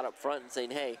that you've got up front and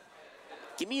saying, "Hey,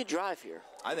 give me a drive here."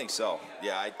 I think so.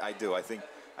 Yeah, I do. I think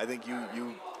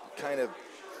you kind of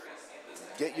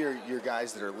get your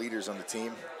guys that are leaders on the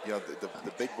team.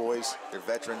 The big boys, they're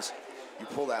veterans. You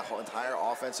pull that whole entire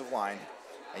offensive line,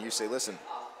 and you say, "Listen,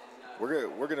 we're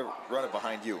gonna run it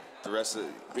behind you the rest of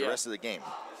the game."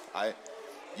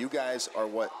 You guys are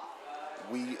what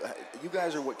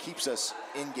keeps us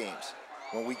in games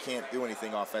when we can't do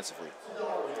anything offensively.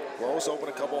 We'll always open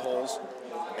a couple holes,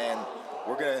 and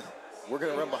we're gonna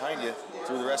run behind you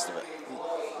through the rest of it.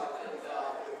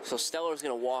 So Stellar's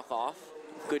gonna walk off.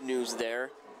 Good news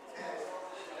there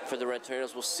for the Red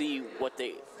Tornadoes. We'll see what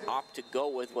they opt to go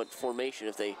with, what formation,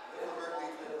 if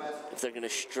they're gonna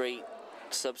straight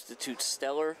substitute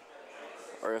Stellar,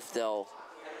 or if they'll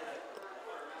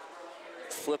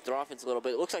flip their offense a little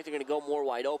bit. It looks like they're going to go more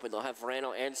wide open. They'll have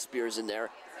Verano and Spears in there.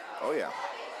 Oh, yeah.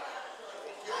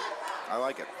 I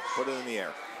like it. Put it in the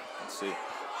air. Let's see.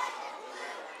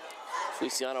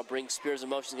 Feliciano brings Spears in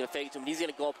motion. He's going to fake it to him. He's going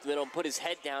to go up the middle and put his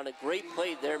head down. A great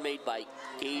play there made by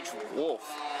Gage Wolf,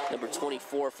 number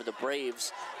 24 for the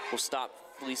Braves. Will stop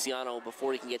Feliciano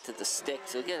before he can get to the stick.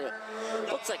 So again, it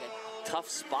looks like a tough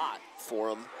spot for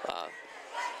him.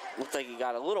 Looked like he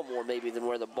got a little more maybe than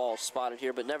where the ball spotted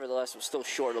here, but nevertheless, it was still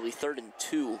short. It'll be 3rd and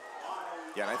 2.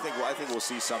 Yeah, and I think we'll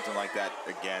see something like that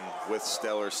again with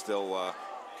Stellar still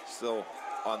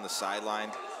on the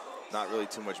sideline. Not really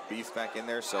too much beef back in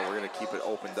there, so we're going to keep it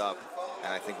opened up.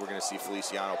 And I think we're going to see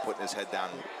Feliciano putting his head down,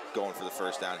 going for the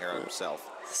first down here on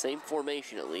himself. Same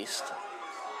formation at least.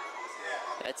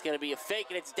 That's going to be a fake,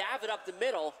 and it's David up the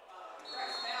middle.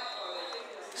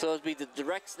 So it'll be the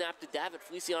direct snap to David.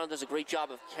 Feliciano does a great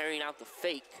job of carrying out the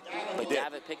fake. But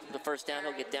David picked up the first down.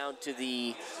 He'll get down to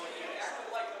the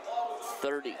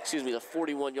the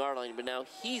 41-yard line. But now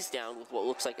he's down with what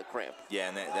looks like a cramp. Yeah,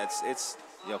 and it's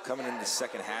coming into the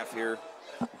second half here.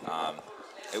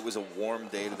 It was a warm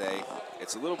day today.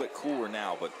 It's a little bit cooler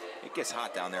now, but it gets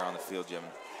hot down there on the field, Jim.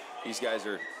 These guys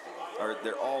they're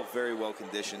all very well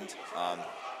conditioned.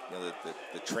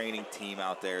 The training team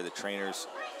out there, the trainers,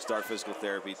 Star Physical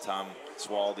Therapy, Tom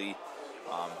Swaldy,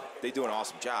 they do an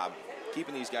awesome job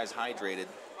keeping these guys hydrated.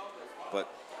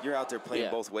 But you're out there playing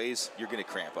both ways, you're going to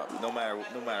cramp up, no matter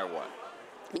what.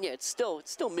 And yeah, it's still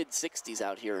mid-60s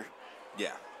out here.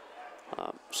 Yeah.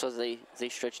 So they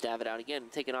stretch David out again,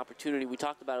 take an opportunity. We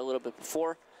talked about it a little bit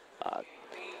before.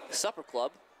 Supper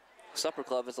Club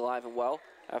is alive and well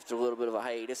after a little bit of a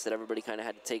hiatus that everybody kind of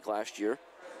had to take last year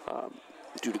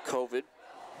due to COVID.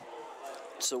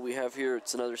 So we have here,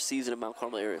 it's another season of Mount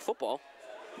Carmel area football.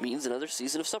 Means another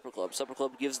season of Supper Club. Supper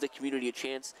Club gives the community a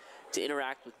chance to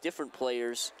interact with different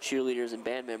players, cheerleaders, and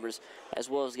band members, as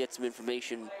well as get some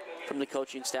information from the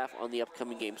coaching staff on the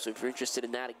upcoming game. So if you're interested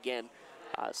in that, again,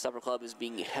 Supper Club is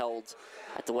being held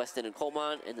at the West End in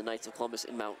Colmont and the Knights of Columbus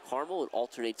in Mount Carmel. It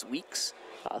alternates weeks.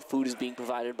 Food is being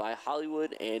provided by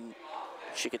Hollywood and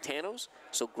Chickatanos.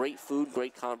 So great food,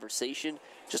 great conversation,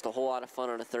 just a whole lot of fun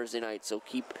on a Thursday night. So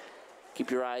keep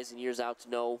your eyes and ears out to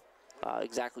know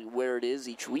exactly where it is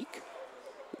each week,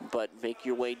 but make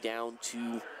your way down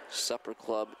to Supper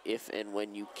Club if and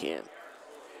when you can.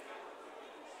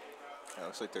 It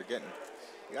looks like they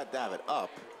got David up,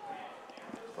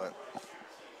 but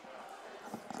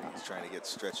he's trying to get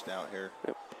stretched out here.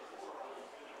 Yep.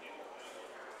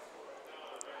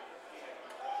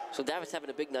 So David's having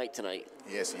a big night tonight.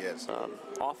 Yes, he is.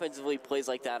 Offensively, plays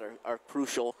like that are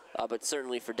crucial, but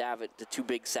certainly for David, the 2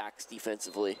 big sacks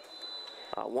defensively,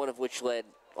 one of which led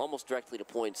almost directly to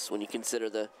points when you consider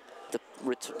the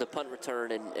punt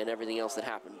return and everything else that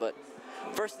happened. But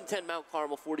 1st and 10, Mount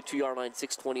Carmel, 42-yard line,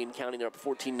 6:20 and counting. They're up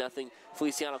 14-0.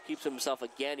 Feliciano keeps himself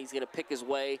again. He's going to pick his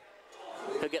way.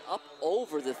 He'll get up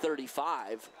over the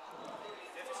 35.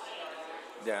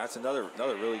 Yeah, that's another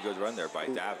really good run there by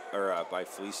by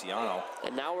Feliciano.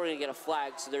 And now we're going to get a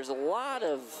flag. So there's a lot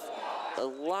of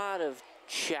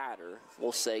chatter,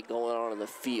 we'll say, going on in the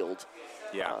field.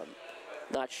 Yeah.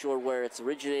 Not sure where it's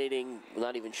originating.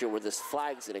 Not even sure where this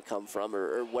flag's going to come from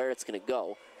or where it's going to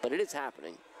go. But it is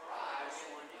happening.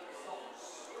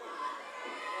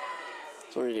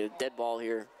 So we're going to get a dead ball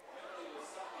here.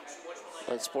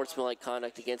 Unsportsmanlike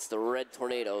conduct against the Red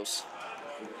Tornadoes.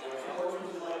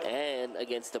 And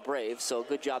against the Braves. So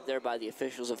good job there by the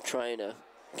officials of trying to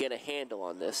get a handle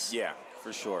on this. Yeah,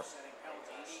 for sure.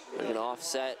 They're going to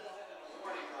offset.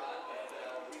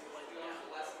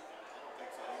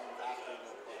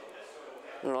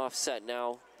 They're offset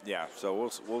now. Yeah, so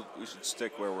we should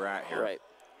stick where we're at here. Right.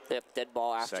 Yep, dead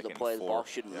ball after Second the play. The ball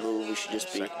shouldn't move. We should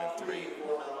just be. 2nd and 3.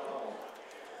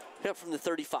 Yep, from the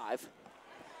 35.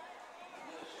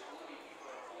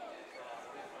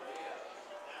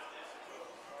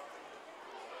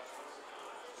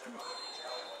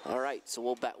 All right,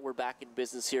 so we're back in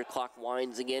business here. Clock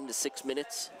winds again to 6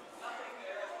 minutes.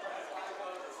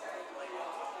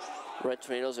 Red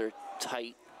Tornadoes are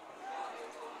tight.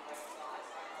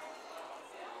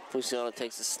 Feliciano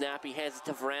takes a snap. He hands it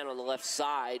to Varane on the left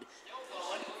side,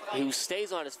 who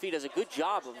stays on his feet, does a good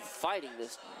job of fighting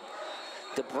this.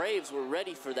 The Braves were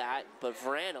ready for that, but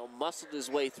Varano muscled his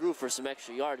way through for some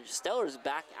extra yardage. Steller's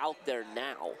back out there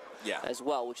now as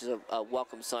well, which is a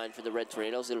welcome sign for the Red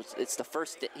Tornadoes. It's the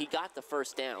first, he got the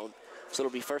first down, so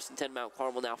it'll be 1st and 10 Mount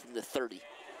Carmel now from the 30.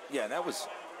 Yeah, that was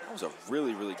a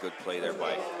really, really good play there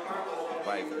by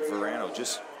Varano.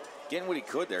 Just getting what he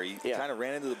could there. He kind of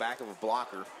ran into the back of a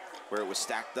blocker where it was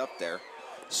stacked up there,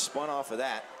 spun off of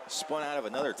that, spun out of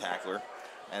another tackler,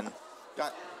 and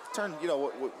turned,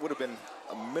 what would have been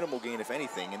a minimal gain, if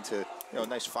anything, into, a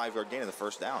nice 5-yard gain of the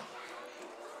first down.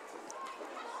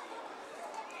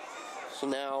 So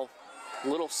now, a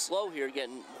little slow here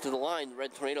getting to the line. The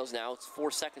Red Tornadoes now, it's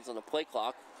 4 seconds on the play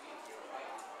clock.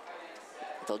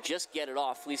 They'll just get it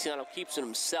off. Feliciano keeps it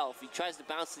himself. He tries to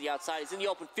bounce to the outside. He's in the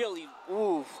open field. He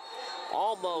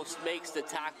almost makes the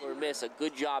tackler miss. A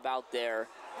good job out there.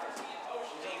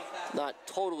 Not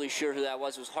totally sure who that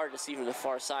was. It was hard to see from the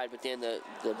far side, but then the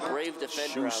brave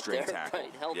defender out there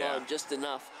held on just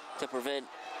enough to prevent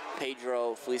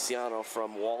Pedro Feliciano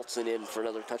from waltzing in for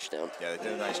another touchdown. Yeah, they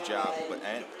did a nice job,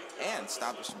 and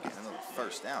stopped us from getting another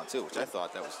first down too, which I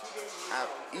thought that was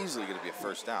easily going to be a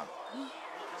first down.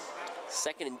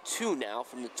 2nd and 2 now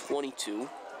from the 22.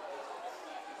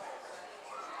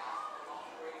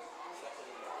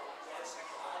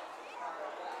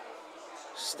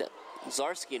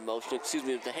 Zarski in motion,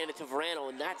 to hand it to Varano,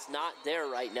 and that's not there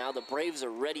right now. The Braves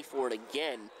are ready for it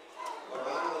again.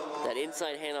 That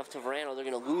inside handoff to Varano, they're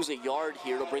going to lose a yard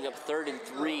here. It'll bring up 3rd and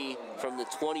 3 from the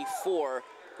 24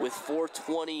 with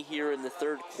 4:20 here in the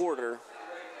 3rd quarter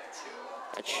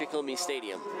at Shikellamy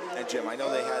Stadium. And Jim, I know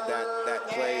they had that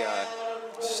play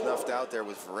snuffed out there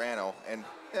with Varano, and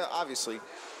obviously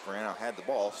Varano had the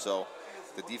ball, so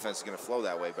the defense is going to flow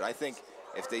that way. But I think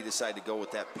if they decide to go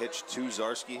with that pitch to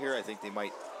Zarski here, I think they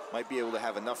might be able to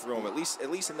have enough room, at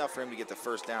least enough for him to get the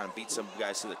first down and beat some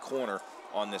guys to the corner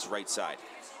on this right side.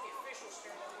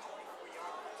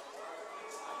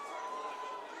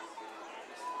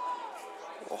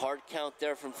 A hard count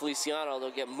there from Feliciano. They'll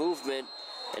get movement,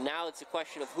 and now it's a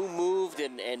question of who moved,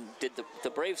 and did the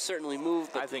Braves certainly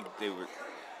move? But I think they were.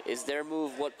 Is their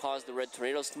move what caused the Red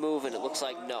Tornadoes to move? And it looks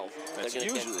like no. That's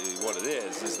usually what it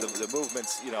is the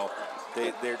movements, you know,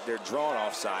 they're drawn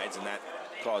off sides, and that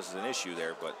causes an issue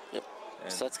there. But yep.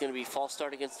 So that's going to be false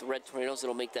start against the Red Tornadoes.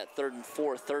 It'll make that 3rd and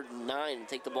 4, 3rd and 9, and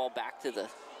take the ball back to the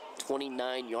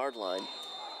 29-yard line.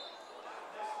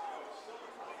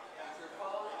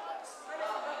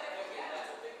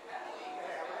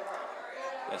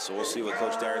 Yeah, so we'll see what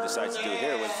Coach Dyer decides to do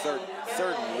here with third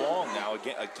and long now.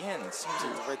 Again, it seems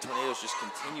like the Red Tornadoes just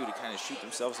continue to kind of shoot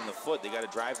themselves in the foot. They got to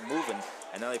drive moving,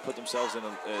 and now they put themselves in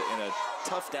a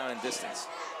tough down and distance.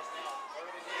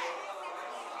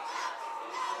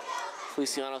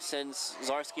 Feliciano sends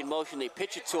Zarski in motion. They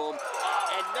pitch it to him,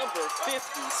 and number 57,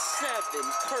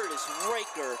 Curtis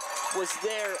Raker, was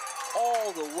there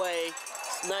all the way.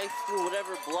 Knife through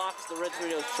whatever blocks the Red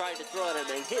Tornadoes tried to throw at him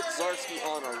and hit Zarski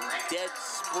on a dead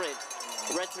sprint.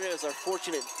 The Red Tornadoes are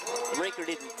fortunate Raker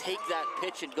didn't take that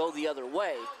pitch and go the other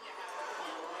way.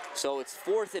 So it's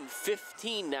 4th and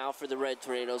 15 now for the Red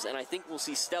Tornadoes, and I think we'll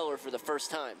see Stellar for the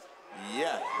first time.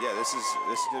 Yeah, this is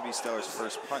going to be Stellar's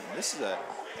first punt. And this is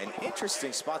an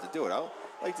interesting spot to do it. I'd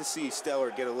like to see Stellar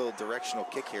get a little directional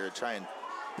kick here and try and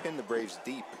pin the Braves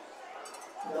deep.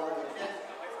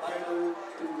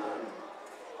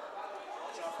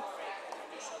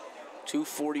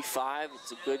 2:45,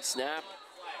 it's a good snap.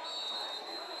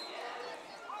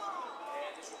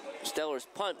 Stellar's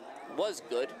punt was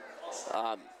good.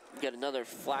 Get another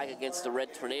flag against the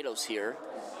Red Tornadoes here.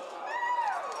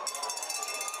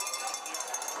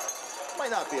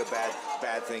 Might not be a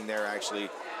bad thing there actually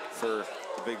for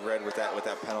the Big Red with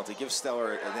that penalty. Give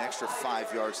Stellar an extra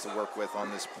 5 yards to work with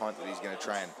on this punt that he's going to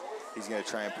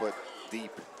try and put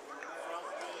deep.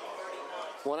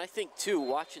 Well, and I think too,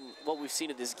 watching what we've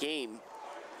seen of this game,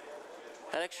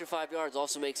 that extra 5 yards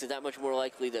also makes it that much more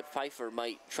likely that Pfeiffer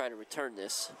might try to return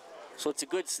this. So it's a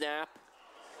good snap,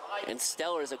 and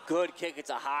Stellar is a good kick. It's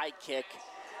a high kick.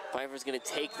 Pfeiffer's going to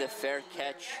take the fair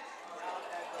catch.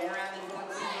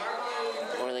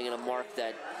 Or are they going to mark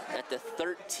that at the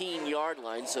 13-yard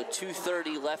line? So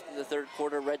 2:30 left in the 3rd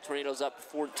quarter. Red Tornadoes up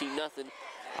 14-0.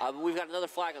 But we've got another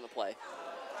flag on the play.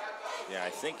 Yeah, I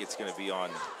think it's going to be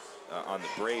on the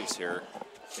Braves here.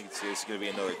 I think it's going to be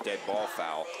another dead ball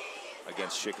foul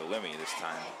against Shikellamy this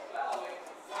time.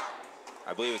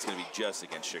 I believe it's going to be just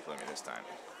against Shikellamy this time.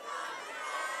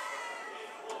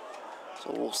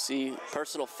 So we'll see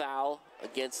personal foul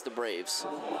against the Braves.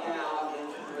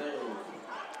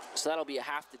 So that'll be a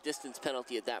half the distance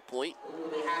penalty at that point.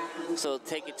 So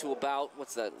take it to about,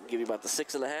 what's that, give you about the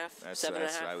 6.5?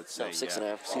 7.5? I would say, no,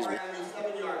 6.5, excuse me.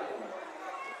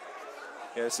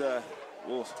 Yes, so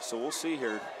we'll see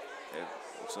here. It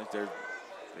looks like they're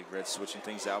Big Red switching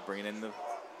things out, bringing in the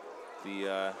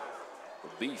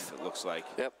beef, it looks like.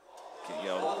 Yep. You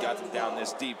know, got them down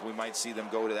this deep, we might see them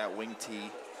go to that wing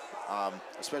tee,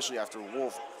 especially after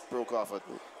Wolf broke off a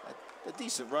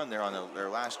decent run there on their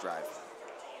last drive.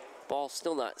 Ball's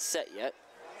still not set yet.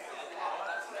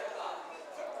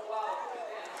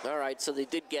 All right, so they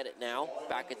did get it now.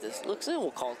 Back at this, looks like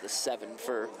we'll call it the 7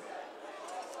 for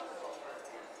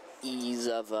ease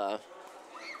of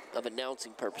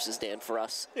announcing purposes, Dan, for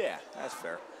us. Yeah, that's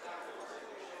fair.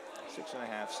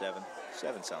 6.5, 7.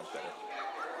 7 sounds better.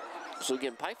 So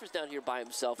again, Pfeiffer's down here by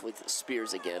himself with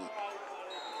Spears again.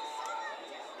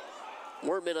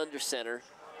 Wortman under center.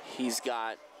 He's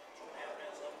got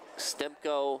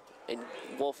Stemko and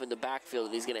Wolf in the backfield,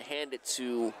 and he's going to hand it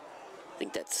to, I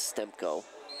think that's Stemko.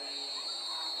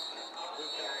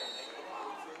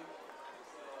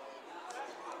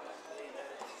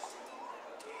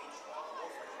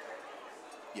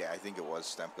 Yeah, I think it was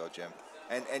Stemko, Jim.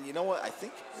 And you know what? I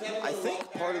think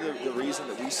part of the reason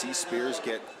that we see Spears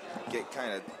get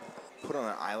kind of put on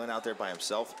an island out there by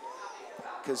himself,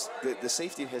 because the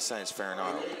safety in his side is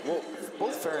Farinano. Well,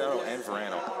 both Farinano and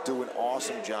Verano do an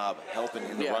awesome job helping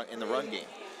in the run game.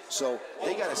 So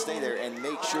they got to stay there and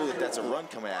make sure that that's a run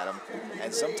coming at them.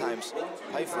 And sometimes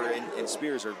Pfeiffer and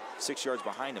Spears are 6 yards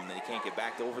behind him, and they can't get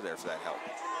back over there for that help.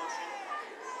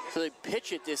 So they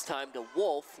pitch it this time to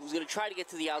Wolf, who's going to try to get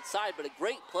to the outside, but a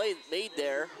great play made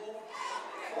there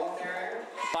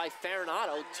by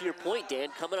Farinano, to your point, Dan,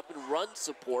 coming up in run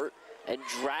support and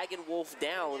dragging Wolf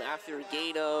down after a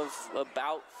gain of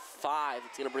about 5.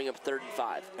 It's going to bring up 3rd and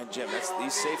 5. And Jim,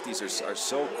 these safeties are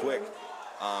so quick.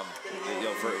 You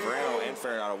know, for Verano and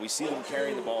Farinano, we see them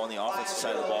carrying the ball on the offensive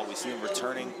side of the ball. We see them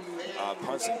returning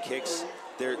punts and kicks.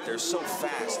 They're so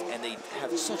fast, and they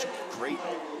have such great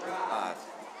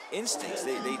instincts.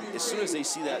 They as soon as they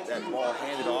see that ball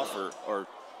handed off or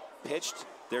pitched,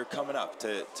 they're coming up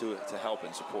to help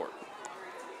and support.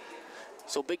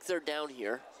 So big 3rd down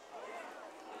here.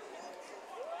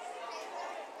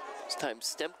 This time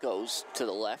Stemp goes to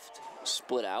the left,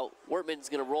 split out. Wortman's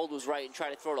going to roll to his right and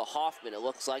try to throw to Hoffman, it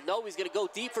looks like. No, he's going to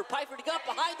go deep for Pfeiffer to get up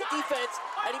behind the defense,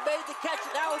 and he made the catch,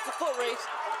 and now it's a foot race.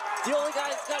 The only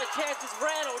guy that's got a chance is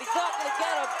Randall, and he's not going to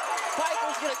get him.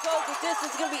 Pfeiffer's going to go the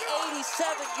distance. It's going to be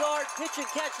 87-yard pitch and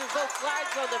catch. There's no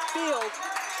flags on the field.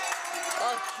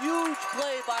 A huge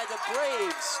play by the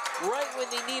Braves right when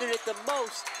they needed it the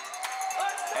most.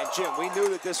 And Jim, we knew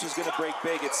that this was going to break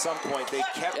big at some point. They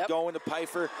kept going to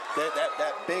Pfeiffer.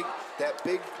 That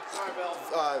big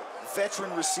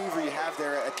veteran receiver you have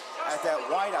there at that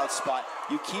wideout spot.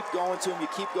 You keep going to him. You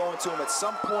keep going to him. At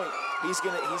some point, he's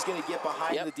gonna get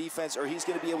behind the defense, or he's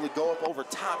going to be able to go up over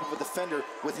top of a defender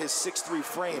with his 6'3"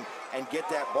 frame and get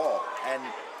that ball. And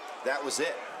that was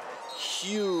it.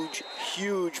 Huge,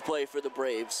 huge play for the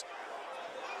Braves.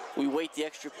 We wait the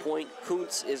extra point.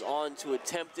 Kuntz is on to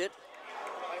attempt it.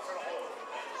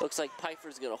 Looks like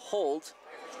Pfeiffer's going to hold.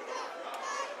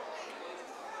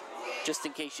 Just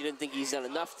in case you didn't think he's done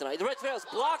enough tonight. The Red Trails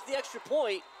block the extra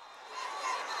point.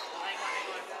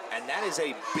 And that is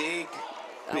a big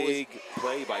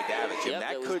play by Davitt, Jim.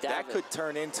 That could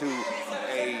turn into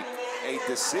a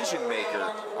decision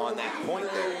maker on that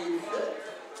point there,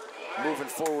 moving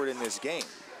forward in this game.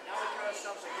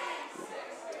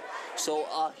 So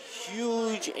a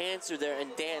huge answer there.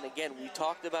 And Dan, again, we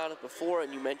talked about it before,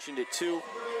 and you mentioned it too.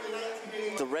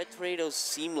 The Red Tornadoes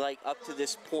seemed like up to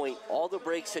this point, all the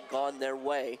breaks had gone their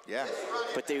way. Yeah.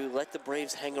 But they let the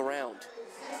Braves hang around.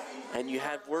 And you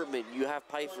have Wortman, you have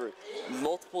Pfeiffer.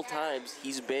 Multiple times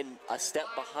he's been a step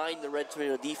behind the Red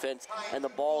Tornado defense, and the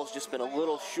ball's just been a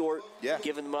little short,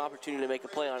 giving them an opportunity to make a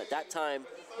play on it. That time,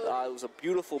 it was a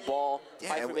beautiful ball.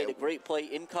 Pfeiffer made a great play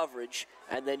in coverage,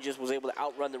 and then just was able to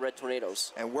outrun the Red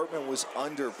Tornadoes. And Wortman was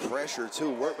under pressure,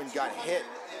 too. Wortman got hit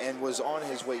and was on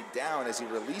his way down as he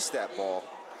released that ball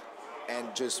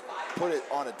and just put it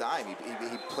on a dime. He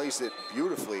placed it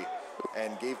beautifully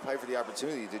and gave Pfeiffer the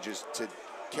opportunity to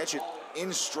catch it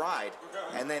in stride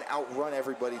and then outrun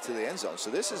everybody to the end zone. So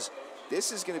this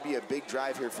is going to be a big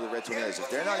drive here for the Red Tornadoes. If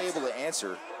they're not able to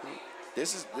answer,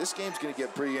 this game's going to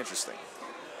get pretty interesting.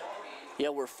 Yeah,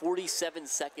 we're 47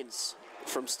 seconds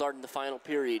from starting the final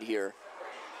period here.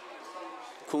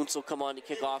 Kuntz will come on to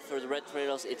kick off for the Red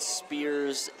Tornadoes. It's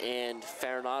Spears and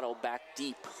Farinado back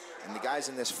deep. And the guys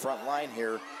in this front line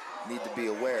here need to be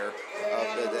aware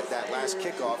of that last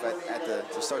kickoff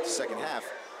to start the second half.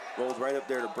 Rolled right up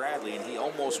there to Bradley, and he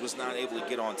almost was not able to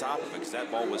get on top of it because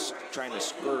that ball was trying to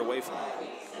skirt away from him.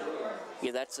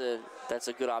 Yeah, that's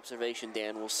a good observation,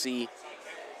 Dan. We'll see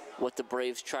what the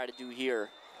Braves try to do here,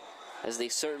 as they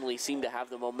certainly seem to have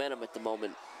the momentum at the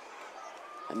moment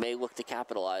and may look to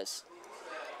capitalize.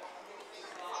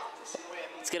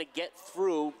 It's going to get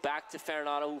through back to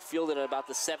Farinado, who fielded at about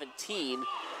the 17.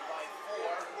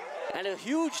 And a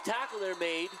huge tackle there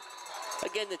made.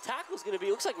 Again, the tackle's going to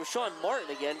be, looks like Rashawn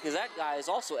Martin again, because that guy is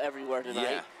also everywhere tonight.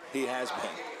 Yeah, he has been.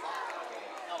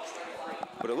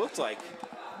 But it looked like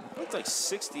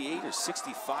 68 or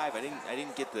 65. I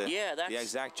didn't get the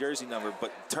exact jersey number,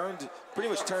 but pretty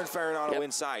much turned Farinado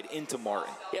inside into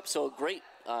Martin. Yep. So a great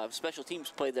special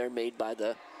teams play there made by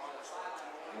the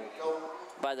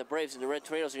Braves, and the Red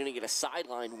Tornadoes are going to get a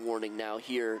sideline warning now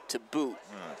here to boot.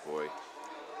 Oh boy.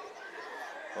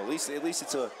 Well, at least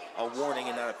it's a warning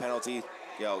and not a penalty.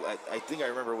 You know, I think I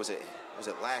remember was it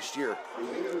last year,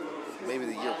 maybe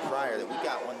the year prior, that we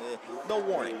got one. No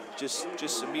warning, just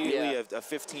immediately a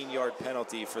 15-yard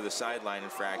penalty for the sideline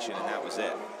infraction, and that was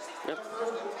it. Yep.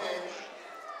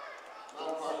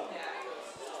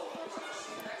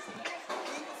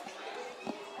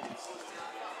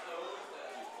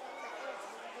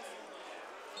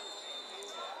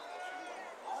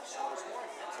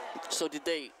 So did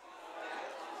they?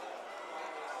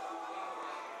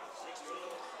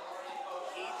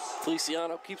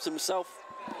 Feliciano keeps himself.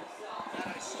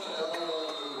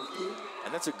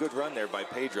 And that's a good run there by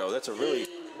Pedro. That's a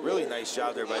really nice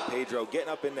job there by Pedro, getting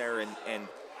up in there and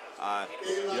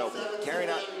you know,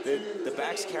 carrying out. The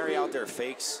backs carry out their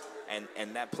fakes,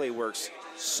 and that play works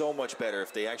so much better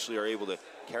if they actually are able to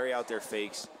carry out their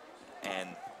fakes, and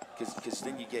because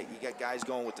then you got guys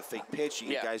going with the fake pitch, you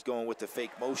get guys going with the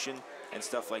fake motion and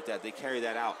stuff like that. They carry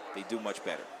that out. They do much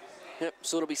better. Yep.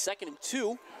 So it'll be 2nd and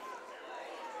 2.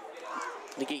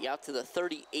 To get you out to the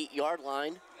 38-yard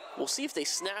line. We'll see if they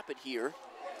snap it here.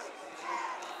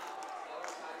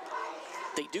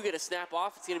 They do get a snap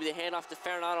off. It's going to be the handoff to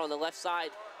Farinado on the left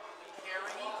side.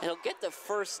 And he'll get the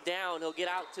first down. He'll get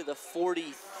out to the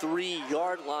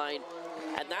 43-yard line.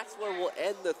 And that's where we'll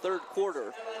end the third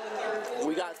quarter.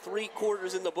 We got 3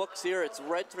 quarters in the books here. It's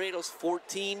Red Tornadoes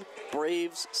 14,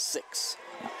 Braves 6.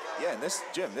 Yeah, and this,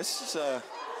 Jim, this is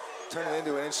turning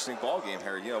into an interesting ball game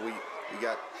here. You know, we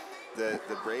got the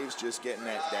Braves just getting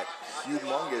that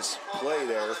humongous play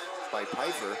there by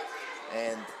Pfeiffer,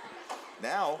 and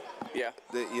now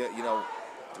the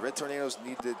Red Tornadoes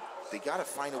they got to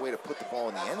find a way to put the ball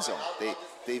in the end zone.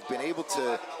 They've been able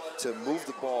to move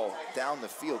the ball down the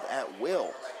field at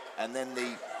will, and then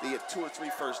they get 2 or 3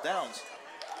 first downs,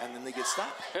 and then they get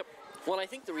stopped. Yep. Well, I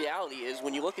think the reality is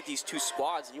when you look at these two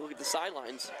squads and you look at the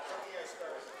sidelines,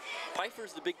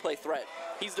 Pfeiffer's the big play threat.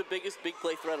 He's the biggest big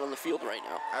play threat on the field right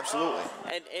now. Absolutely.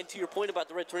 And to your point about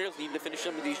the Red Tornadoes needing to finish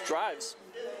some of these drives,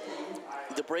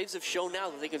 the Braves have shown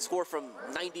now that they can score from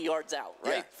 90 yards out,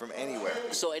 right? Yeah, from anywhere.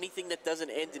 So anything that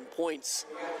doesn't end in points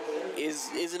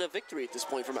isn't a victory at this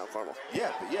point for Mount Carmel.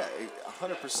 Yeah, but yeah,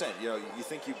 100%. You know, you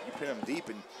think you pin them deep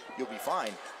and you'll be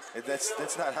fine.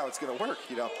 That's not how it's going to work.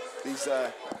 You know,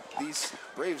 these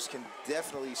Braves can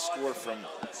definitely score from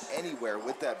anywhere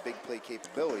with that big play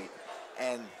capability,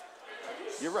 and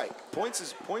you're right. Points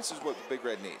is what the Big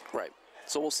Red need. Right.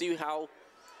 So we'll see how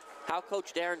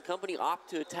Coach Darren and company opt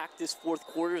to attack this fourth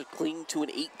quarter, cling to an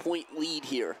 8-point lead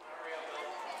here.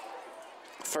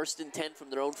 1st and 10 from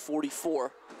their own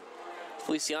 44.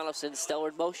 Feliciano sends Stellar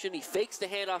in motion. He fakes the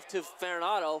handoff to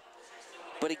Farinado.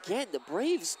 But again, the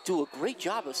Braves do a great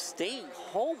job of staying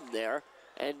home there,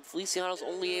 and Feliciano's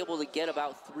only able to get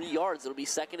about 3 yards. It'll be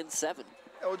 2nd and 7.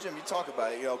 Yeah, well, Jim, you talk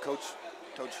about it. You know, Coach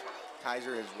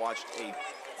Kaiser has watched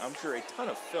I'm sure a ton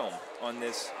of film on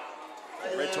this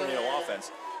Red Tornado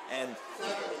offense. And,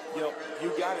 you know,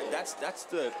 you got it. That's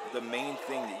the main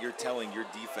thing that you're telling your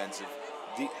defensive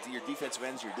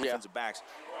ends, your defensive backs,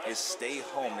 is stay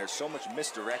home. There's so much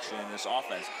misdirection in this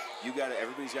offense.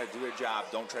 Everybody's got to do their job.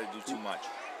 Don't try to do too much.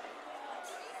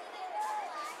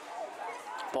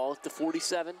 Ball at the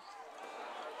 47.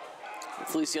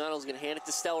 Feliciano's going to hand it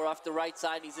to Stellar off the right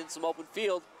side. He's in some open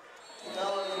field.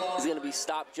 He's going to be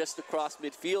stopped just across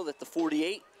midfield at the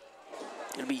 48.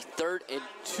 It'll be 3rd and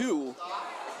 2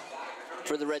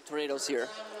 for the Red Tornadoes here.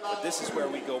 But this is where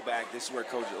we go back. This is where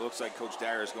it looks like Coach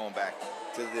Dyer is going back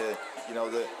to the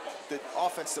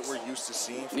offense that we're used to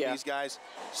seeing from these guys,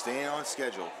 staying on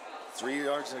schedule. 3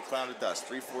 yards in a cloud of dust,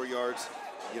 3-4 yards,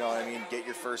 you know what I mean, get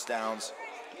your first downs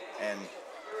and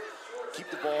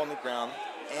keep the ball on the ground.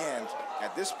 And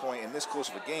at this point, in this close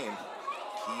of a game,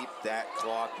 keep that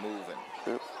clock moving.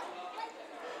 Yep.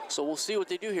 So we'll see what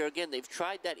they do here. Again, they've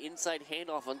tried that inside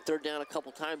handoff on 3rd down a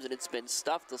couple times, and it's been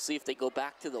stuffed. They'll see if they go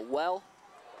back to the well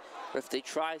or if they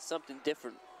try something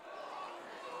different.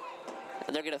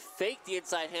 And they're going to fake the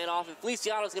inside handoff, and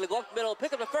Feliciano's going to go up the middle,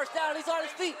 pick up the first down, and he's on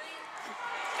his feet.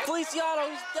 Feliciano,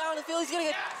 he's down the field, he's going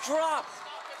to get dropped.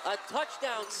 A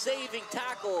touchdown-saving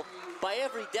tackle by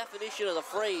every definition of the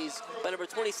phrase by number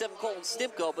 27, Colton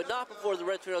Stimko, but not before the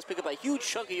Red Tornadoes pick up a huge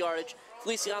chunk of yardage.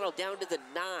 Feliciano down to the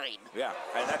 9. Yeah,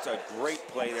 and that's a great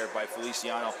play there by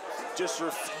Feliciano. Just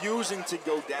refusing to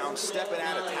go down, stepping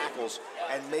out of tackles,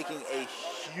 and making a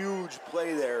huge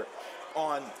play there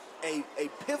on a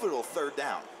pivotal 3rd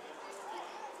down.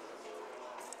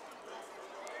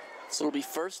 So it'll be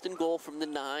 1st and goal from the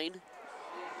 9.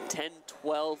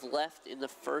 10-12 left in the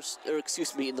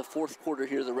in the fourth quarter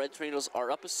here. The Red Tornadoes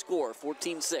are up a score,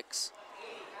 14-6.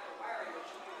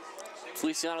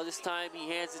 Feliciano this time, he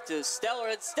hands it to Stellar,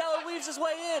 and Stellar weaves his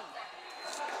way in.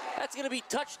 That's going to be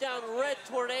touchdown Red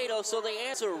Tornado, so they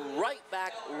answer right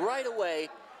back right away.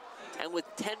 And with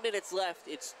 10 minutes left,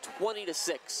 it's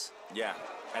 20-6. Yeah,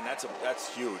 and that's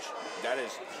huge. That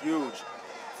is huge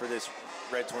for this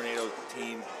Red Tornado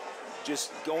team.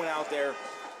 Just going out there,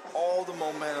 all the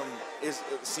momentum it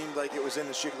seemed like it was in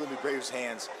the Shikellamy Braves'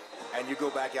 hands, and you go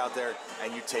back out there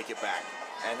and you take it back.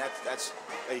 And that's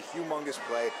a humongous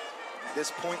play.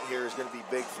 This point here is going to be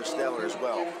big for Stellar as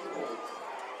well.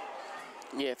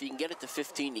 Yeah, if you can get it to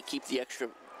 15, you keep the extra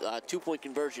 2-point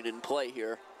conversion in play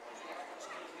here.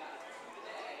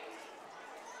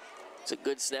 It's a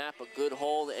good snap, a good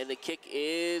hold, and the kick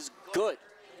is good.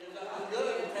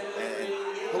 And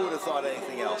who would have thought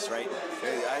anything else, right?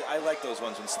 I like those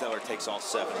ones when Stellar takes all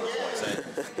 7 of the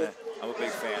points. I'm a big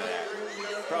fan of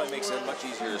that. Probably makes it much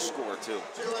easier to score, too.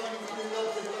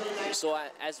 So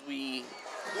as we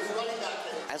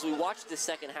watched the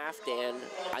second half, Dan,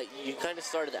 you kind of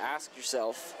started to ask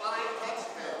yourself,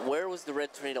 where was the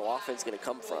Red Tornado offense going to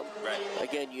come from? Right.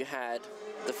 Again, you had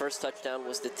the first touchdown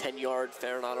was the 10-yard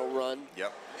Farinado run.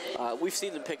 Yep. We've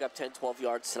seen them pick up 10, 12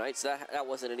 yards tonight, so that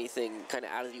wasn't anything kind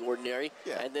of out of the ordinary.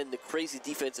 Yeah. And then the crazy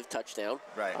defensive touchdown.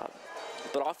 Right.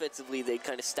 But offensively, they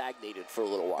kind of stagnated for a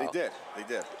little while. They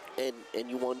did. And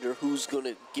you wonder who's going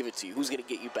to give it to you, who's going to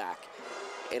get you back.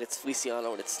 And it's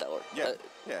Feliciano and it's Stellar. Yeah,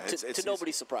 to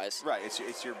nobody's surprise. Right,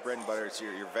 it's your bread and butter, it's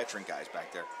your veteran guys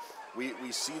back there.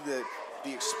 We see the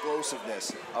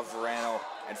explosiveness of Verano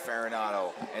and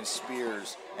Farinato and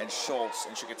Spears and Schultz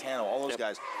and Shikellamy, all those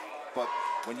guys. But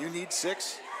when you need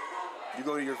 6, you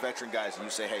go to your veteran guys and you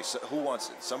say, hey, so who wants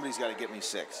it? Somebody's got to get me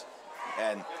 6.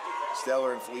 And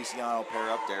Stellar and Feliciano pair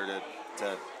up there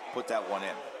to put that one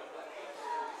in.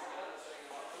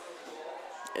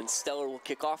 And Stellar will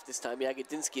kick off this time.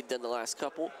 Jagodinsky had done the last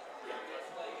couple.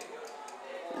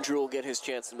 Drew will get his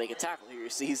chance to make a tackle here. You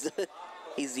see, he's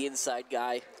the inside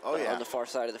guy on the far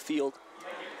side of the field.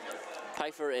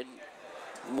 Pfeiffer and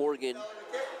Morgan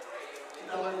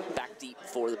back deep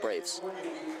for the Braves.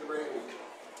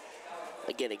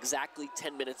 Again, exactly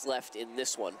 10 minutes left in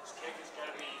this one.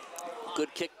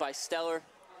 Good kick by Stellar.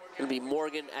 Gonna be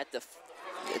Morgan at the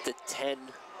 10.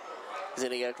 He's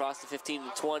gonna get across the 15 to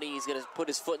 20. He's gonna put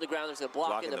his foot in the ground. There's a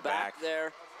block in the back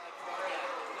there.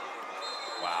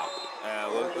 Wow.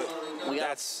 We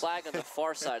got a flag on the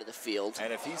far side of the field.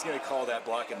 And if he's going to call that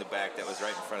block in the back that was right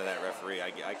in front of that referee,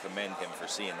 I commend him for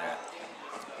seeing that.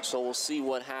 So we'll see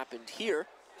what happened here.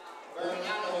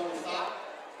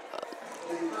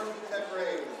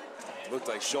 Looked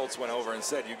like Schultz went over and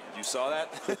said, you saw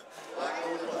that?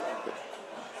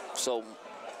 So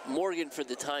Morgan, for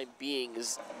the time being,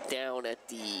 is down at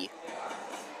the...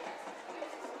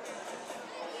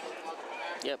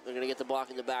 Yep, they're going to get the block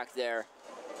in the back there.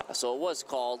 So it was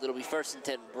called. It'll be 1st and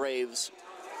 10 Braves.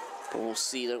 But we'll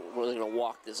see where they're going to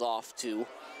walk this off to.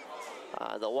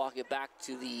 They'll walk it back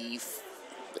to the,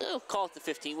 call it the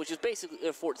 15, which is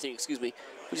basically, 14, excuse me,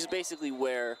 which is basically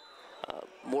where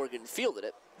Morgan fielded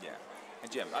it. Yeah.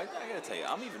 And Jim, I got to tell you,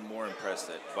 I'm even more impressed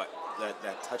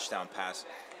that touchdown pass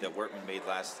that Wortman made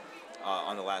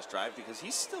on the last drive, because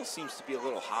he still seems to be a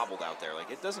little hobbled out there.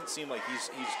 Like, it doesn't seem like he's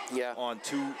on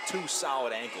two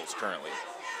solid ankles currently.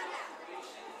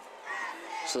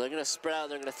 So they're going to spread out,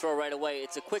 they're going to throw right away.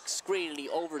 It's a quick screen, and he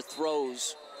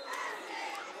overthrows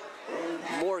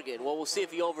Morgan. Well, we'll see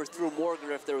if he overthrew Morgan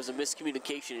or if there was a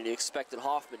miscommunication and he expected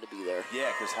Hoffman to be there.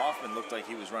 Yeah, because Hoffman looked like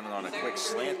he was running on a quick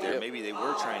slant there. Yep. Maybe they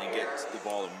were trying to get the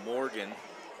ball to Morgan,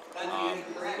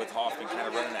 with Hoffman kind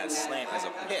of running that slant as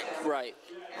a pick. Right.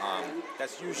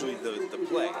 That's usually the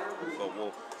play, but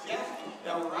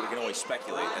we can always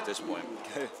speculate at this point.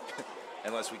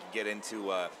 Unless we can get into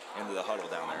the huddle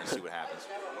down there and see what happens.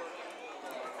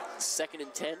 2nd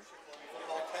and 10.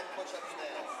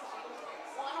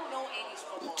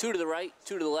 2 to the right,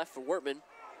 2 to the left for Wortman.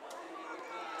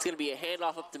 It's going to be a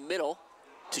handoff up the middle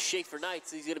to Schaefer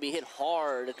Knights. He's going to be hit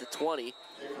hard at the 20.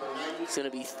 It's going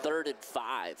to be 3rd and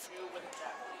 5.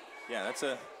 Yeah,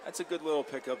 that's a good little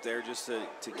pickup there, just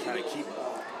to kind of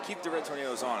keep the Red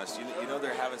Tornadoes honest. You know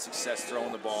they're having success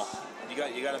throwing the ball. You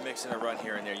got to mix in a run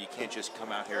here and there. You can't just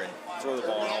come out here and throw the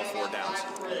ball on all 4 downs.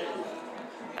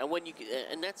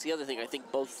 And that's the other thing I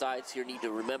think both sides here need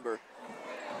to remember.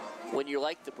 When you're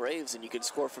like the Braves and you can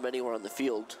score from anywhere on the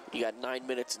field, you got 9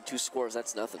 minutes and 2 scores.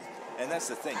 That's nothing. And that's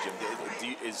the thing,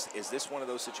 Jim. Is this one of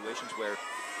those situations where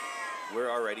we're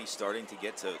already starting to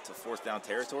get to 4th down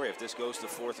territory? If this goes to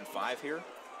 4th and 5 here,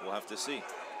 we'll have to see.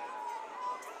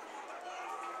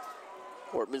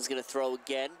 Wortman's going to throw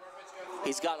again.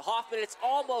 He's got Hoffman. It's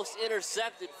almost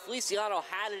intercepted. Feliciano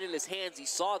had it in his hands. He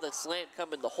saw the slant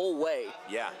coming the whole way.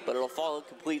 Yeah. But it'll fall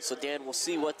incomplete. So, Dan, we'll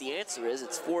see what the answer is.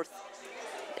 It's 4th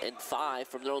and 5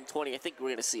 from their own 20. I think we're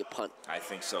going to see a punt. I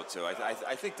think so, too. I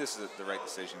think this is the right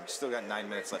decision. You still got 9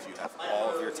 minutes left. You have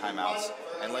all of your timeouts.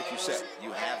 And like you said,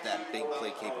 you have that big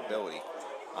play capability.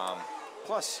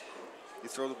 Plus, you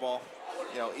throw the ball,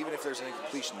 even if there's an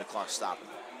incompletion, the clock's stopping.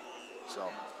 So,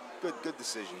 good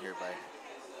decision here by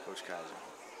Coach Kaiser.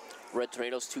 Red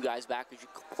Tornadoes, 2 guys back, as you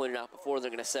pointed out before.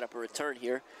 They're going to set up a return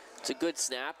here. It's a good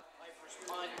snap.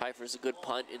 Pfeiffer's a good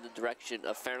punt in the direction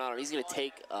of Farinato. He's going to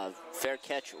take a fair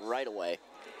catch right away.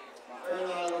 They're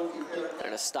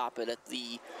going to stop it at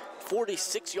the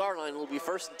 46-yard line. It'll be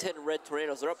 1st and 10 Red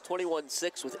Tornadoes. They're up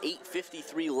 21-6 with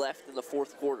 8:53 left in the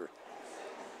 4th quarter.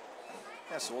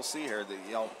 Yeah, so we'll see here.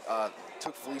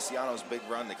 Took Feliciano's big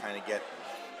run to kind of get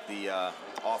the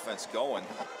offense going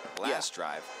last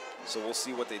drive. So we'll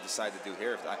see what they decide to do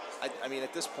here. I mean,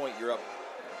 at this point, you're up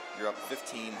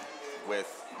 15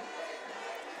 with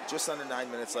just under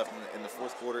 9 minutes left in the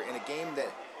 4th quarter in a game that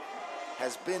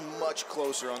has been much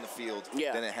closer on the field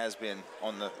than it has been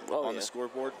on the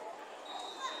scoreboard.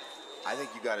 I think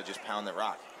you got to just pound the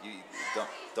rock. You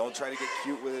don't try to get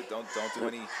cute with it. Don't do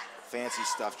any fancy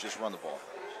stuff. Just run the ball.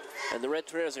 And the Red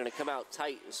Tornadoes are going to come out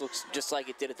tight. This looks just like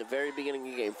it did at the very beginning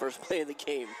of the game. First play of the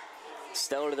game.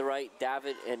 Stellar to the right,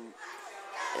 David and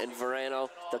Verano.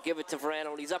 They'll give it to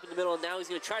Verano, and he's up in the middle, and now he's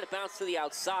going to try to bounce to the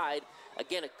outside.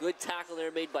 Again, a good tackle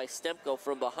there made by Stemko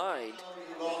from behind.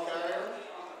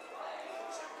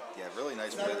 Yeah, really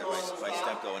nice play there by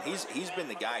Stemko, and he's been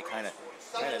the guy kind of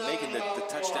making the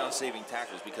touchdown-saving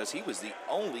tackles because he was the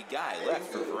only guy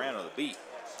left for Verano to beat.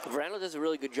 Verano does a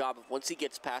really good job of once he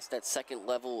gets past that second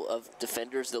level of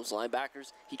defenders, those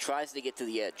linebackers, he tries to get to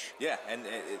the edge. Yeah, and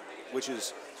which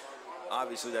is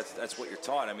obviously that's what you're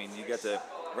taught. I mean, you got the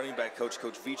running back coach,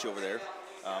 Coach Feach over there.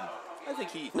 I think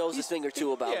he knows a thing or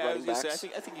two about running backs. I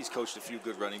think he's coached a few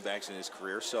good running backs in his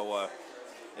career. So,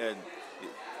 and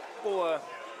we'll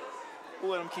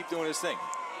let him keep doing his thing.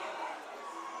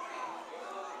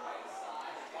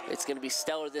 It's going to be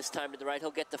Stellar this time to the right.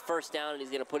 He'll get the first down, and he's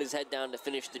going to put his head down to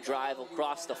finish the drive. He'll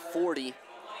cross the 40.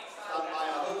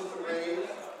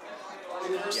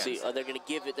 See, they're going to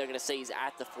give it. They're going to say he's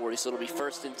at the 40, so it'll be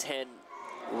 1st and 10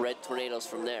 Red Tornadoes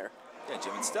from there. Yeah,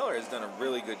 Jim, and Stellar has done a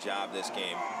really good job this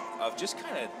game of just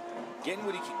kind of getting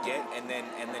what he can get and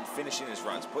then finishing his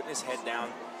runs, putting his head down.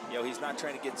 You know, he's not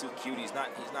trying to get too cute. He's not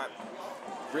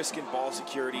risking ball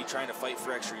security, trying to fight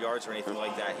for extra yards or anything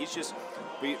like that. He's just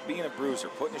being a bruiser,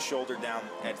 putting his shoulder down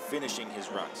and finishing his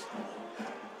runs.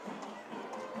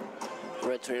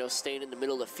 Red Tornadoes staying in the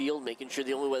middle of the field, making sure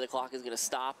the only way the clock is going to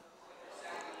stop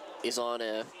is on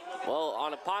a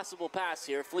possible pass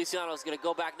here. Feliciano's going to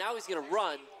go back. Now he's going to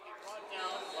run.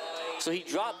 So he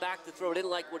dropped back to throw. Didn't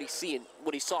like what he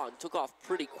saw, and took off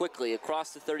pretty quickly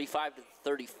across the 35 to the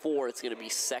 34. It's going to be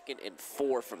 2nd and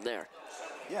 4 from there.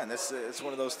 Yeah, and it's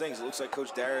one of those things. It looks like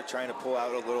Coach Dara trying to pull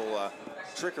out a little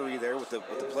trickery there with the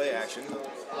play action.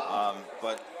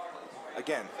 But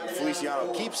again,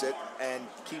 Feliciano keeps it and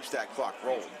keeps that clock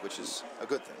rolling, which is a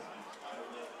good thing.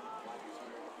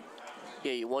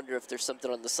 Yeah, you wonder if there's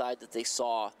something on the side that they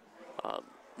saw.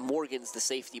 Morgan's the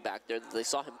safety back there. They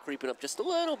saw him creeping up just a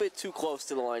little bit too close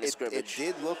to the line of scrimmage. It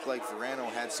did look like Verano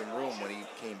had some room when he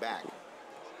came back.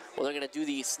 Well, they're going to do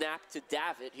the snap to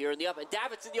Davitt here in the open.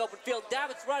 Davitt's in the open field.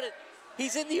 Davitt's running.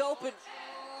 He's in the open.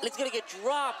 And it's going to get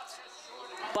dropped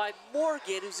by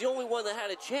Morgan, who's the only one that had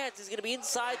a chance. He's going to be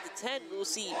inside the 10. We'll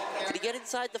see. Did he get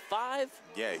inside the 5?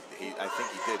 Yeah, I think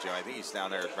he did, Jim. I think he's down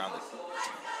there around the...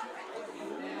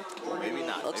 Maybe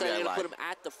not. Looks like they're going to put him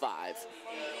at the 5.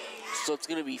 So it's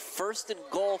going to be 1st and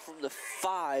goal from the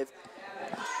 5.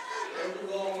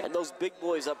 And those big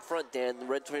boys up front, Dan, the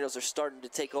Red Tornadoes are starting to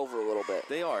take over a little bit.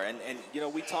 They are, and you know,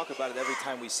 we talk about it every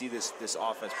time we see this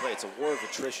offense play. It's a war of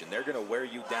attrition. They're going to wear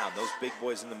you down. Those big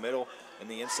boys in the middle and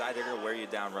the inside, they're going to wear you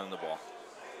down running the ball.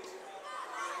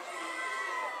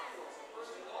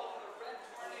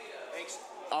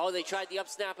 Oh, they tried the up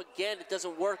snap again. It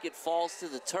doesn't work. It falls to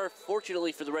the turf.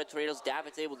 Fortunately for the Red Tornadoes,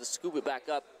 Davitt's able to scoop it back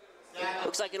up.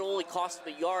 Looks like it only cost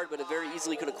him a yard, but it very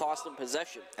easily could have cost him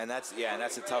possession. And that's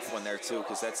a tough one there too,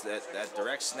 because that's that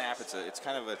direct snap. It's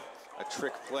kind of a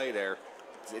trick play there.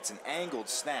 It's an angled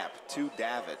snap to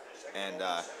Davitt, and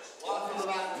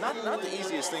not the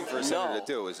easiest thing for a center to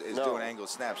do is do an angled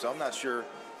snap. So I'm not sure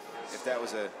if that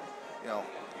was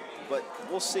but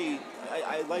we'll see.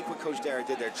 I like what Coach Dara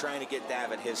did there, trying to get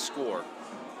Davitt his score.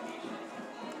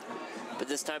 But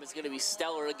this time it's going to be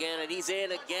Stellar again, and he's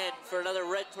in again for another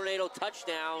Red Tornado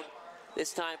touchdown,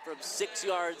 this time from 6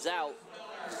 yards out.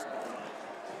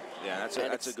 Yeah,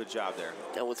 that's a good job there.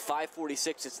 And with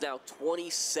 5:46, it's now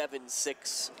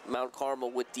 27-6 Mount Carmel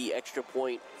with the extra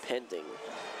point pending.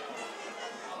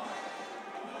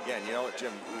 Yeah, and you know what,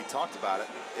 Jim, we talked about it.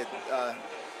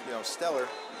 You know, Stellar,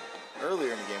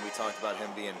 earlier in the game, we talked about him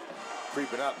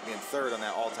creeping up, being 3rd on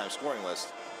that all-time scoring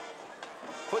list.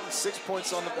 Putting 6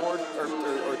 points on the board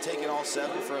or taking all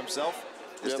 7 for himself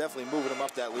is definitely moving him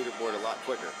up that leaderboard a lot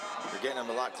quicker. You're getting him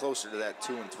a lot closer to that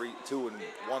 2 and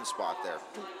 1 spot there.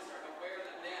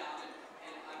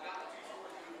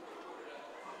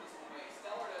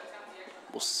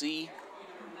 We'll see.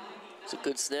 It's a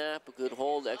good snap, a good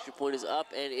hold. The extra point is up,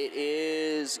 and it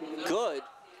is good.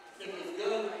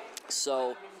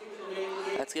 So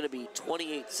that's going to be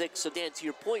 28-6. So, Dan, to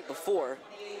your point before,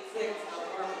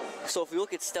 so if we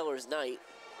look at Stellar's night,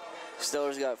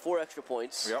 Stellar's got 4 extra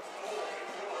points. Yep.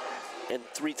 And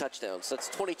 3 touchdowns. So that's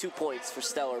 22 points for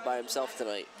Stellar by himself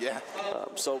tonight. Yeah.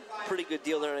 So pretty good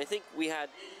deal there. And I think we had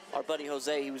our buddy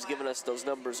Jose, he was giving us those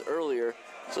numbers earlier.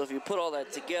 So if you put all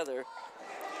that together,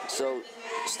 so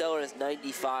Stellar has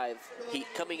 95.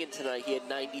 Coming in tonight, he had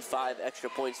 95 extra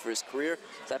points for his career.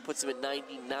 So that puts him at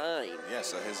 99. Yeah,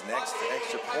 so his next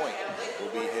extra point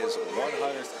will be his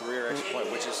 100th career extra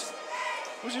point, which is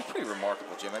pretty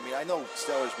remarkable, Jim. I mean, I know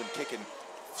Stellar's been kicking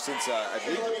since I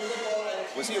believe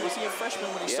was he a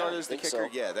freshman when he started as the kicker? So.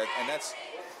 Yeah, that's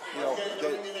you know,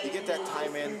 you get that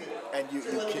time in and you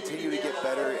continue to get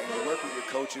better and you work with your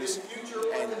coaches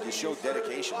and you show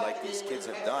dedication like these kids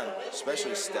have done,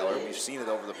 especially Stellar. We've seen it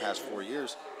over the past 4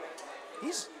 years.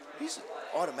 He's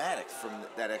automatic from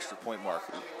that extra point mark.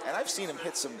 And I've seen him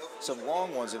hit some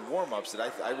long ones in warm-ups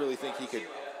that I really think he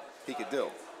could do.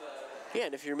 Yeah,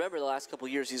 and if you remember the last couple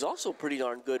of years, he's also pretty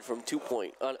darn good from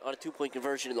two-point on a two-point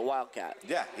conversion in the Wildcat.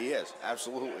 Yeah, he is,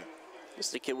 absolutely.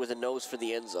 Just a kid with a nose for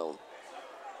the end zone.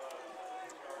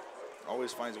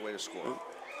 Always finds a way to score.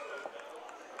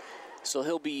 So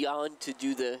he'll be on to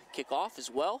do the kickoff as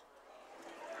well.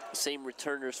 Same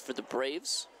returners for the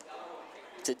Braves.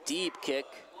 It's a deep kick.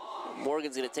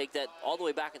 Morgan's going to take that all the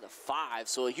way back in the 5,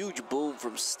 so a huge boom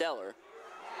from Stellar.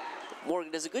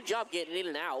 Morgan does a good job getting in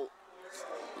and out.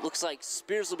 Looks like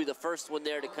Spears will be the first one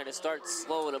there to kind of start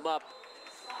slowing him up.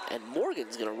 And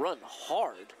Morgan's going to run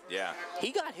hard. Yeah.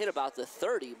 He got hit about the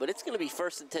 30, but it's going to be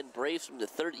 1st and 10 Braves from the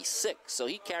 36. So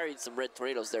he carried some Red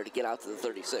Tornadoes there to get out to the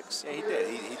 36. Yeah, he did.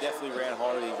 He definitely ran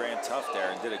hard. He ran tough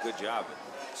there and did a good job.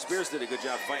 Spears did a good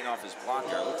job fighting off his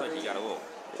blocker. It looked like he got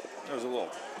there was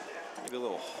maybe a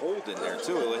little hold in there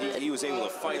too. He was able to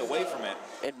fight away from it.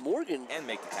 And Morgan and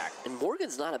make the tackle. And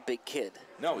Morgan's not a big kid.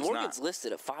 No, he's Morgan's not.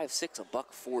 listed at 5'6",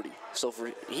 $140. So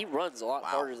he runs a lot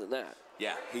harder than that.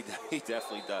 Yeah, he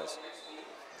definitely does.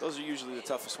 Those are usually the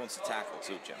toughest ones to tackle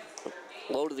too, Jim.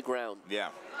 Low to the ground. Yeah.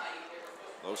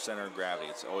 Low center of gravity.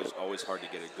 It's always hard to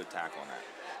get a good tackle on that.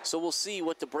 So we'll see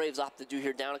what the Braves opt to do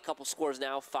here. Down a couple scores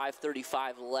now.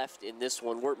 5:35 left in this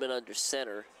one. Wortman under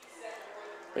center.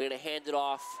 They're going to hand it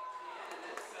off.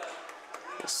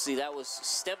 Let's see, that was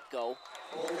Stemko.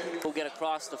 He'll get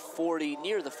across the 40,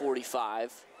 near the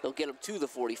 45. They'll get him to the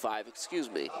 45, excuse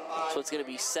me. So it's going to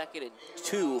be 2nd and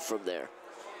 2 from there.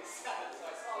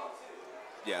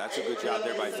 Yeah, that's a good job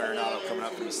there by Farinado coming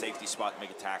up from the safety spot to make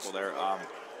a tackle there.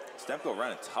 Stemko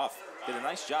running tough. Did a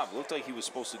nice job. Looked like he was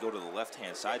supposed to go to the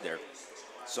left-hand side there.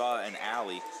 Saw an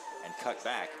alley and cut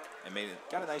back and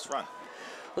got a nice run.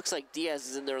 Looks like Diaz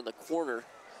is in there in the corner.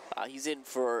 He's in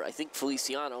for, I think,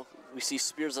 Feliciano. We see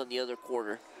Spears on the other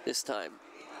corner this time.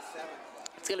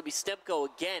 It's going to be Stemko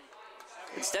again.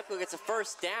 And Stemko gets a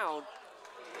first down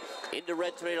into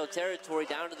Red Tornado territory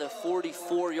down to the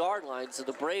 44-yard line. So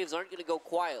the Braves aren't going to go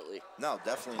quietly. No,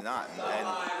 definitely not. And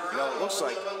you know, it looks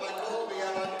like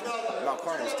Mount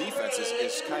Carmel's defense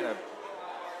is kind of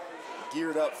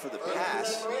geared up for the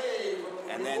pass.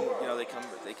 And then, you know, they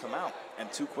come out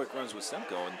and 2 quick runs with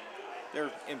Stemko, and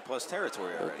they're in plus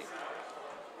territory already.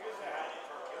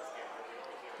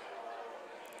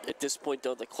 At this point,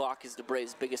 though, the clock is the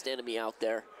Braves' biggest enemy out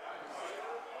there.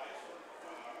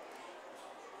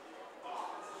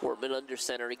 Wortman under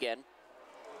center again.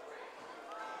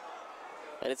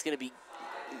 And it's going to be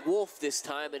Wolf this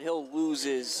time, and he'll lose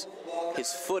his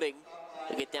footing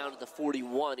and get down to the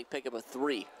 41. He pick up a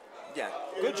 3. Yeah,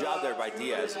 good job there by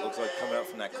Diaz. It looks like coming up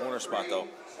from that corner spot, though.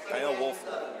 I know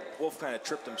Wolf kind of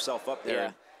tripped himself up there.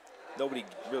 Yeah. Nobody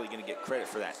really going to get credit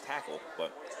for that tackle,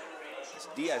 but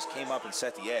Diaz came up and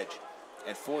set the edge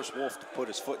and forced Wolf to put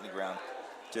his foot in the ground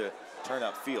to turn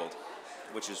upfield,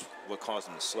 which is what caused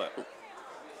him to slip.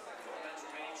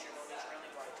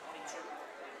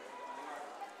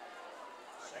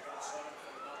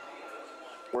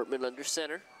 Wortman under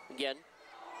center again.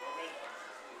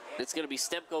 It's going to be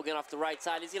Stemko again off the right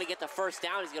side. He's going to get the first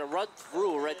down. He's going to run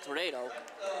through a Red Tornado.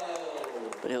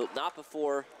 But he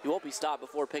won't be stopped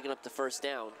before picking up the first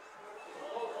down.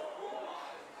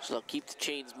 So they'll keep the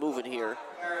chains moving here.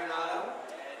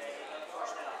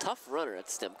 Tough runner at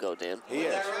Stemko, Dan. He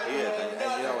is.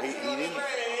 And you know,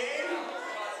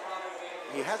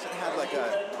 he hasn't had like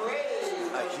a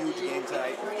huge game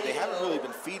tonight. They haven't really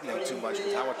been feeding him too much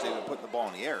with how much they've been putting the ball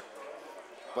in the air.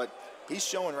 But he's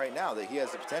showing right now that he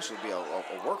has the potential to be a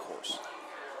workhorse.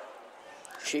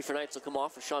 Schaefer Knights will come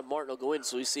off, and Sean Martin will go in.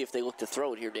 So we see if they look to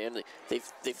throw it here, Dan. They've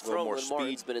thrown when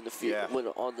Martin's been in the field, when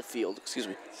on the field. Excuse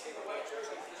me.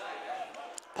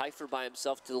 Pfeiffer by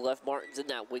himself to the left. Martin's in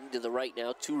that wing to the right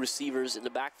now. 2 receivers in the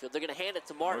backfield. They're going to hand it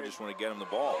to Martin. They just want to get him the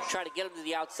ball. Try to get him to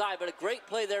the outside, but a great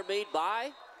play there made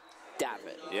by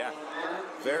David. Yeah,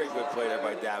 very good play there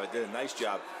by David. Did a nice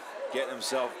job getting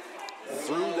himself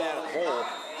through that hole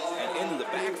and into the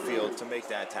backfield to make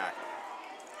that tackle.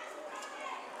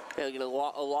 Yeah, a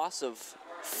loss of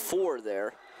 4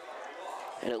 there.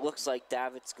 And it looks like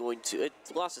David's going to,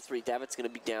 loss of 3. David's going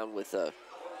to be down with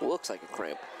what looks like a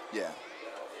cramp. Yeah.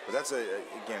 But that's,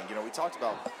 again, you know, we talked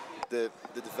about the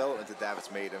development that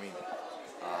David's made. I mean,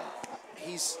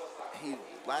 he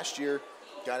last year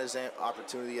got his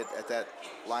opportunity at that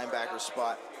linebacker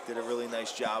spot, did a really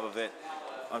nice job of it.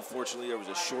 Unfortunately, there was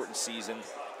a shortened season.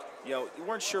 You know, you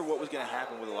weren't sure what was going to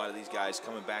happen with a lot of these guys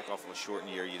coming back off of a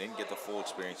shortened year. You didn't get the full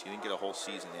experience. You didn't get a whole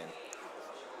season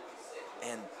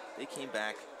in. And they came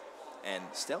back, and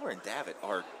Stellar and David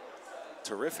are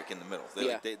terrific in the middle.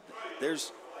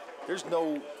 there's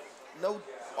no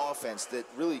offense that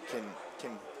really can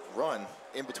run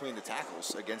in between the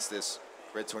tackles against this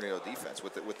Red Tornado defense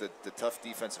with the tough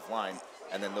defensive line,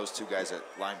 and then those two guys at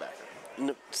linebacker.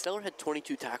 No, Stellar had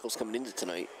 22 tackles coming into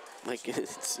tonight. Like,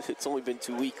 it's only been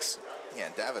 2 weeks. Yeah,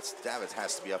 and Davids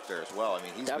has to be up there as well. I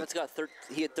mean,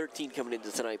 he had 13 coming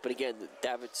into tonight, but again,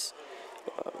 Davids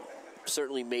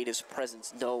certainly made his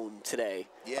presence known today.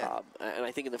 Yeah. And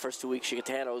I think in the first 2 weeks,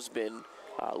 Shikellamy been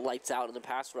lights out in the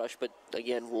pass rush, but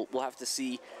again, we'll have to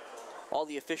see all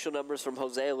the official numbers from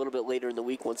Jose a little bit later in the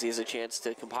week once he has a chance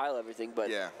to compile everything. But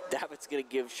yeah, David's going to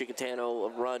give Shikellamy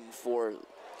a run for,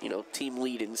 team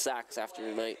lead in sacks after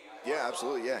tonight. Yeah,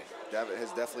 absolutely. Yeah, David has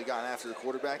definitely gotten after the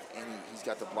quarterback, and he's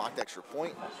got the blocked extra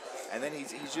point, and then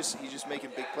he's just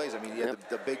making big plays. I mean, he had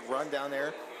the big run down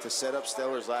there to set up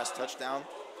Stellar's last touchdown.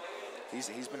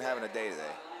 He's been having a day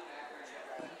today.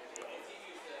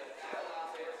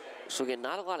 So again,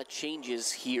 not a lot of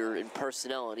changes here in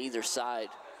personnel on either side,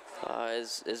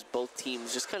 as both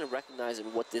teams just kind of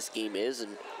recognizing what this game is,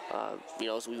 and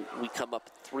as we come up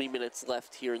 3 minutes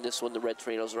left here in this one, the Red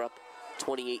Tornadoes are up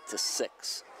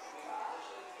 28-6.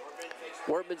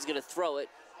 Wortman's going to throw it.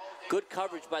 Good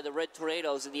coverage by the Red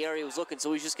Tornadoes in the area he was looking,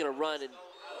 so he's just going to run, and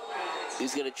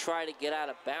he's going to try to get out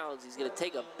of bounds. He's going to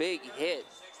take a big hit.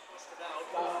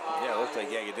 Yeah, it looked like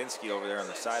Jagodinsky over there on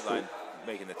the sideline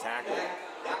making the tackle.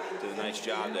 Did a nice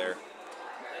job there.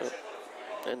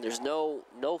 And there's no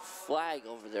flag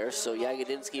over there, so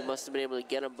Jagodinsky must have been able to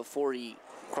get him before he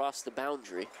crossed the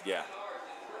boundary. Yeah.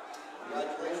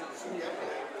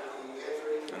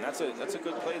 And that's a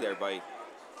good play there by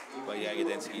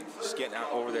Jagodinsky, just getting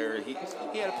out over there. He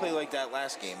had a play like that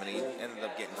last game, and he ended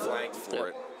up getting flagged for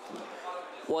it.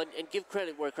 Well, and give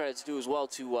credit where credit's due as well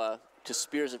to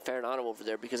Spears and Farinato over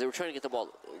there, because they were trying to get the ball.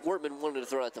 Wortman wanted to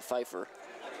throw it to Pfeiffer.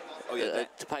 Oh yeah,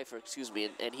 to Pfeiffer, excuse me,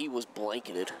 and he was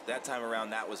blanketed. That time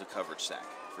around, that was a coverage sack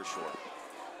for sure.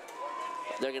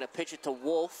 They're going to pitch it to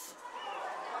Wolf.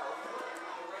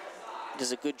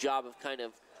 Does a good job of kind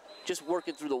of just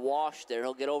working through the wash there.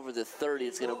 He'll get over the 30.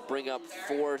 It's going to bring up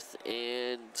 4th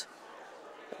and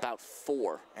about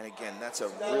 4. And again, that's a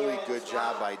really good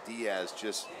job by Diaz,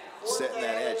 just setting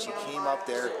that edge. He came up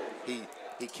there. He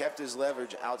kept his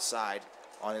leverage outside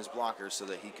on his blocker so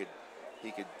that he could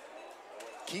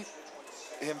keep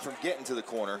him from getting to the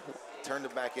corner, turned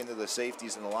it back into the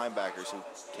safeties and the linebackers who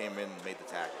came in and made the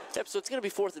tackle. Yep, so it's going to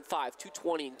be 4th and 5,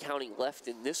 2:20 and counting left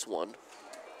in this one.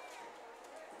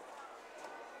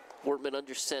 Wortman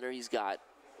under center. He's got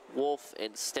Wolf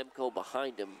and Stemko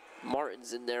behind him.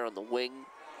 Martin's in there on the wing.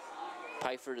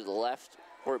 Pfeiffer to the left.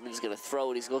 Wortman's going to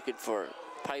throw it. He's looking for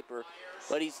Piper.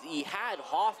 But he had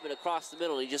Hoffman across the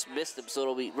middle, and he just missed him. So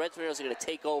it'll be Red Tornadoes are going to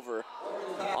take over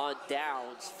on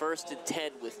downs. 1st and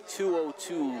 10 with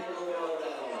 2:02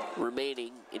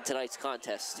 remaining in tonight's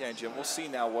contest. Yeah, Jim, we'll see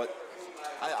now what.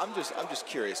 I'm just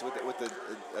curious with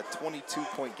a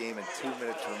 22-point game and 2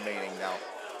 minutes remaining now.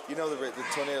 The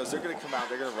Tornadoes, they're going to come out,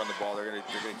 they're going to run the ball, they're going to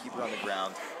keep it on the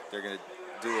ground, they're going to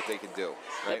do what they can do.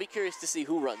 Right? I'd be curious to see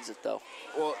who runs it, though.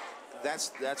 Well,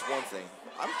 that's one thing.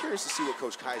 I'm curious to see what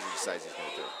Coach Kaiser decides he's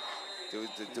going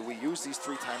to do. Do we use these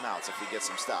 3 timeouts if we get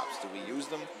some stops? Do we use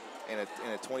them in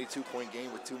a 22-point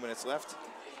game with 2 minutes left,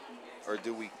 or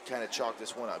do we kind of chalk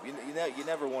this one up? You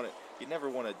never want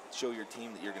to show your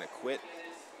team that you're going to quit,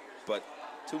 but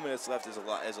 2 minutes left is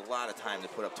a lot of time to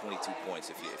put up 22 points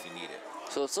if you need it.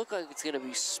 So it's looking like it's going to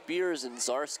be Spears and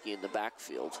Zarski in the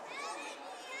backfield.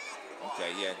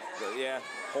 Okay, yeah,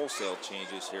 wholesale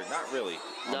changes here. Not really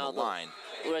on the line.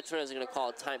 The Red Tornadoes are going to call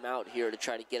a timeout here to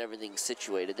try to get everything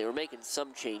situated. They were making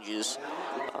some changes,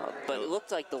 but it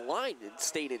looked like the line had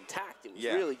stayed intact. It was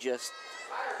really just,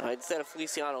 instead of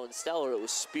Feliciano and Stellar, it was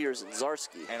Spears and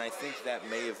Zarski. And I think that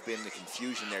may have been the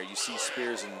confusion there. You see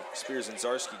Spears and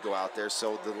Zarski go out there,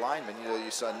 so the linemen,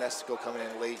 you saw Nestico coming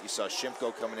in late, you saw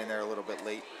Shimko coming in there a little bit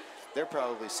late. They're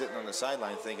probably sitting on the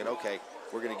sideline thinking, okay,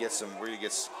 we're gonna get some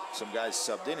guys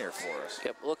subbed in here for us.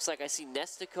 Yep, looks like I see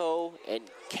Nestico and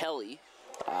Kelly,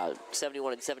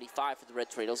 71 and 75 for the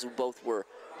Red Tornadoes, who both were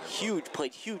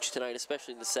played huge tonight,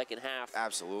 especially in the second half.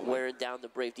 Absolutely. Wearing down the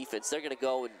Brave defense. They're gonna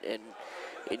go and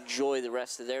enjoy the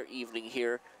rest of their evening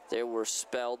here. They were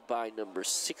spelled by number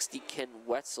 60, Ken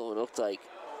Wetzel, and it looked like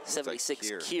 76,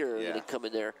 Kier gonna come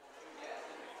in there.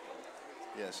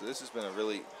 Yeah, so this has been a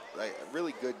really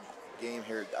good game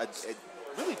here. A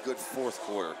really good fourth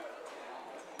quarter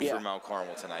for Mount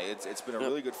Carmel tonight. It's been a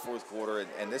really good fourth quarter,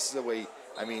 and this is the way,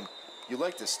 I mean, you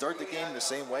like to start the game the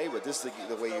same way, but this is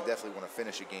the way you definitely want to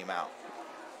finish a game out.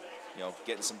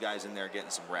 Getting some guys in there, getting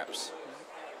some reps.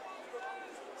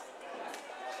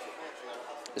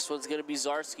 This one's going to be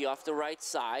Zarski off the right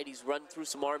side. He's run through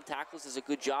some arm tackles. Does a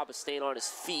good job of staying on his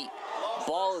feet.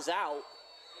 Ball is out.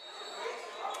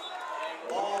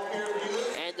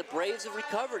 And the Braves have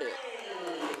recovered it.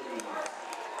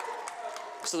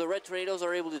 So the Red Tornadoes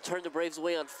are able to turn the Braves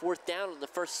away on 4th down on the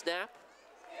first snap.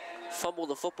 Fumbled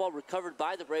the football, recovered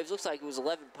by the Braves. Looks like it was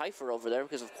 11 Pfeiffer over there,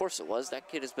 because of course it was. That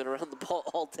kid has been around the ball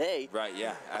all day. Right,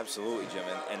 yeah, absolutely, Jim.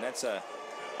 And that's a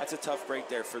tough break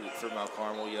there for Mount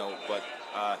Carmel, you know, but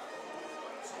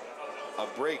a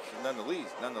break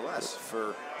nonetheless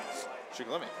for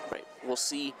Shikellamy. Right, we'll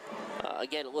see.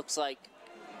 Again, it looks like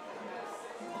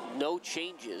no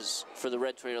changes for the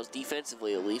Red Tornadoes,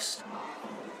 defensively at least.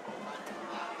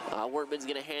 Wortman's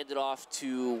going to hand it off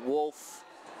to Wolf.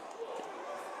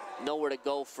 Nowhere to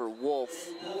go for Wolf.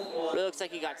 Really looks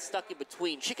like he got stuck in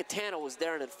between. Chicatano was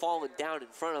there and had fallen down in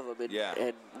front of him,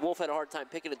 and Wolf had a hard time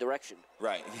picking a direction.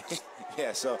 Right.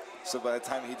 Yeah, so by the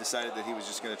time he decided that he was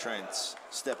just going to try and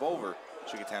step over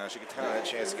Chicatano had a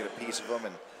chance to get a piece of him,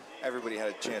 and everybody had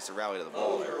a chance to rally to the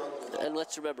ball there. And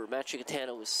let's remember, Matt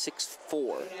Chicatano is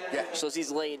 6'4". Yeah. So as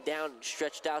he's laying down and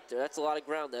stretched out there, that's a lot of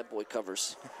ground that boy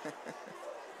covers.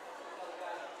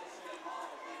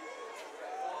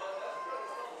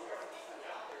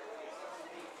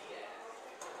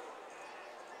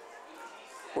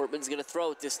 Wortman's going to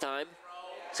throw it this time.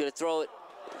 He's going to throw it,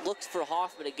 looks for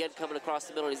Hoffman again coming across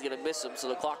the middle, and he's going to miss him. So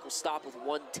the clock will stop with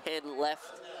 1:10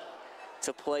 left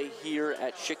to play here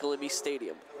at Shikellamy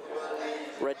Stadium.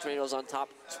 Red Tornadoes on top,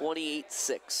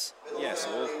 28-6. Yeah,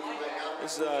 so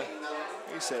this is, like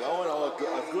you said, all in all,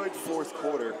 a good 4th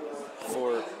quarter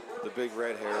for the Big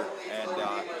Red Hair, and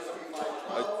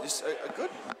just a good.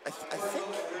 I think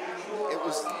it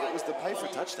was the Pfeiffer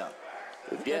touchdown.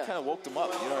 Yeah. It kind of woke them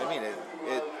up, you know what I mean?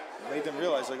 It made them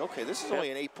realize, like, okay, this is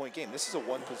only an 8-point game. This is a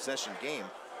 1-possession game.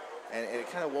 And it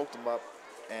kind of woke them up,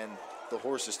 and the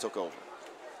horses took over.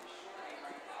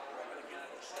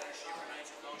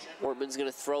 Wortman's going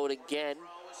to throw it again.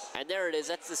 And there it is.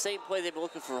 That's the same play they've been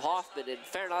looking for Hoffman, and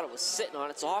Farinata was sitting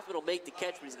on it. So Hoffman will make the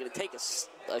catch, but he's going to take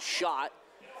a shot.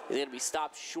 He's going to be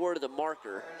stopped short of the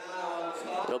marker.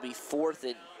 It'll be 4th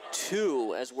and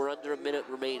 2 as we're under a minute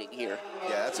remaining here.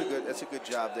 Yeah, that's a good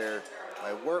job there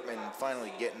by Wortman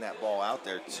finally getting that ball out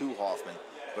there to Hoffman,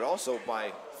 but also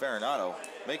by Farinata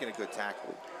making a good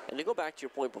tackle. And to go back to your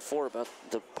point before about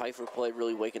the Pfeiffer play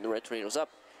really waking the Red Tornadoes up,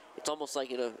 it's almost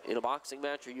like in a boxing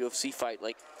match or UFC fight,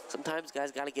 like sometimes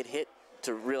guys got to get hit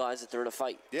to realize that they're in a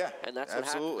fight. Yeah, and that's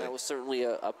absolutely. What happened. That was certainly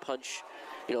a punch,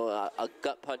 you know, a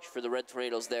gut punch for the Red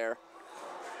Tornadoes there.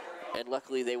 And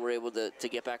luckily they were able to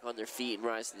get back on their feet and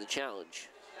rise to the challenge.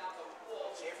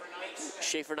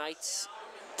 Schaefer Knights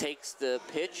takes the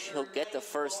pitch. He'll get the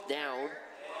first down.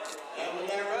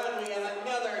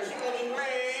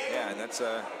 Yeah, and that's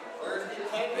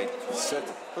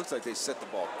looks like they set the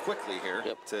ball quickly here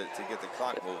to get the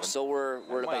clock moving. So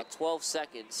we're at about 12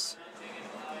 seconds.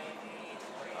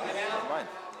 Never mind.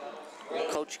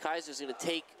 Coach Kaiser's going to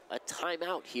take a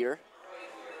timeout here.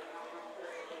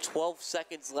 12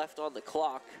 seconds left on the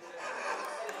clock.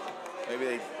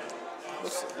 Maybe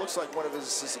looks like one of his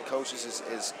assistant coaches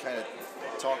is kind of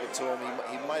talking to him.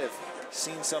 He might have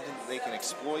seen something that they can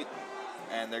exploit,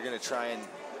 and they're going to try and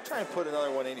put another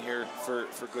one in here for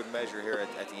good measure here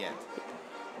at the end.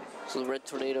 So the Red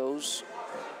Tornadoes,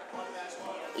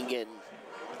 again,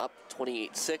 up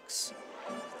 28-6.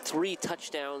 3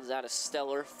 touchdowns out of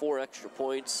Stellar, 4 extra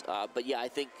points. But yeah, I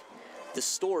think the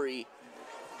story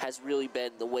has really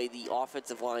been the way the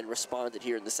offensive line responded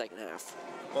here in the second half.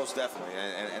 Most definitely,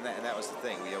 and that was the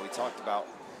thing. We talked about,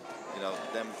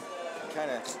 them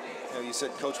kind of, you said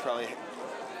Coach probably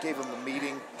gave them a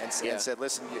meeting and said,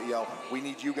 listen, we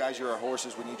need you guys, you're our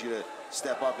horses, we need you to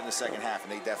step up in the second half,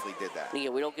 and they definitely did that. Yeah,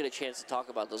 we don't get a chance to talk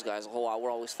about those guys a whole lot. We're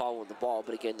always following the ball,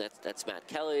 but again, that's Matt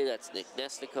Kelly, that's Nick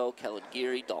Nestico, Kellen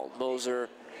Geary, Dalton Moser,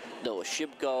 Noah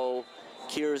Shimko,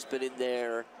 Kira's been in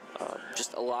there.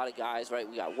 Just a lot of guys, right?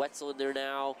 We got Wetzel in there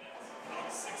now.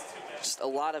 Just a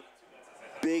lot of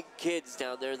big kids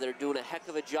down there that are doing a heck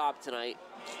of a job tonight.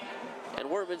 And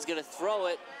Wortman's going to throw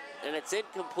it, and it's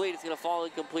incomplete. It's going to fall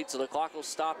incomplete, so the clock will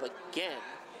stop again.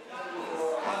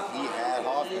 He had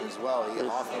Hoffman as well.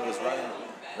 Hoffman was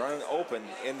running open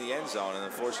in the end zone, and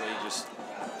unfortunately he just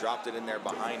dropped it in there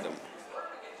behind him.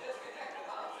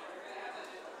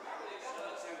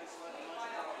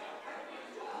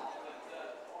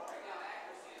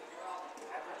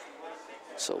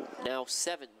 So now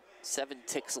seven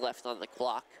ticks left on the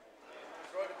clock.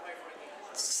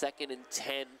 2nd and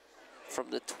 10 from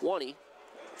the 20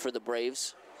 for the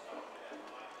Braves.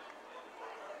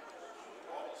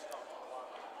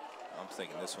 Mount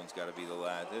thinking this one's got to be the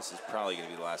last. This is probably going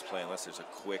to be the last play unless there's a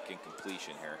quick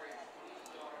incompletion here.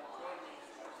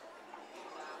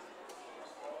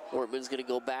 Ortman's going to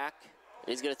go back, and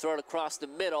he's going to throw it across the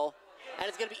middle, and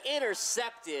it's going to be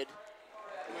intercepted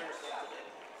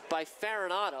by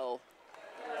Farinato.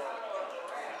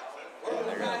 And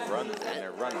they're going to run, and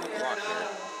they're running the clock here.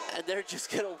 And they're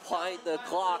just going to wind the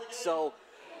clock, so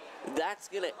that's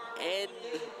going to end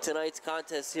tonight's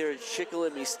contest here at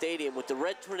Shikellamy Stadium with the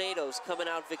Red Tornadoes coming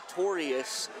out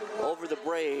victorious over the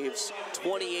Braves,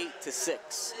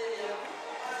 28-6.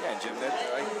 Yeah, Jim,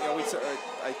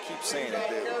 I keep saying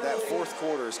it. That fourth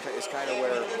quarter is kind of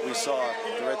where we saw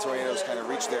the Red Tornadoes kind of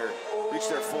reach their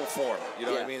full form. You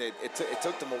know what I mean? It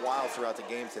took them a while throughout the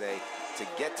game today to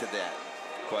get to that.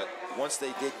 But once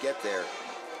they did get there,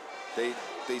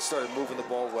 they started moving the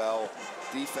ball well.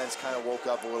 Defense kind of woke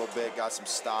up a little bit, got some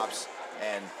stops,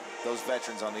 and those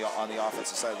veterans on the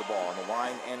offensive side of the ball, on the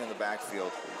line and in the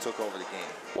backfield, took over the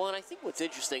game. Well, and I think what's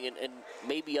interesting, and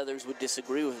maybe others would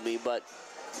disagree with me, but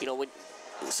you know,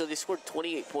 so they scored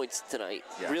 28 points tonight.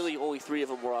 Yes. Really, only 3 of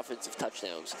them were offensive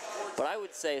touchdowns. But I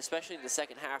would say, especially in the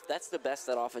second half, that's the best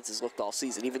that offense has looked all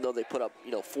season, even though they put up,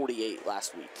 48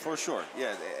 last week. For sure,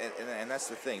 yeah, and that's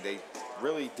the thing. They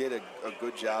really did a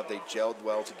good job. They gelled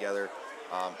well together,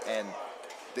 and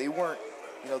they weren't,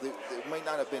 they might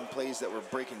not have been plays that were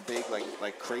breaking big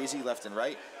like crazy left and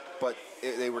right, but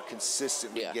they were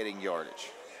consistently getting yardage.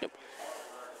 Yep.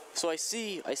 So I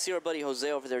see our buddy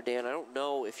Jose over there, Dan. I don't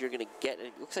know if you're going to get it.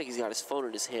 It looks like he's got his phone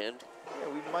in his hand. Yeah,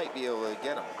 we might be able to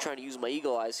get him. I'm trying to use my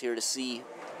eagle eyes here to see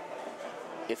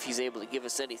if he's able to give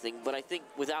us anything. But I think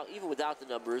even without the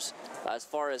numbers, as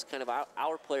far as kind of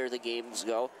our player of the games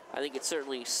go, I think it's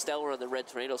certainly stellar on the Red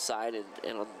Tornado side,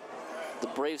 and on the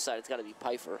Braves side, it's got to be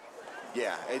Pfeiffer.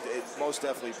 Yeah, it's most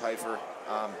definitely Pfeiffer.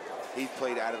 He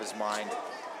played out of his mind,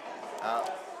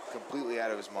 completely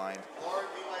out of his mind.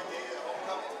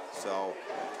 So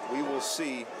we will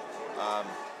see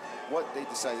what they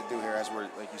decide to do here. As we're,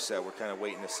 like you said, we're kind of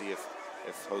waiting to see if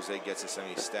Jose gets us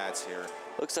any stats here.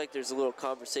 Looks like there's a little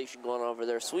conversation going on over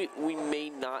there, so we may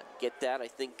not get that. I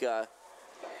think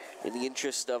in the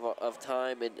interest of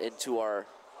time and to our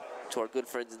good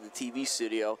friends in the TV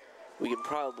studio, we can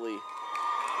probably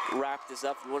wrap this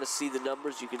up. If you want to see the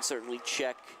numbers, you can certainly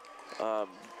check. You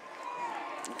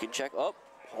can check. Oh,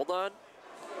 hold on.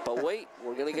 But wait,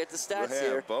 we're going to get the stats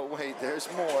here. But wait, there's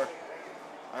more.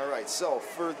 All right, so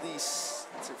for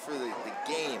the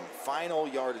game, final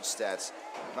yardage stats,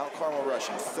 Mount Carmel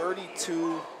rushing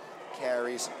 32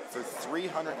 carries for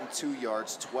 302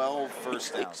 yards, 12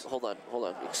 first downs. Hold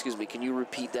on. Excuse me. Can you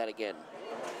repeat that again?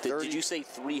 Did you say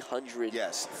 300?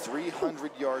 Yes,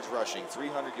 300 yards rushing,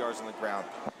 300 yards on the ground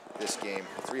this game,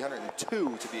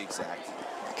 302 to be exact.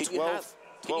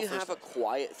 Can you have a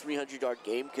quiet 300-yard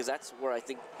game? Because that's what I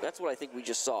think we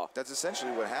just saw. That's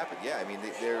essentially what happened. Yeah, I mean,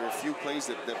 there were a few plays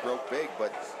that broke big,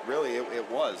 but really it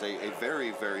was a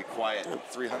very, very quiet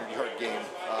 300-yard game.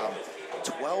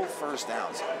 12 first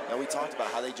downs. Now, we talked about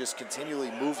how they just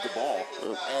continually moved the ball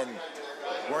and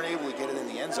weren't able to get it in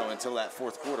the end zone until that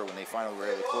fourth quarter when they finally were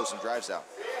able to close some drives out.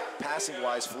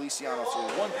 Passing-wise, Feliciano threw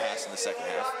one pass in the second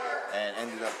half and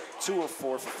ended up 2 of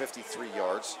 4 for 53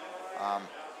 yards.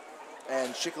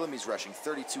 And Shikellamy rushing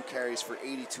 32 carries for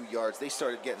 82 yards. They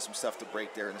started getting some stuff to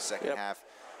break there in the second half.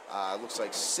 Looks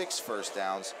like 6 first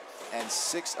downs and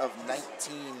 6 of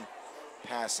 19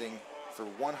 passing for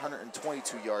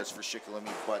 122 yards for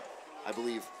Shikellamy, but I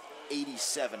believe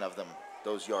 87 of them,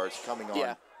 those yards, coming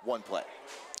on one play.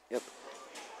 Yep.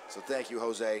 So thank you,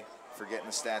 Jose, for getting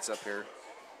the stats up here.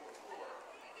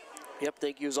 Yep,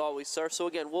 thank you as always, sir. So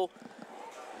again,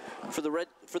 for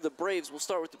the Braves, we'll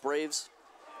start with the Braves.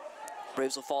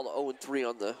 Braves will fall to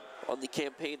 0-3 on the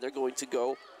campaign. They're going to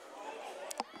go.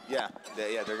 They're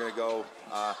going to go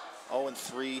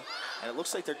 0-3, and it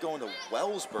looks like they're going to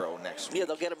Wellsboro next week. Yeah,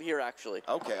 they'll get them here actually.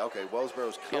 Okay.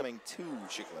 Wellsboro's coming to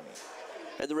Shikellamy.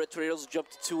 And the Red Tornadoes will jump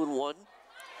to 2-1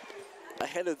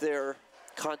 ahead of their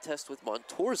contest with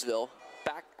Montoursville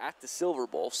back at the Silver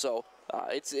Bowl. So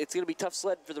it's going to be tough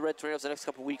sledding for the Red Tornadoes the next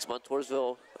couple of weeks.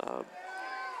 Montoursville.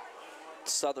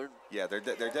 Southern. Yeah, they're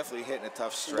definitely hitting a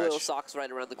tough stretch. Little Sox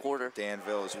right around the corner.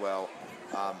 Danville as well.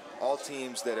 All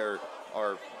teams that are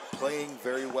playing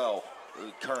very well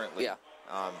currently. Yeah.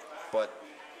 But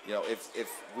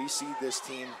if we see this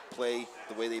team play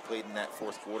the way they played in that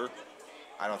fourth quarter,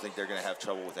 I don't think they're going to have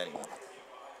trouble with anyone.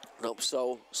 Nope.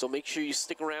 So make sure you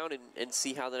stick around and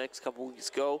see how the next couple weeks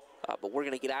go. But we're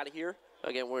going to get out of here.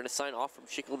 Again, we're going to sign off from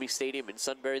Shikellamy Stadium in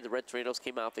Sunbury. The Red Tornadoes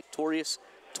came out victorious,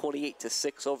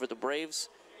 28-6 over the Braves.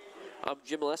 I'm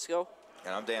Jim Lesko.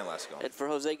 And I'm Dan Lesko. And for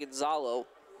Jose Gonzalo,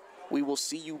 We will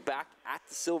see you back at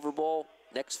the Silver Bowl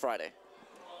next Friday.